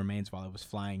 seconds it remains while it was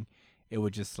flying, it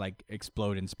would just like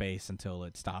explode in space until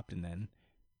it stopped and then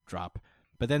drop.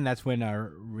 But then that's when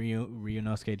our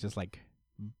Ryunosuke just like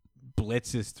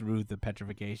blitzes through the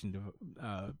petrification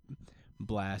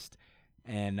blast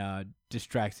and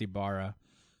distracts Ibarra.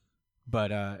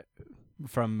 But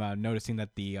from noticing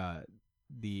that the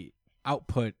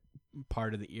output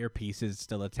part of the earpiece is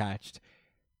still attached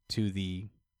to the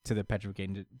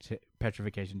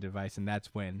petrification device, and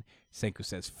that's when Senku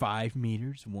says 5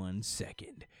 meters 1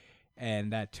 second,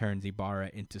 and that turns Ibarra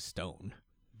into stone.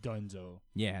 Dunzo.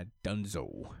 Yeah,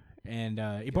 Dunzo. And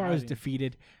Ibarra is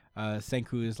defeated.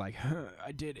 Senku is like,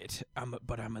 I did it.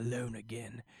 But I'm alone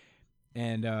again.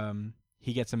 And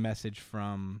he gets a message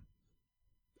from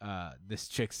this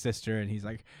chick's sister, and he's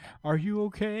like, are you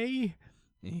okay?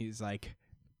 And he's like,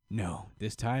 no,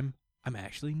 this time I'm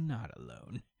actually not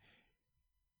alone.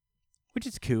 Which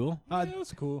is cool. Yeah, that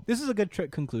was cool. This is a good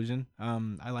conclusion.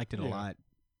 I liked it a Yeah. lot.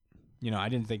 You know, I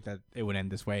didn't think that it would end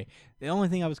this way. The only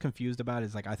thing I was confused about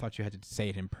is, like, I thought you had to say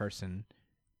it in person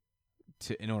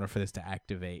in order for this to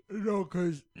activate. No,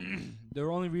 because the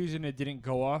only reason it didn't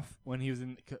go off when he was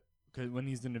when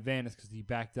he's in the van is because he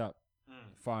backed up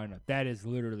far enough. That is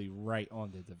literally right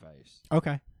on the device.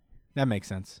 Okay. That makes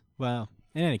sense. Well,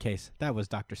 in any case, that was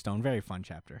Dr. Stone. Very fun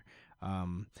chapter.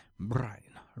 Brian,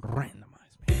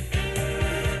 randomize me.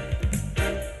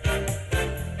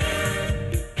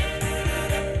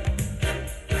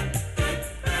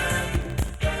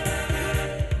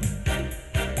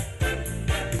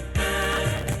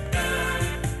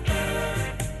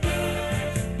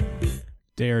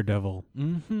 Daredevil.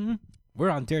 Mm-hmm. We're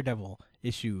on Daredevil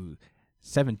issue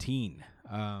 17.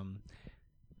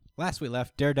 Last we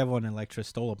left, Daredevil and Elektra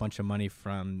stole a bunch of money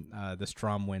from the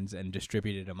Stromwinds and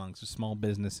distributed it amongst small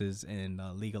businesses and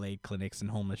legal aid clinics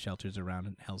and homeless shelters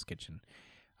around Hell's Kitchen.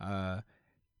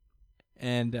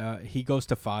 And he goes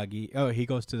to Foggy. Oh, he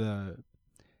goes to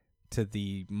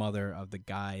the mother of the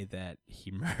guy that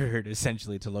he murdered,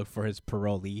 essentially, to look for his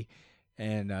parolee.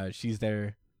 And she's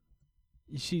there.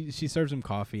 She serves him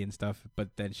coffee and stuff,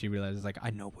 but then she realizes, like,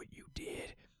 I know what you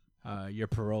did. Your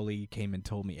parolee came and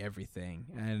told me everything.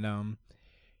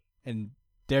 And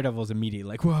Daredevil's immediately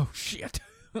like, whoa, shit.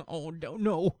 Oh,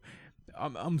 no.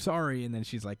 I'm sorry. And then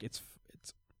she's like, it's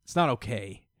not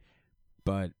okay.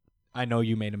 But I know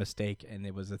you made a mistake, and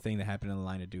it was a thing that happened in the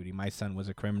line of duty. My son was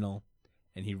a criminal,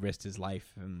 and he risked his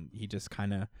life, and he just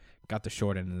kind of got the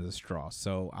short end of the straw.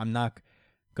 So I'm not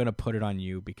going to put it on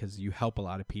you because you help a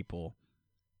lot of people,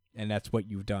 and that's what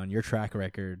you've done. Your track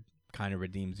record kind of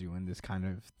redeems you in this kind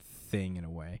of thing in a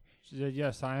way. She said,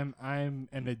 yes, I'm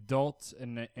an adult,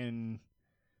 and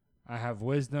I have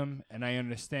wisdom, and I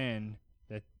understand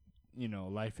that,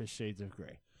 life is shades of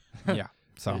gray. Yeah.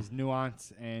 So there's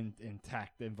nuance and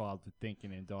tact involved with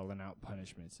thinking and doling out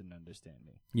punishments and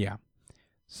understanding. yeah.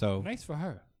 So Nice for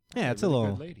her. yeah, it's a really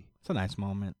little, good lady. it's a nice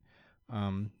moment.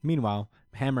 Meanwhile,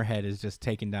 Hammerhead is just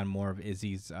taking down more of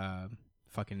Izzy's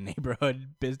fucking neighborhood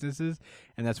businesses,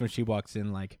 and that's when she walks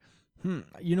in like,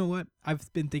 you know what?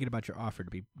 I've been thinking about your offer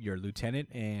to be your lieutenant,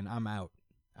 and I'm out.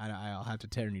 I'll have to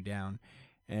turn you down.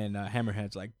 And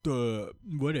Hammerhead's like, duh,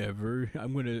 whatever.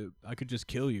 I could just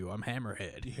kill you. I'm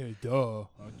Hammerhead. Yeah, duh.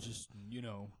 I'll just,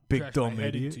 Big crash dumb my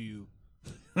head idiot. into you.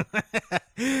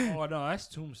 Oh, no, that's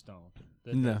Tombstone.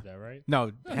 That No. does that, right? No,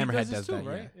 he Hammerhead does does this that, too,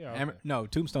 right? yeah. Yeah, okay. No,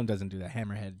 Tombstone doesn't do that.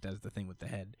 Hammerhead does the thing with the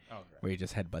head Oh, right. where he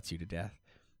just headbutts you to death,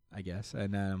 I guess.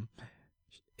 And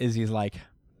Izzy's like,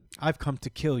 I've come to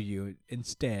kill you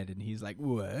instead. And he's like,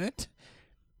 what?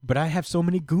 But I have so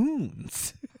many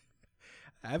goons.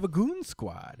 I have a goon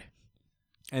squad.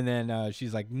 And then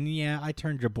she's like, yeah, I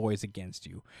turned your boys against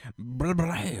you.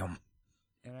 Blam.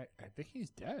 And I think he's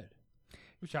dead,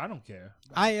 which I don't care.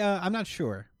 I'm not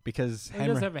sure because He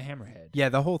does have a hammerhead. yeah,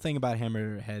 the whole thing about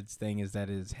Hammerhead's thing is that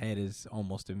his head is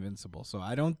almost invincible. So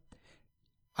I don't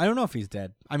know if he's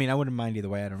dead. I mean, I wouldn't mind either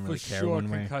way. I don't For really care sure, one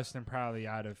way. concussed and probably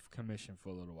out of commission for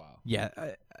a little while. Yeah,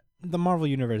 the Marvel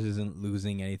universe isn't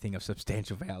losing anything of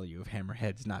substantial value if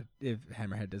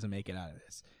Hammerhead doesn't make it out of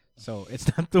this. So it's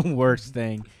not the worst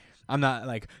thing. I'm not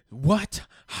like, what?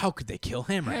 How could they kill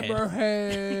Hammerhead?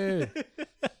 Hammerhead!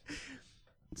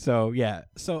 So yeah,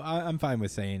 I'm fine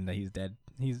with saying that he's dead.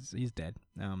 He's dead.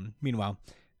 Meanwhile,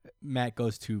 Matt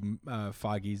goes to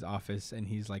Foggy's office and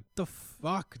he's like, "The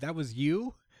fuck? That was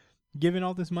you giving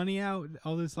all this money out,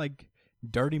 all this like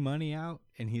dirty money out?"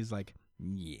 And he's like,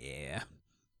 "Yeah,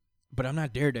 but I'm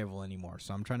not Daredevil anymore,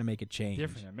 so I'm trying to make a change."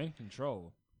 Different. I'm in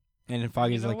control. And then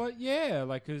Foggy's You know like, what? Yeah,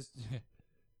 like, 'cause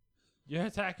you're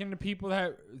attacking the people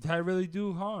that really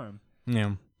do harm.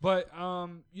 "Yeah, But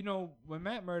when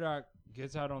Matt Murdock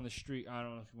gets out on the street. I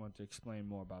don't know if you want to explain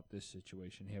more about this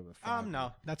situation here with Foggy.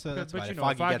 No, that's But why you know,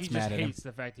 Foggy Foggy gets just mad at him. hates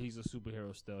the fact that he's a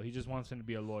superhero still. He just wants him to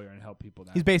be a lawyer and help people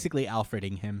down. He's basically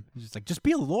Alfreding him. He's just like, just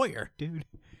be a lawyer, dude.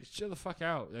 Just chill the fuck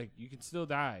out. Like, you can still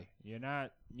die. You're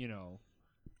not, you know.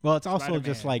 Well, it's also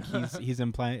just Spider-Man. like he's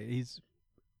implying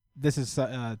this is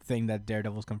a thing that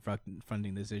Daredevil's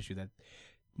confronting this issue that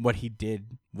what he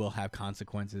did will have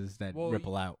consequences that Well,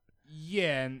 ripple out.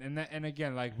 Yeah, and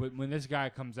again, like when this guy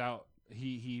comes out,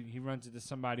 he runs into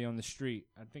somebody on the street.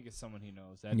 I think it's someone he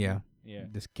knows. Yeah. Yeah.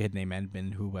 This kid named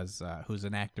Edmund who's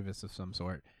an activist of some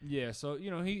sort. Yeah, so you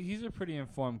know he's a pretty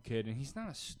informed kid, and he's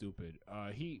not stupid.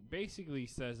 He basically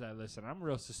says that, listen, I'm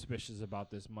real suspicious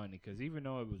about this money because even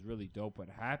though it was really dope what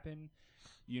happened,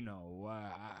 you know,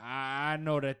 I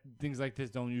know that things like this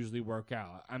don't usually work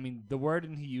out. I mean, the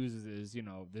wording he uses is, you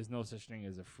know, there's no such thing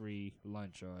as a free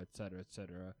lunch or et cetera, et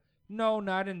cetera. No,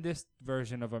 not in this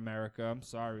version of America. I'm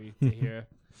sorry to hear.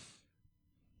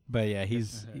 But yeah,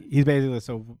 he's basically,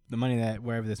 so the money that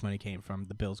wherever this money came from,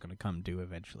 the bill's gonna come due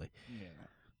eventually. Yeah.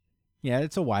 Yeah,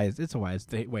 it's a wise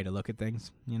way to look at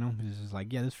things. You know, it's just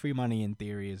like, yeah, this free money in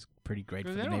theory is pretty great for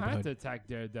Because the they don't have neighborhood. to attack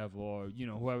Daredevil or, you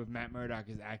know, whoever Matt Murdock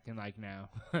is acting like now.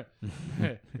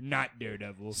 Not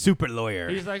Daredevil. Super lawyer.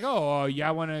 He's like, oh,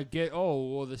 y'all want to get,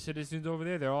 well, the citizens over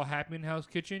there, they're all happy in Hell's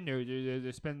Kitchen.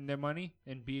 They're spending their money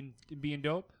and being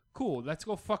dope. Cool, let's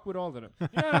go fuck with all of them. You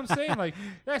know what I'm saying? Like,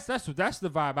 that's the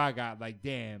vibe I got. Like,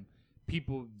 damn,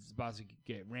 people about to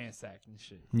get ransacked and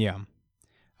shit. Yeah.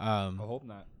 I hope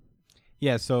not.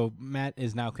 Yeah, so Matt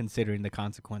is now considering the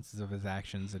consequences of his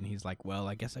actions, and he's like, well,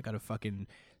 I guess I gotta fucking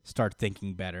start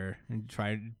thinking better and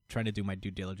trying to do my due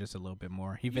diligence a little bit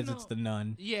more. He visits the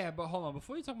nun. Yeah, but hold on.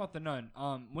 Before you talk about the nun,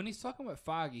 when he's talking with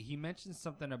Foggy, he mentions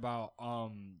something about,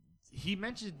 he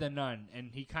mentioned the nun,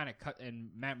 and he kind of and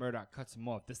Matt Murdock cuts him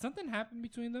off. Did something happen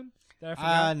between them that I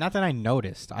forgot? Not that I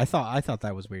noticed. I thought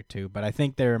that was weird too, but I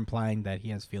think they're implying that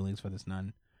he has feelings for this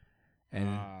nun.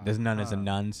 And this nun is a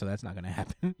nun, so that's not going to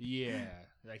happen. Yeah,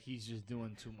 like he's just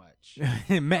doing too much.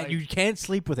 Matt, Like- you can't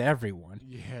sleep with everyone.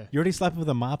 Yeah. You already slept with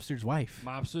a mobster's wife.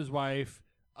 Mobster's wife,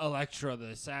 Elektra the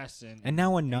assassin. And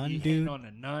now a and nun, he dude. hitting on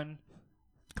a nun.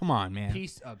 Come on, man.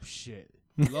 Piece of shit.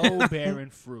 Low bearing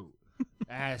fruit.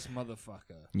 Ass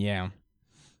motherfucker. Yeah.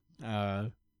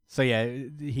 So yeah,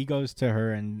 he goes to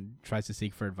her and tries to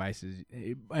seek for advice,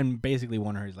 and basically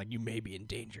one of her is like, "You may be in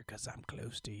danger because I'm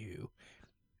close to you."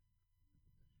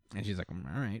 And she's like, "All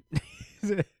right."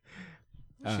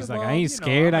 She's like, "I ain't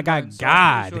scared. I got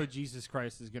God." I'm sure Jesus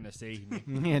Christ is gonna save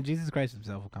me. Yeah, Jesus Christ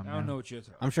himself will come I don't down. know what you're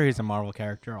talking. I'm sure he's a Marvel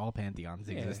character. All pantheons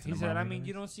Yeah, exist. he in the said, Marvel I mean, you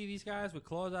universe. don't see these guys with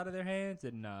claws out of their hands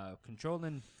and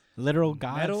controlling literal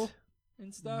gods, metal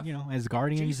and stuff. you know, as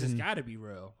guardians Jesus and, got to be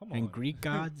real. Come on. and Greek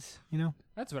gods, you know.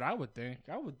 That's what I would think.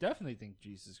 I would definitely think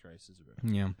Jesus Christ is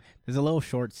real. Yeah, there's a little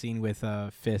short scene with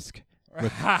Fisk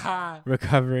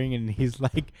recovering, and he's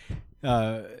like,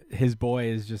 his boy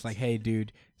is just like, "Hey,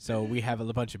 dude, so we have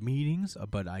a bunch of meetings,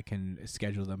 but I can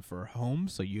schedule them for home,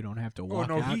 so you don't have to Oh walk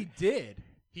no, out. he did.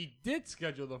 He did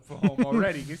schedule them for home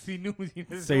already because he knew he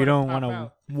was So you don't want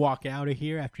want to walk out of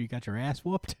here after you got your ass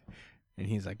whooped." And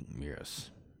he's like,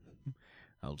 "Yes,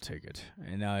 I'll take it."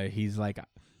 And he's like,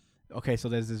 "Okay, so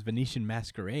there's this Venetian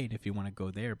masquerade if you want to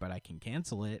go there, but I can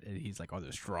cancel it." And he's like, "Oh, the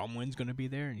Stromwind's gonna be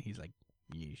there," and he's like,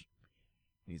 "Yeesh."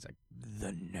 And he's like,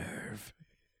 "The nerve."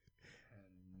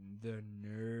 The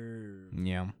nerve.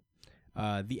 Yeah.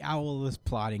 The owl is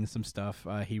plotting some stuff.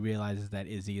 He realizes that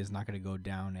Izzy is not going to go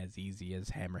down as easy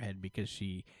as Hammerhead because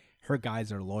her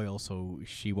guys are loyal, so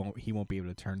he won't be able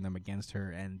to turn them against her,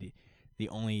 and the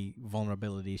only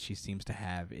vulnerability she seems to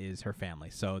have is her family.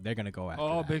 So they're going to go after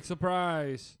that. Big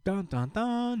surprise. Dun dun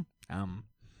dun.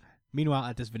 Meanwhile,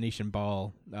 at this Venetian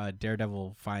ball,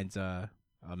 Daredevil finds a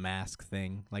mask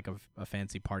thing, like a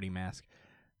fancy party mask,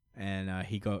 and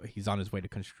he's on his way to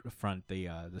confront the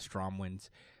Stromwinds.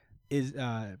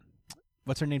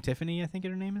 What's her name? Tiffany, I think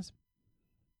her name is.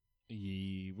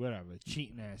 Whatever,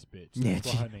 cheating ass bitch. Yeah, That's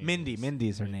what her name Mindy. is. Mindy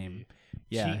is her name.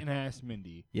 Yeah, Cheating ass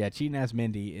Mindy. yeah. Cheating ass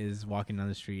Mindy is walking down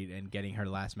the street and getting her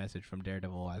last message from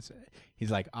Daredevil. As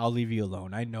he's like, "I'll leave you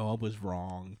alone. I know I was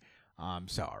wrong. I'm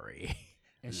sorry."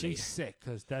 And she's sick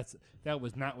because that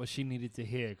was not what she needed to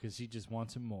hear because she just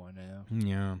wants him more now.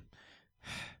 Yeah.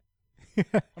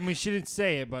 I mean, she didn't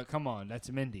say it, but come on, that's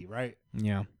Mindy, right?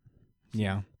 Yeah.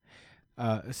 Yeah.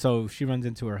 So she runs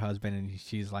into her husband and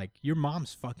she's like, "Your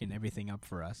mom's fucking everything up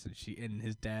for us." And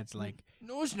his dad's like,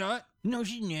 No, it's not. "No,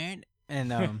 she's not."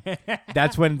 And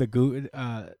that's when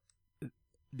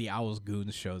the Owl's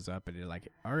goons shows up and they're like,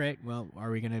 "All right, well, are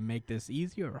we gonna make this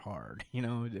easy or hard? You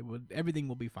know, everything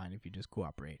will be fine if you just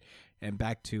cooperate." And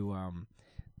back to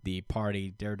the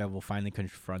party, Daredevil finally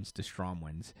confronts the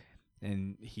Stromwinds,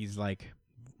 and he's like,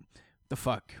 "The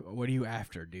fuck? What are you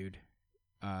after, dude?"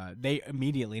 They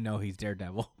immediately know he's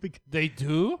Daredevil. They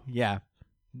do? Yeah.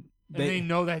 And they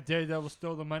know that Daredevil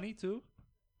stole the money, too?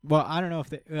 Well, I don't know if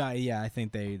they. Yeah, I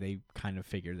think they kind of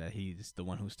figure that he's the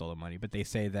one who stole the money, but they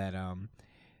say that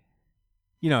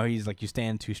he's like, you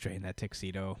stand too straight in that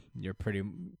tuxedo.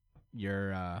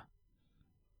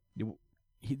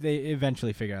 They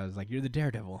eventually figure out, like, you're the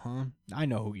Daredevil, huh? I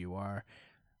know who you are.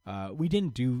 We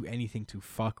didn't do anything to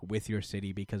fuck with your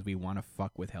city because we want to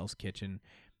fuck with Hell's Kitchen.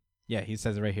 Yeah, he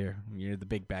says it right here. You're the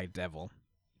big bad devil,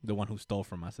 the one who stole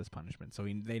from us as punishment. So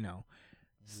they know.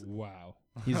 Wow.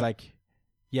 He's like,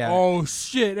 yeah. Oh,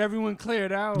 shit. Everyone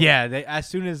cleared out. Yeah, as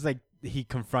soon as like he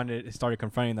started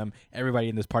confronting them, everybody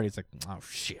in this party is like, oh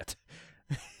shit.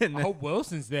 And I hope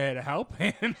Wilson's there to help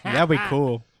him. that'd be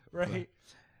cool. Right.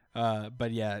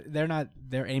 But yeah,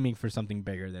 they're aiming for something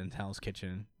bigger than Hell's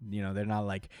Kitchen. They're not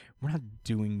like, we're not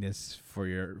doing this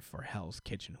for Hell's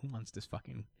Kitchen. Who wants this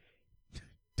fucking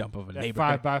dump of a That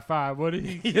neighborhood? 5x5. What did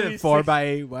he say? 4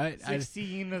 by what?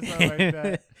 16 or something like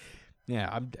that.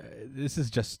 Yeah, this is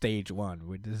just stage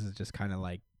one. This is just kind of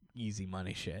like easy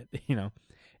money shit,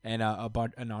 And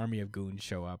an army of goons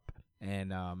show up,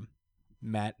 and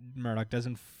Matt Murdock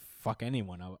doesn't fuck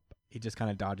anyone up. He just kind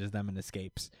of dodges them and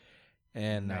escapes.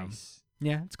 And Nice.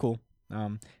 yeah, it's cool.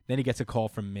 Then he gets a call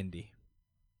from Mindy,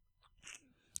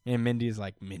 and Mindy is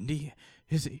like, "Mindy,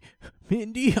 is he?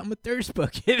 Mindy, I'm a thirst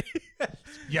bucket."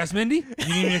 Yes, Mindy?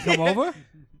 You need me to come over?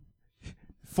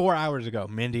 4 hours ago,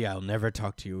 Mindy, I'll never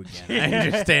talk to you again. I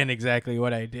understand exactly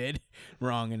what I did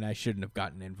wrong, and I shouldn't have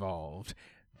gotten involved.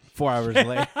 4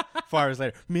 hours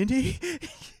later, Mindy,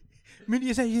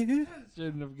 is that you?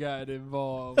 Shouldn't have gotten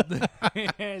involved.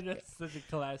 That's such a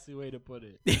classy way to put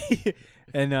it.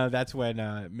 And that's when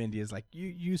Mindy is like, "You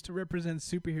used to represent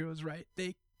superheroes, right?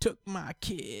 They took my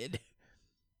kid."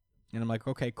 And I'm like,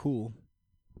 "Okay, cool."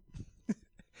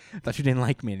 I thought you didn't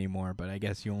like me anymore, but I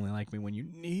guess you only like me when you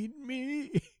need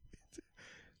me.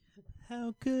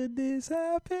 How could this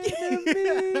happen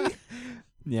to me?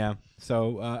 Yeah.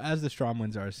 So as the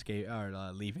Stromwinds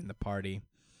are leaving the party,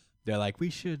 they're like, we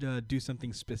should do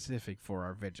something specific for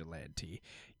our vigilante.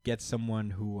 Get someone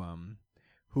who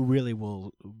really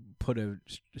will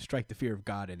strike the fear of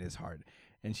God in his heart.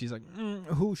 And she's like,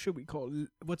 who should we call?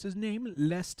 What's his name?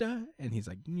 Lester? And he's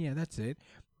like, yeah, that's it.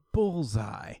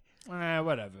 Bullseye.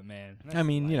 Whatever, man. I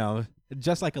mean,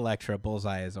 just like Elektra,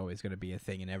 Bullseye is always going to be a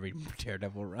thing in every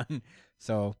Daredevil run.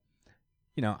 So,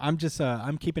 I'm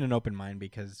keeping an open mind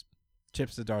because Chip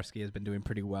Zdarsky has been doing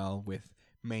pretty well with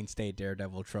mainstay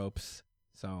Daredevil tropes.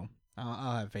 So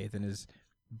I'll have faith in his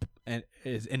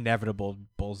inevitable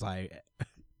Bullseye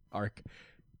arc.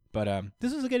 But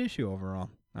this is a good issue overall.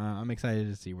 I'm excited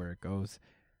to see where it goes.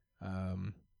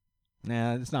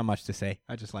 There's not much to say.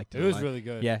 I just liked it. It was really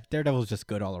good. Yeah, Daredevil's just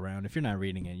good all around. If you're not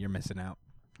reading it, you're missing out.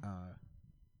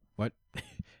 What?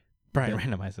 Brian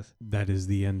randomizes. That is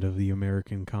the end of the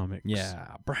American comics.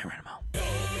 Yeah, Brian Random.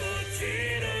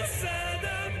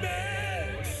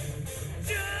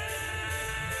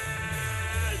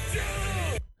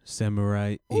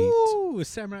 Samurai 8. Ooh,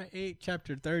 Samurai 8,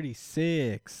 chapter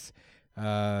 36.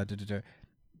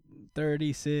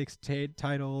 36,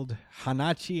 titled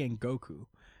Hanachi and Goku.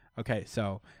 Okay,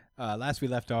 so last we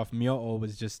left off, Myo-O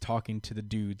was just talking to the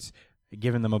dudes,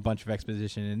 giving them a bunch of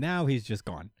exposition, and now he's just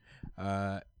gone.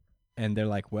 And they're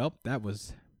like, well, that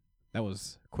was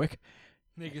quick.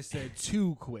 Nigga said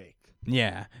too quick.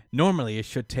 Yeah, normally it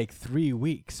should take 3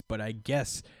 weeks, but I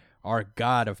guess our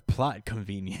god of plot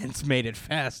convenience made it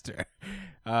faster.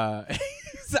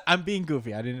 I'm being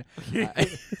goofy.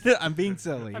 I'm being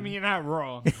silly. I mean, you're not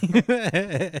wrong.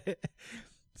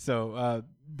 So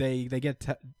they get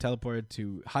teleported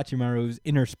to Hachimaru's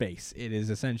inner space. It is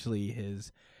essentially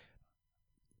his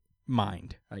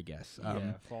mind, I guess.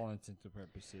 for all intents and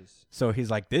purposes. So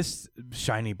he's like, this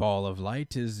shiny ball of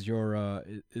light is your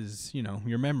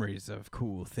your memories of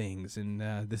cool things, and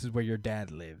this is where your dad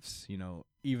lives.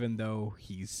 Even though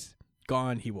he's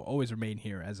gone, he will always remain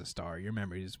here as a star. Your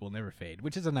memories will never fade,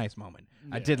 which is a nice moment.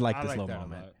 I did like this little that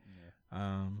moment. a lot,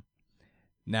 yeah.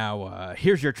 Now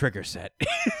here's your trigger set.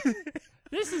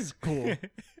 This is cool.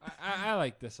 I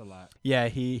like this a lot. Yeah,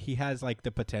 he has like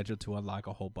the potential to unlock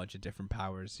a whole bunch of different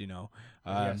powers. He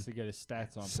has to get his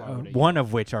stats on. So par. one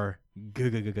of which are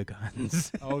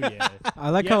guns. Oh yeah.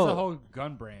 I like He has how a whole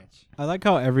gun branch. I like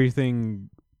how everything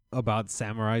about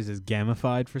samurais is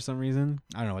gamified for some reason.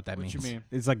 I don't know what that What means. you mean?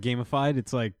 It's like gamified.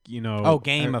 It's like, Oh,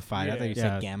 gamified. I thought you yeah,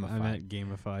 said I gamified. meant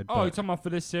gamified. Oh, but you're talking about for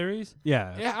this series?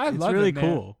 yeah, Yeah, I it's love really it, man.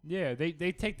 cool. Yeah,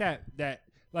 they take that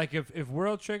like if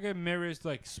World Trigger mirrors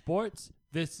like sports,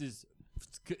 this is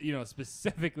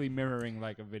specifically mirroring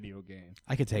like a video game.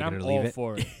 I could take And it I'm or leave all it.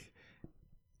 for it.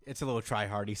 It's a little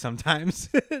try-hardy sometimes.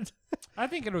 I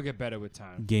think it'll get better with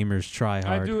time. Gamers try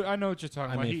hard. I know what you're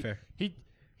talking I about. mean, fair.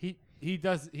 He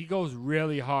goes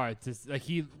really hard to like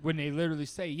when they literally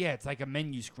say it's like a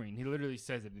menu screen. He literally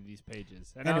says it in these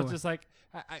pages, and I was Anyway. just like,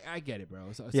 I get it, bro.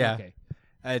 It's Yeah. okay.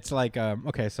 It's like,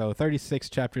 okay, so 36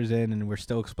 chapters in, and we're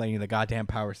still explaining the goddamn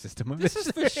power system of This this.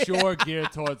 is for sure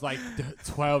geared towards like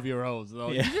 12-year-olds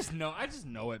though. Yeah. You just know, I just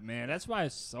know it, man. That's why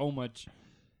it's so much.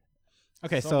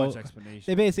 Okay, so so much explanation.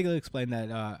 they basically explain that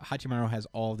Hachimaru has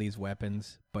all these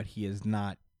weapons, but he is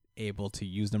not able to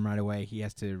use them right away. He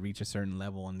has to reach a certain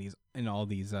level in all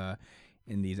these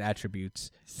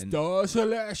attributes. And, Star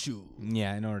Celestial.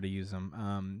 yeah, in order to use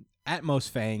them. Atmos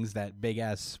Fangs, that big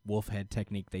ass wolf head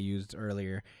technique they used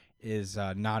earlier, is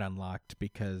not unlocked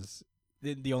because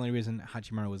the only reason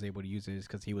Hachimaru was able to use it is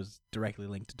because he was directly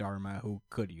linked to Daruma, who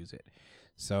could use it.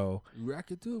 So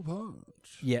Rakitu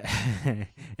punch. yeah,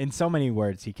 in so many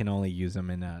words, he can only use them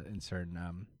in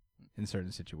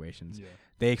certain situations. Yeah.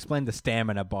 They explained the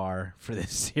stamina bar for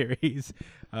this series,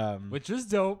 Which is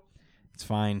dope. it's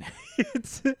fine.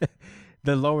 It's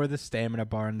the lower the stamina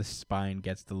bar in the spine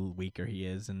gets, the weaker he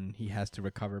is, and he has to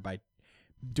recover by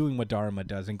doing what Daruma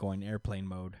does and going airplane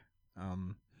mode.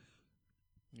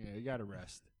 Yeah, you gotta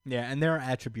rest. Yeah, and there are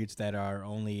attributes that are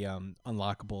only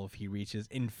unlockable if he reaches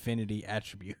infinity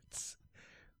attributes.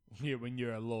 Yeah, when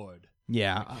you're a lord.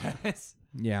 Yeah, Yes.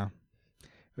 yeah.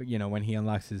 You know, when he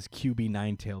unlocks his QB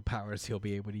Ninetail powers, he'll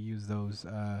be able to use those.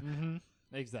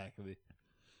 Exactly.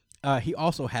 He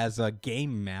also has a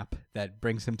game map that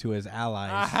brings him to his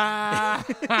allies.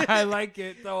 I like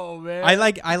it though, man.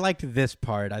 I liked this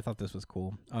part. I thought this was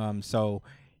cool. So,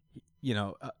 you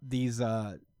know, these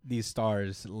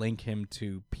stars link him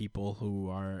to people who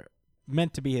are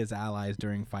meant to be his allies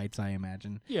during fights, I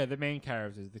imagine. Yeah, the main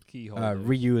characters, the key holders.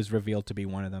 Ryu is revealed to be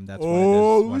one of them. That's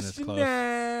Oh, one that's close.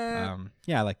 snap.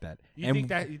 Yeah, I like that. You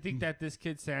think that this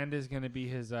kid Sand is gonna be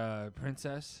his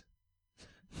princess?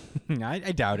 I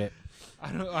doubt it.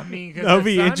 I mean, 'cause That would if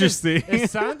be Sand interesting. If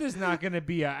Sand is not gonna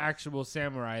be an actual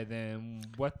samurai, then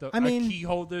a key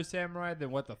holder samurai? Then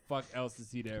what the fuck else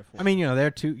is he there for? I mean, you know, there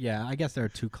are two. Yeah, I guess there are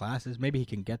two classes. Maybe he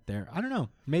can get there. I don't know.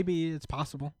 Maybe it's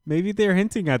possible. Maybe they're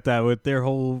hinting at that with their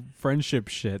whole friendship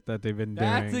shit that they've been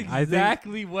that's doing.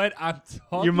 exactly what I'm talking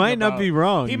about. You might not be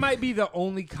wrong. He might be the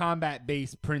only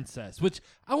combat-based princess, which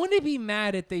I wouldn't be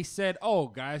mad if they said, "Oh,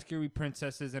 guys can be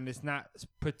princesses," and it's not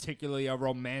particularly a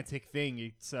romantic thing.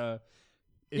 It's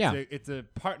it's a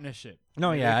partnership.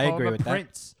 No, Maybe yeah, they I call agree him with a that.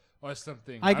 prince or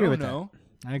something. I agree don't with know.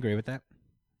 that. I agree with that.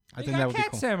 I They think got that would be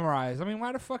cat cool. samurais. I mean,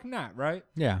 why the fuck not, right?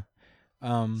 Yeah.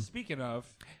 Speaking of,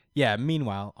 Yeah.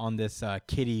 Meanwhile, on this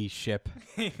kitty ship,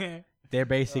 they're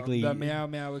basically the Meow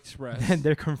Meow Express.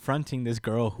 they're confronting this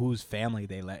girl whose family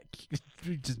they let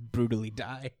just brutally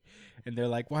die, and they're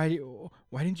like, "Why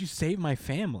didn't you save my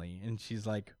family?" And she's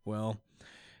like, "Well,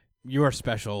 you are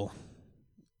special."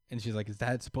 And she's like, "Is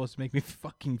that supposed to make me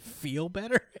fucking feel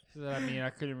better?" So, I mean, I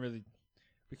couldn't really.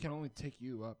 We can only take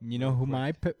you up. You know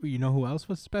you know who else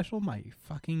was special? My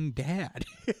fucking dad.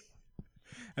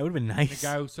 That would have been The nice.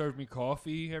 guy who served me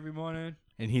coffee every morning.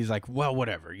 And he's like, "Well,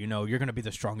 whatever. You know, you're gonna be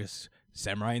the strongest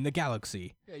samurai in the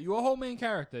galaxy." Yeah, you're a whole main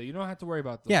character. You don't have to worry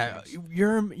about those Yeah, things.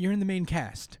 you're in the main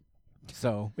cast,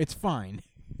 so it's fine.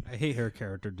 I hate her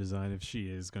character design if she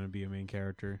is going to be a main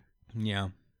character. Yeah,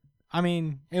 I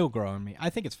mean, it'll grow on me. I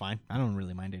think it's fine. I don't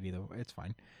really mind it either. It's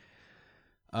fine.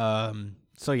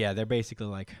 So yeah, they're basically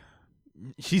like,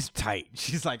 she's tight.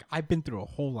 She's like, "I've been through a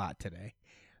whole lot today.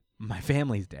 My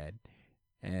family's dead,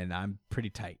 and I'm pretty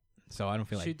tight. So I don't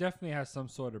feel She like." definitely has some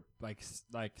sort of like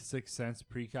sixth sense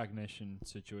precognition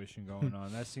situation going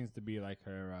on. That seems to be like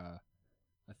her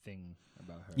a thing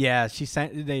about her. Yeah,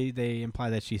 they imply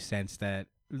that she sensed that,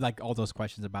 like, all those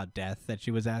questions about death that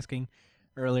she was asking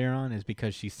earlier on is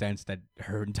because she sensed that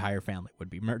her entire family would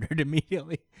be murdered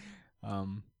immediately.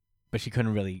 But she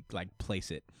couldn't really like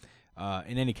place it.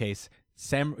 In any case,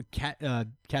 cat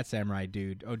samurai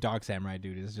dude, dog samurai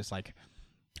dude is just like,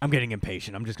 "I'm getting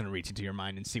impatient. I'm just gonna reach into your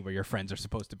mind and see where your friends are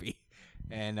supposed to be."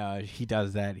 And he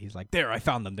does that. He's like, "There, I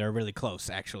found them. They're really close,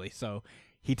 actually." So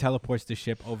he teleports the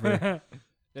ship over.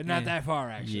 They're not Yeah. that far,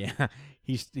 actually. Yeah,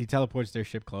 he teleports their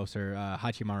ship closer.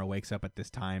 Hachimaru wakes up at this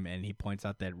time, and he points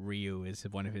out that Ryu is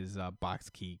one of his box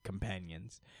key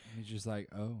companions. He's just like,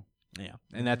 oh. Yeah,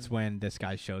 and that's when this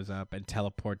guy shows up and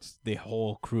teleports the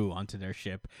whole crew onto their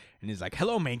ship, and he's like,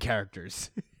 "Hello, main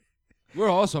characters." We're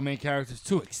also main characters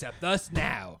too, except us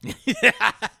now.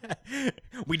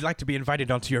 We'd like to be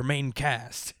invited onto your main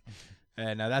cast.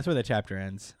 And that's where the chapter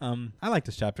ends. I like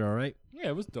this chapter, all right. Yeah,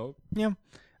 it was dope. Yeah.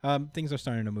 Things are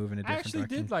starting to move in a I different actually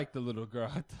direction. did like the little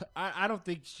girl. I don't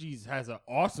think she has an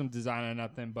awesome design or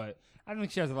nothing, but I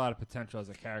think she has a lot of potential as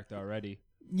a character already.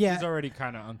 Yeah, She's already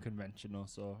kind of unconventional,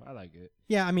 so I like it.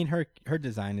 yeah. I mean, her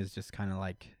design is just kind of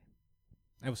like,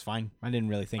 it was fine. I didn't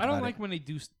really think. I don't about like it. when they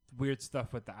do weird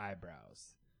stuff with the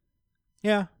eyebrows.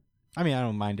 Yeah, I mean, I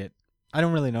don't mind it. I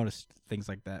don't really notice things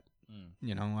like that. Mm.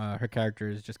 You know, her character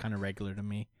is just kind of regular to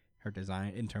me. Her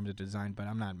design, in terms of design, but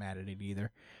I'm not mad at it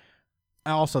either.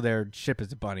 Also, their ship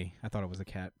is a bunny. I thought it was a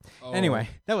cat. Oh. Anyway,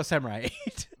 that was Samurai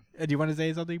 8. Do you want to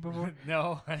say something before?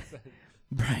 No.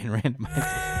 Brian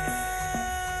randomized.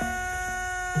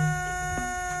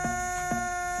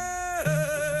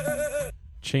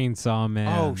 Chainsaw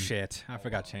Man. Oh shit! I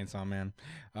forgot Chainsaw Man.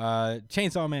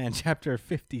 Chainsaw Man, chapter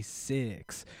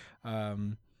 56. A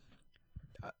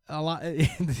lot.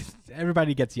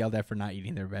 Everybody gets yelled at for not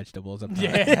eating their vegetables.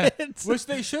 Yeah, which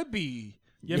they should be.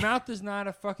 Your mouth is not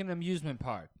a fucking amusement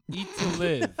park. Eat to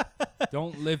live.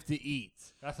 Don't live to eat.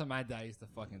 That's what my dad used to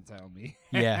fucking tell me.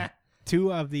 Yeah.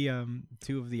 Two of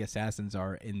the assassins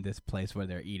are in this place where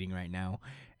they're eating right now,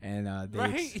 and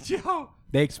Right, yo.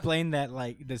 they explain that,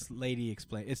 like, this lady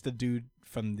explained it's the dude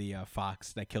from the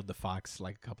fox that killed the fox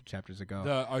like a couple chapters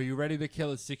ago. Are you ready to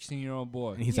kill a 16-year-old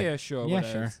boy? And he's yeah, like, sure. Yeah,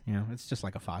 whatever. sure. You know, it's just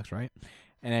like a fox, right?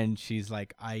 And then she's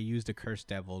like, I used a cursed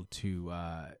devil to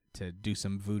do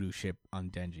some voodoo shit on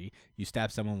Denji. You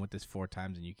stab someone with this 4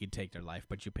 times and you can take their life,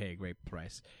 but you pay a great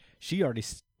price. She already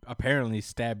apparently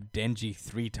stabbed Denji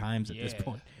 3 times at this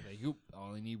point. Like, you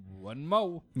only need one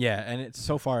more. Yeah, and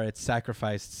so far it's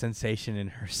sacrificed sensation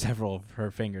in several of her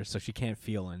fingers, so she can't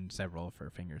feel in several of her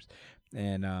fingers.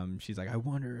 And she's like, I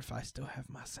wonder if I still have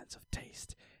my sense of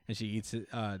taste. And she eats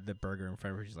the burger in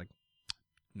front of her. She's like,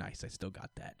 nice, I still got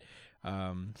that.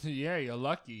 Yeah, you're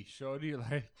lucky. Shorty,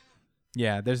 like.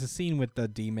 Yeah, there's a scene with the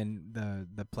demon,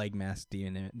 the plague mask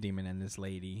demon and this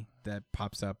lady that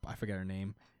pops up. I forget her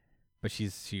name, but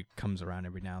she comes around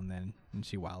every now and then, and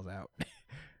she wiles out.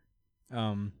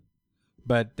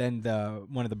 But then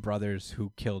one of the brothers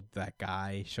who killed that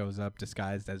guy shows up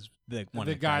disguised as the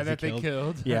guy that they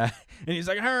killed. Yeah, and he's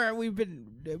like, "Her, we've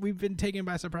been taken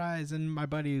by surprise, and my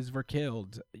buddies were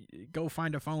killed. Go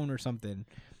find a phone or something."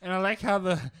 And I like how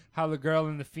the girl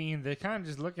and the fiend, they're kind of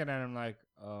just looking at him like,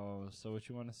 oh, so what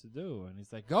you want us to do? And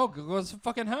he's like, go some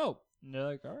fucking help. And they're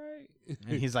like, all right.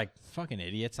 And he's like, fucking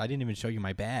idiots, I didn't even show you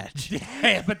my badge.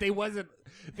 Yeah, but they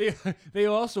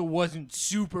also wasn't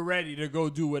super ready to go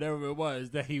do whatever it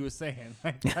was that he was saying.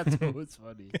 Like, that's what was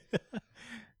funny.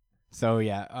 So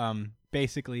yeah,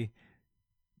 basically,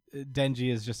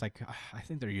 Denji is just like, I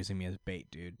think they're using me as bait,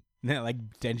 dude. Like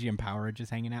Denji and Power are just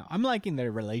hanging out. I'm liking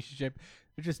their relationship.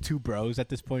 They're just 2 bros at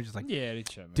this point, just like, Yeah, they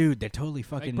should. dude, they're totally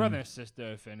fucking Like brother and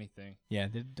sister, if anything. Yeah,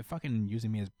 they're fucking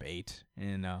using me as bait,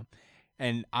 and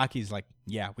Aki's like,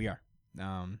 yeah, we are.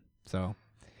 So,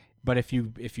 but if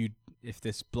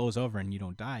this blows over and you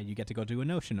don't die, you get to go do a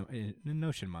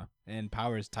Noshima. And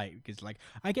Power is tight because, like,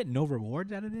 I get no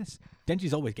rewards out of this.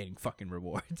 Denji's always getting fucking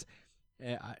rewards,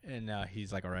 and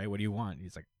he's like, all right, what do you want?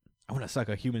 He's like, I want to suck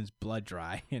a human's blood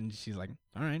dry, and she's like,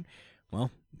 all right,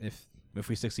 well, if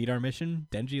we succeed our mission,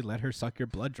 Denji, let her suck your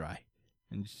blood dry,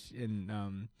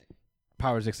 and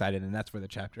Power's excited, and that's where the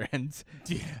chapter ends.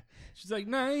 Yeah. She's like,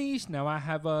 nice. Now I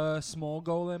have a small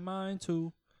goal in mind,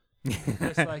 too.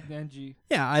 Just like Denji.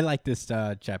 Yeah, I like this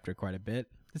chapter quite a bit.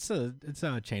 It's a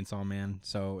Chainsaw Man,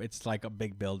 so it's like a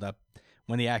big build up.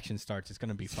 When the action starts, it's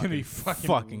gonna be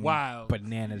fucking wild,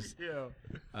 bananas.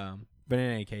 Yeah. But in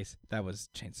any case, that was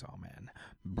Chainsaw Man.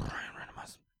 Brian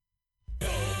Renimus.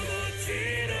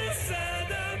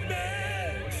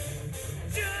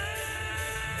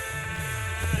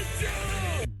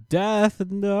 Death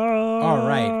Note. All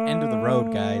right, end of the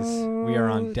road, guys. We are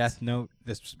on Death Note,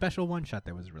 this special one shot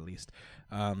that was released.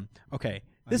 Okay,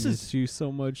 this is you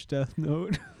so much, Death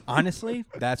Note. honestly,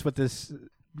 that's what this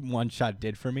one shot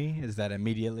did for me. Is that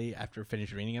immediately after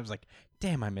finishing reading, I was like,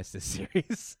 "Damn, I missed this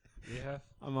series." Yeah.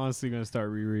 I'm honestly gonna start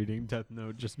rereading Death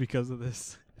Note just because of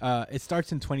this. It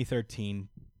starts in 2013.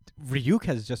 Ryuk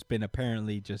has just been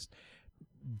apparently just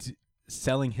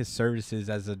selling his services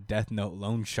as a Death Note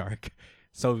loan shark,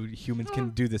 so humans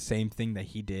can do the same thing that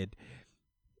he did.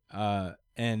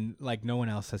 And like no one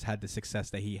else has had the success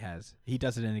that he has. He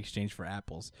does it in exchange for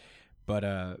apples, but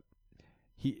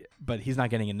he's not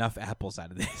getting enough apples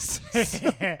out of this.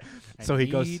 So he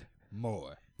goes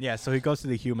more. Yeah, so he goes to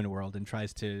the human world and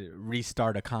tries to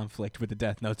restart a conflict with the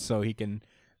Death Note so he can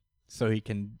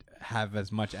have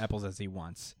as much apples as he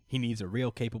wants. He needs a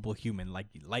real capable human like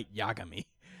Light Yagami.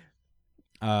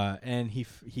 And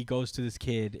he goes to this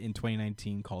kid in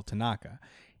 2019 called Tanaka.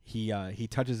 He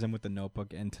touches him with the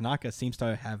notebook, and Tanaka seems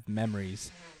to have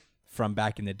memories from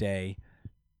back in the day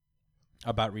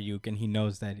about Ryuk, and he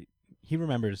knows that he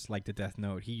remembers like the Death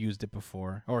Note. He used it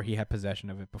before, or he had possession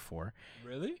of it before.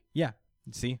 Really? Yeah.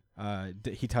 See,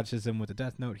 he touches him with the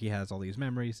Death Note. He has all these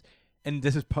memories, and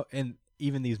this is and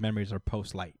even these memories are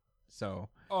post light. So.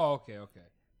 Oh, okay.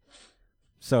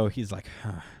 So he's like,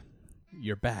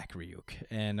 "You're back, Ryuk,"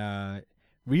 and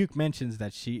Ryuk mentions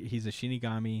that he's a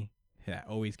Shinigami that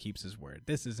always keeps his word.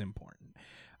 This is important.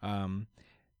 And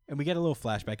we get a little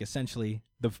flashback. Essentially,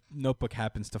 the notebook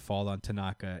happens to fall on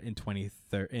Tanaka in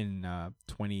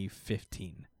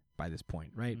 2015 by this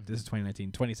point, right? Mm-hmm. This is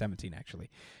 2017 actually.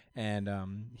 And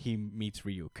he meets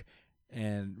Ryuk.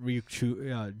 And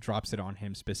Ryuk drops it on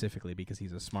him specifically because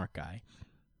he's a smart guy.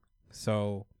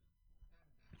 So,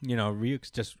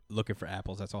 Ryuk's just looking for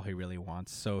apples. That's all he really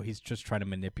wants. So he's just trying to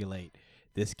manipulate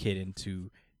this kid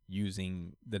into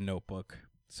using the notebook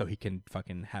so he can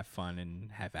fucking have fun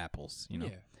and have apples, Yeah.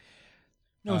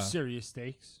 No Uh, serious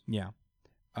stakes. Yeah.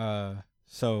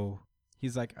 So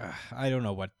he's like, I don't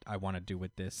know what I want to do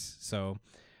with this. So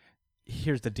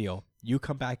here's the deal. You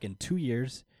come back in 2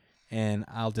 years and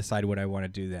I'll decide what I want to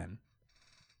do then.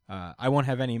 He won't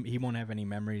have any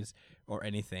memories or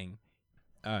anything.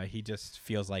 He just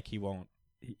feels like he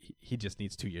just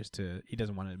needs 2 years he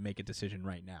doesn't want to make a decision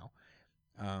right now.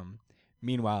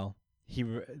 Meanwhile, he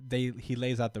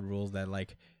lays out the rules that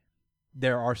like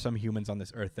there are some humans on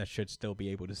this earth that should still be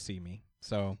able to see me.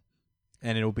 So,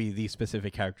 and it'll be these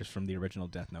specific characters from the original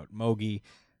Death Note: Mogi,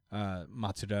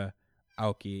 Matsuda,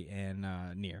 Aoki, and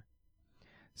Nier.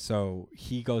 So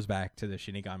he goes back to the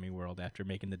Shinigami world after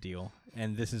making the deal,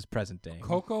 and this is present day.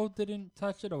 Coco didn't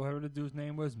touch it, or whatever the dude's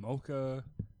name was. Mocha.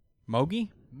 Mogi?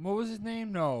 What was his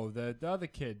name? No, the other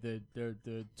kid,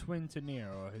 the twin to Nier,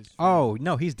 or his. Oh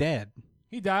no, he's dead.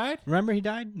 He died. Remember he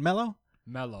died? Mello?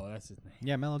 Mello, that's his name.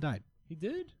 Yeah, Mello died. He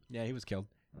did. Yeah, he was killed.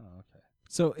 Oh, okay.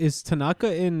 So is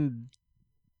Tanaka in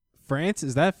France?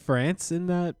 Is that France in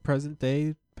that present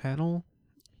day panel?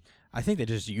 I think they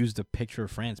just used a picture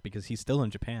of France because he's still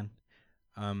in Japan.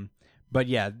 But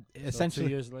yeah, essentially,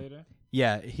 2 years later.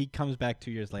 yeah, he comes back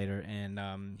 2 years later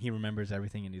and he remembers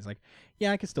everything, and he's like,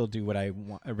 yeah, I can still do what I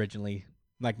originally,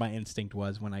 like my instinct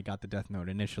was when I got the Death Note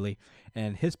initially.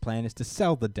 And his plan is to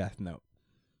sell the Death Note.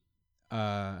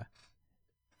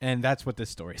 And that's what this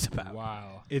story is about.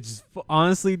 Wow. It's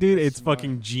honestly, dude, it's Smart.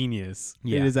 fucking genius.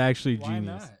 Yeah. It is actually Why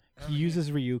genius. not? He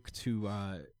uses Ryuk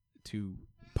to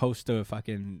post a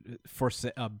fucking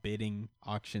a bidding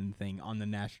auction thing on the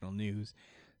national news,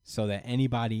 so that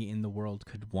anybody in the world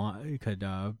could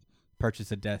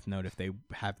purchase a Death Note if they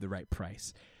have the right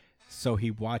price. So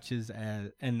he watches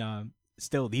and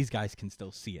still these guys can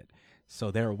still see it,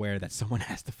 so they're aware that someone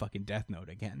has the fucking Death Note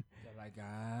again. They're like,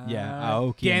 Yeah,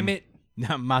 Aoki damn and- it.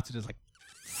 Now Matsuda's like,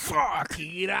 fuck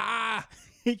Kira.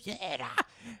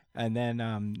 And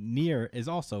then Nier is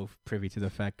also privy to the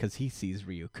fact because he sees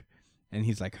Ryuk, and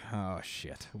he's like, oh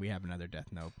shit, we have another Death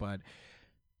Note. But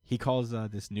he calls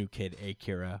this new kid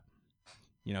Akira,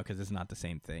 because it's not the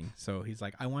same thing. So he's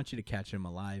like, I want you to catch him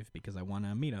alive because I want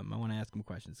to meet him. I want to ask him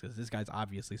questions because this guy's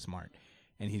obviously smart,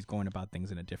 and he's going about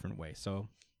things in a different way. So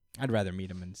I'd rather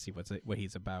meet him and see what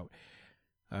he's about.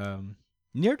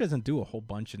 Nier doesn't do a whole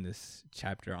bunch in this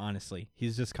chapter, honestly.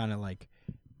 He's just kind of like,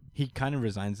 he kind of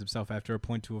resigns himself after a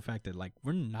point to a fact that, like,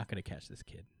 we're not going to catch this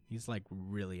kid. He's, like,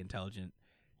 really intelligent.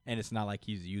 And it's not like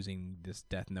he's using this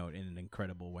Death Note in an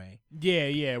incredible way.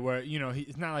 Yeah, where,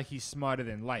 it's not like he's smarter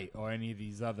than Light or any of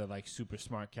these other, like, super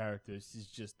smart characters. It's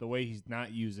just the way he's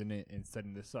not using it and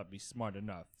setting this up, he's smart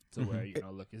enough to where,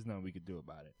 look, there's nothing we could do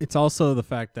about it. It's also the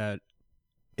fact that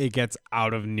it gets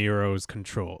out of Nero's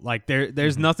control. Like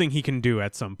there's nothing he can do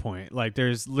at some point. Like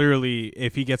there's literally,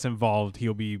 if he gets involved,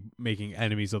 he'll be making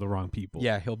enemies of the wrong people.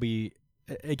 Yeah,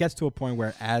 it gets to a point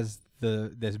where as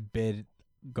this bid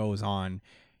goes on,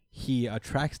 he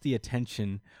attracts the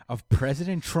attention of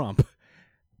President Trump.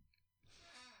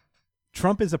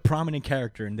 Trump is a prominent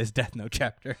character in this Death Note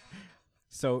chapter.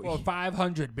 So For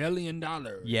 $500 billion.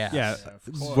 yeah. Yeah, of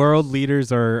course. world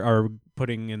leaders are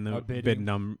putting in the Are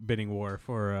bidding. bidding war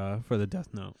for the Death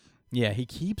Note. Yeah, he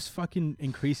keeps fucking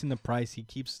increasing the price. He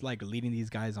keeps like leading these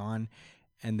guys on,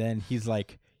 and then he's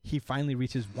like, he finally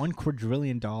reaches $1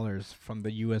 quadrillion from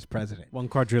the U.S. president. 1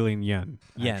 quadrillion yen.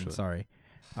 Yen, actually. sorry.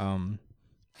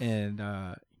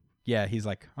 Yeah, he's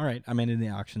like, all right, I'm in the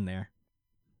auction there.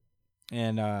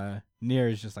 And Nier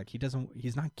is just like,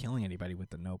 he's not killing anybody with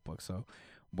the notebook. So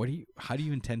how do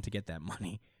you intend to get that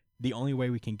money? The only way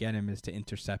we can get him is to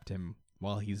intercept him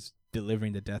while he's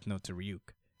delivering the Death Note to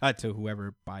Ryuk. to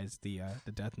whoever buys the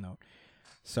Death Note.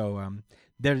 So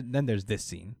then there's this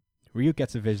scene. Ryuk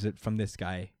gets a visit from this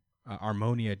guy,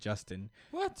 Harmonia Justin.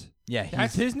 What? Yeah,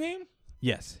 That's his name?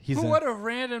 Yes, he's What a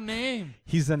random name.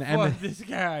 he's an What, this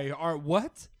guy?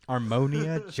 What?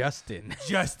 Harmonia Justin.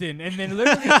 Justin. And then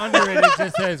literally under it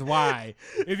just says why.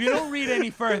 If you don't read any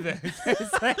further, it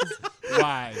says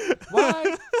why.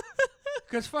 Why?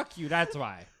 Because fuck you, that's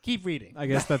why. Keep reading. I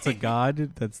guess that's a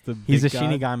god. That's the He's a big god.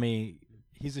 Shinigami.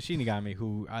 He's a Shinigami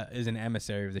who is an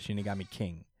emissary of the Shinigami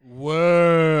King.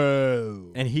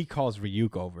 Whoa. And he calls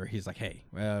Ryuk over. He's like, hey,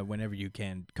 whenever you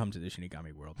can, come to the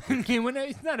Shinigami world.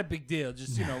 It's not a big deal.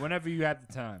 Just, whenever you have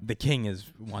the time. The king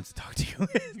wants to talk to you.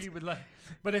 He would like,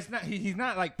 but it's not. He's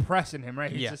not like pressing him,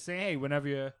 right? He's Yeah. just saying, "Hey, whenever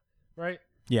you, right?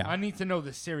 Yeah. I need to know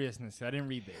the seriousness. I didn't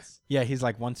read this." Yeah, he's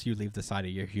like, once you leave the side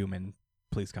of your human,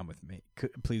 please come with me.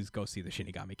 Please go see the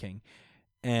Shinigami King.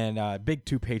 And big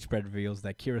 2-page spread reveals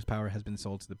that Kira's power has been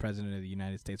sold to the president of the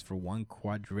United States for $1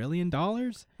 quadrillion.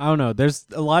 I don't know. There's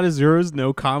a lot of zeros,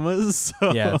 no commas.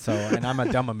 So Yeah. So, and I'm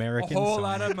a dumb A American. whole so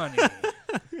lot of money,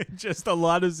 just a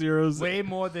lot of zeros. way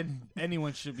more than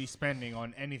anyone should be spending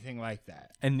on anything like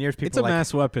that. And near people It's a like,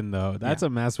 mass weapon, though. That's Yeah. a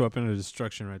mass weapon of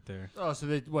destruction right there. Oh, so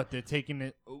they're taking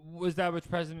it? Was that what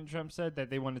President Trump said,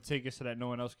 that they want to take it so that no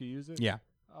one else could use it? Yeah.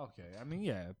 Okay. I mean,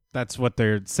 yeah, That's what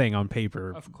they're saying on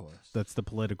paper. of course. That's the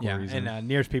political Yeah. reason. And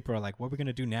nearest people are like, what are we going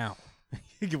to do now?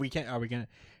 If we're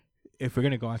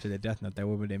going to go after the Death Note, that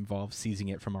would involve seizing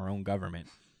it from our own government.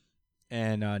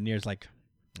 And Nier's like,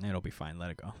 it'll be fine.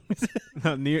 Let it go.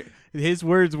 His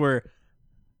words were,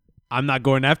 I'm not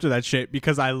going after that shit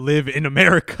because I live in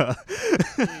America.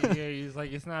 Yeah, he's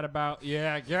like, it's not about.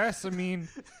 Yeah, I guess. I mean,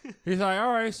 he's like,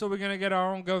 all right, so we're gonna get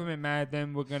our own government mad,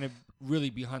 then we're gonna really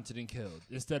be hunted and killed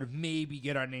instead of maybe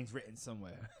get our names written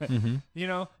somewhere.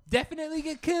 Mm-hmm. Definitely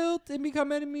get killed and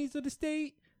become enemies of the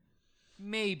state.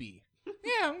 Maybe.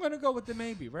 Yeah, I'm gonna go with the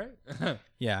maybe, right?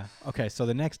 Yeah. Okay. So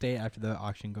the next day after the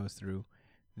auction goes through,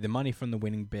 the money from the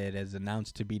winning bid is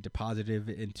announced to be deposited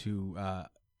into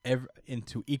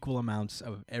into equal amounts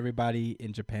of everybody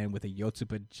in Japan with a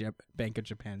Yotsuba Bank of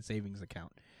Japan savings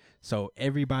account. So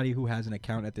everybody who has an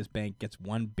account at this bank gets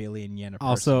 1 billion yen a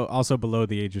person. Also below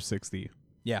the age of 60.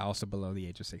 Yeah, also below the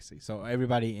age of 60. So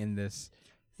everybody in this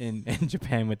in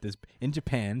Japan with this in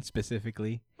Japan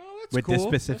specifically Oh, that's with cool. this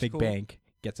That's specific cool. bank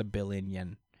gets 1 billion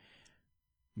yen.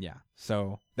 Yeah.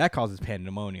 So that causes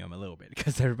pandemonium a little bit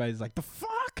because everybody's like, the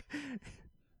fuck?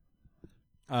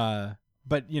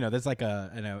 But there's like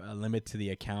a limit to the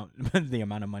account, the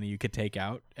amount of money you could take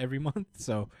out every month.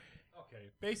 So Okay.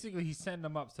 Basically, he's setting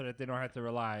them up so that they don't have to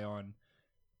rely on,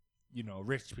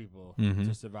 rich people Mhm.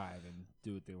 to survive and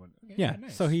do what they want. Okay, yeah.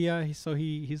 nice. So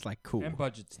he's like, cool. and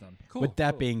budgets them. Cool. With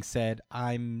that cool. being said,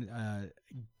 I'm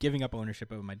giving up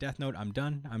ownership of my Death Note. I'm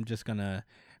done. I'm just gonna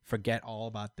forget all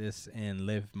about this and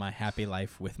live my happy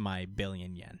life with my 1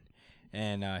 billion yen.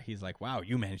 And he's like, wow,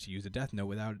 you managed to use a Death Note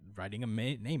without writing a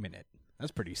name in it.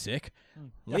 That's pretty sick.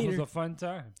 That was Later. a fun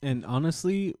time. And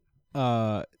honestly,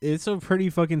 it's a pretty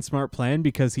fucking smart plan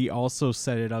because he also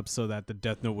set it up so that the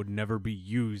Death Note would never be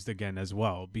used again as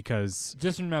well. Because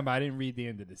Just remember, I didn't read the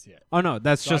end of this yet. oh no,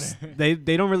 that's Got just it.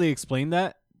 they don't really explain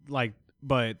that. Like,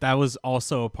 but that was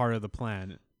also a part of the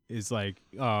plan. Is like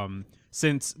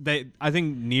since I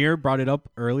think Nier brought it up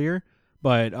earlier,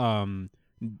 but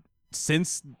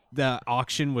since the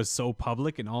auction was so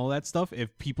public and all that stuff,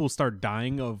 if people start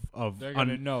dying of They're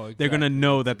gonna know. they're gonna exactly.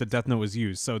 know that the Death Note was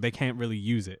used, so they can't really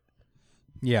use it.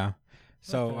 Yeah.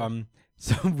 So Okay.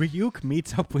 so Ryuk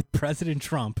meets up with President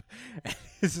Trump. And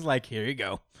this is like, here you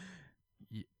go.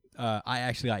 I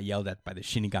actually got yelled at by the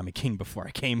Shinigami King before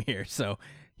I came here. So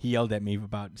he yelled at me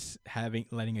about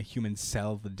letting a human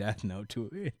sell the Death Note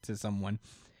to someone.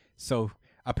 So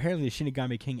apparently the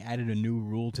Shinigami King added a new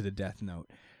rule to the Death Note.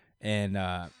 And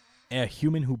a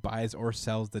human who buys or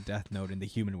sells the Death Note in the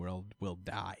human world will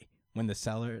die. When the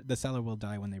seller will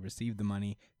die when they receive the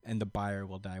money, and the buyer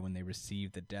will die when they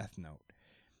receive the Death Note.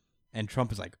 And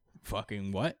Trump is like,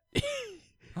 fucking what?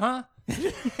 Huh?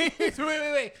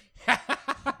 wait.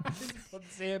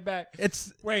 Let's say it back.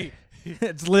 Wait.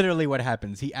 It's literally what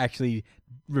happens. He actually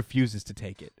refuses to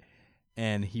take it.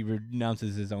 And he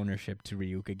renounces his ownership to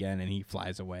Ryuk again, and he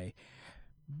flies away.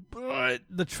 But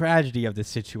the tragedy of this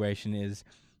situation is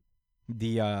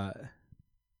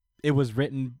it was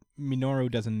written. Minoru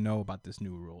doesn't know about this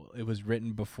new rule. It was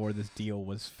written before this deal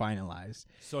was finalized.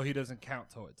 So he doesn't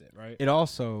count towards it, right? It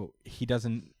also, he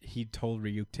told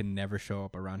Ryuk to never show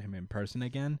up around him in person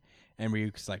again. And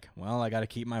Ryuk's like, well, I got to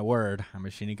keep my word. I'm a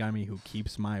Shinigami who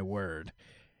keeps my word.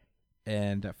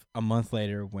 And a month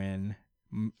later, when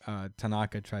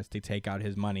Tanaka tries to take out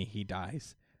his money, he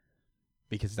dies.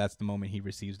 because that's the moment he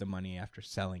receives the money after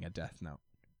selling a death note.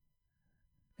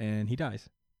 And he dies.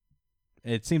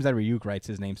 It seems that Ryuk writes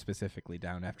his name specifically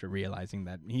down after realizing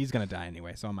that he's going to die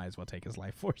anyway, so I might as well take his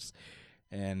life force.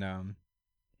 And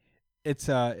it's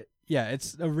a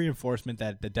reinforcement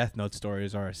that the Death Note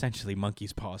stories are essentially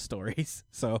Monkey's Paw stories.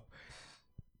 So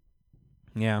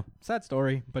yeah, sad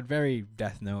story, but very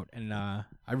Death Note, and I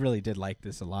really did like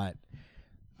this a lot.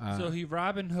 So he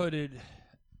Robin Hooded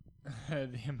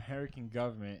the American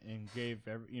government and gave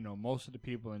most of the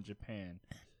people in Japan,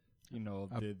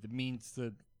 the means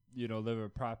to live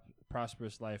a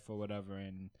prosperous life or whatever,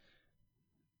 and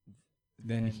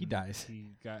then he dies.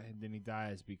 Then he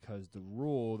dies because the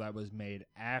rule that was made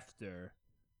after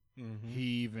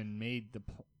he even made the.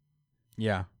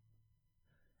 Yeah.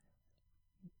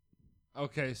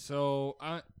 Okay, so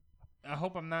I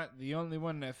hope I'm not the only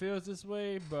one that feels this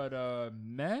way, but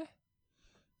meh.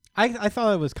 I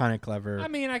thought it was kind of clever. I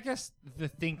mean, I guess the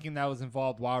thinking that was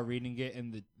involved while reading it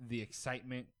and the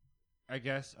excitement, I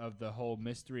guess, of the whole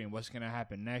mystery and what's gonna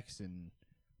happen next, and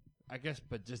I guess,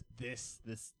 but just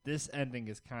this ending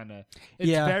is kind of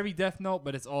very Death Note,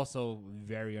 but it's also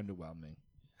very underwhelming.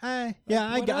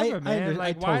 Whatever, man.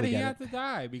 I why totally did he get have to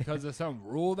die? Because of some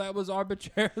rule that was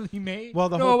arbitrarily made?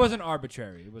 Well, it wasn't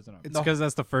arbitrary. It wasn't arbitrary. It's because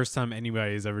that's the first time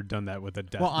anybody has ever done that with a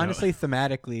Death Well, Note. honestly,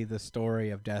 thematically, the story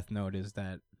of Death Note is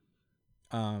that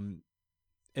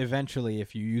eventually,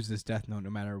 if you use this Death Note,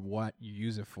 no matter what you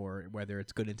use it for, whether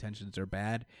it's good intentions or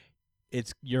bad,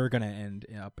 you're gonna end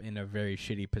up in a very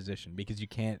shitty position because you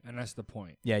can't. And that's the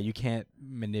point. Yeah, you can't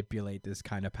manipulate this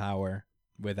kind of power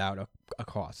without a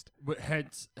cost. But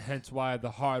hence why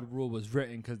the hard rule was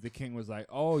written, because the king was like,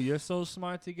 "Oh, you're so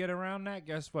smart to get around that.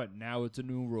 Guess what? Now it's a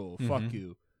new rule. Fuck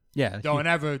you. Yeah,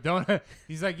 Don't."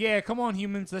 He's like, "Yeah, come on,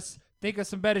 humans. Let's think of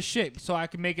some better shit so I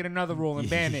can make it another rule and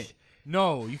ban it."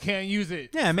 No, you can't use it.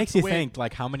 Yeah, it makes you think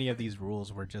like how many of these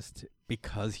rules were just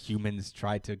because humans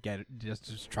tried to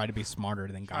just try to be smarter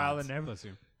than Trial gods. and error.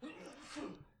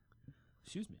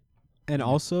 Excuse me. And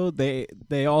also, they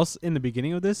also in the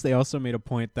beginning of this, they also made a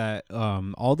point that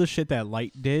all the shit that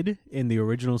Light did in the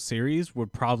original series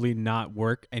would probably not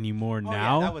work anymore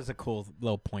now. Yeah, that was a cool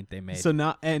little point they made. So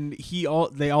not, and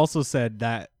they also said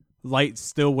that Light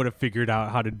still would have figured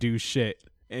out how to do shit,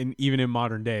 and even in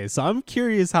modern days. So I'm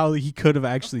curious how he could have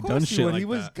actually done shit like he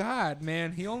was that. God,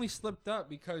 man. He only slipped up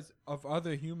because of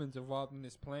other humans involved in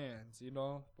his plans,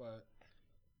 But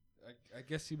I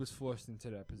guess he was forced into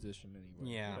that position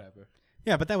anyway. Yeah. Whatever.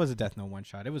 Yeah, but that was a Death Note one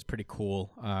shot. It was pretty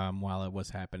cool while it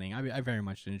was happening. I very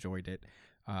much enjoyed it.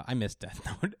 I missed Death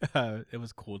Note. It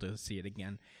was cool to see it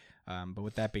again. But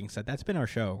with that being said, that's been our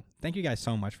show. Thank you guys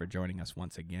so much for joining us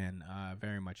once again.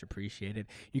 Very much appreciated.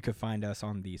 You can find us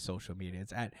on the social media.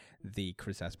 It's at the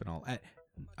Chris Espinal, at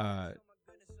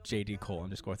JD Cole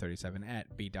 _37,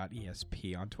 at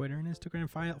b.esp on Twitter and Instagram.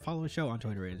 Follow the show on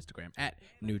Twitter and Instagram at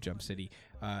New Jump City.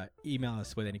 Email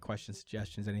us with any questions,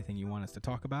 suggestions, anything you want us to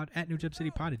talk about at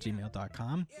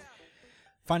newjumpcitypod@gmail.com.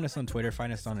 Find us on Twitter.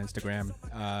 Find us on Instagram.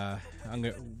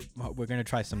 We're gonna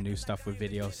try some new stuff with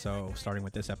video. So starting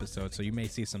with this episode, so you may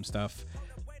see some stuff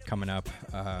coming up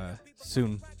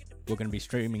soon. We're gonna be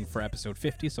streaming for episode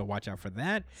 50, so watch out for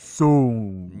that.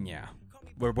 Soon. Yeah,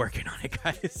 we're working on it,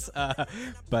 guys.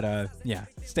 But yeah,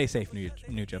 stay safe,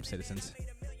 New Jump citizens.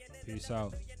 Peace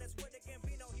out.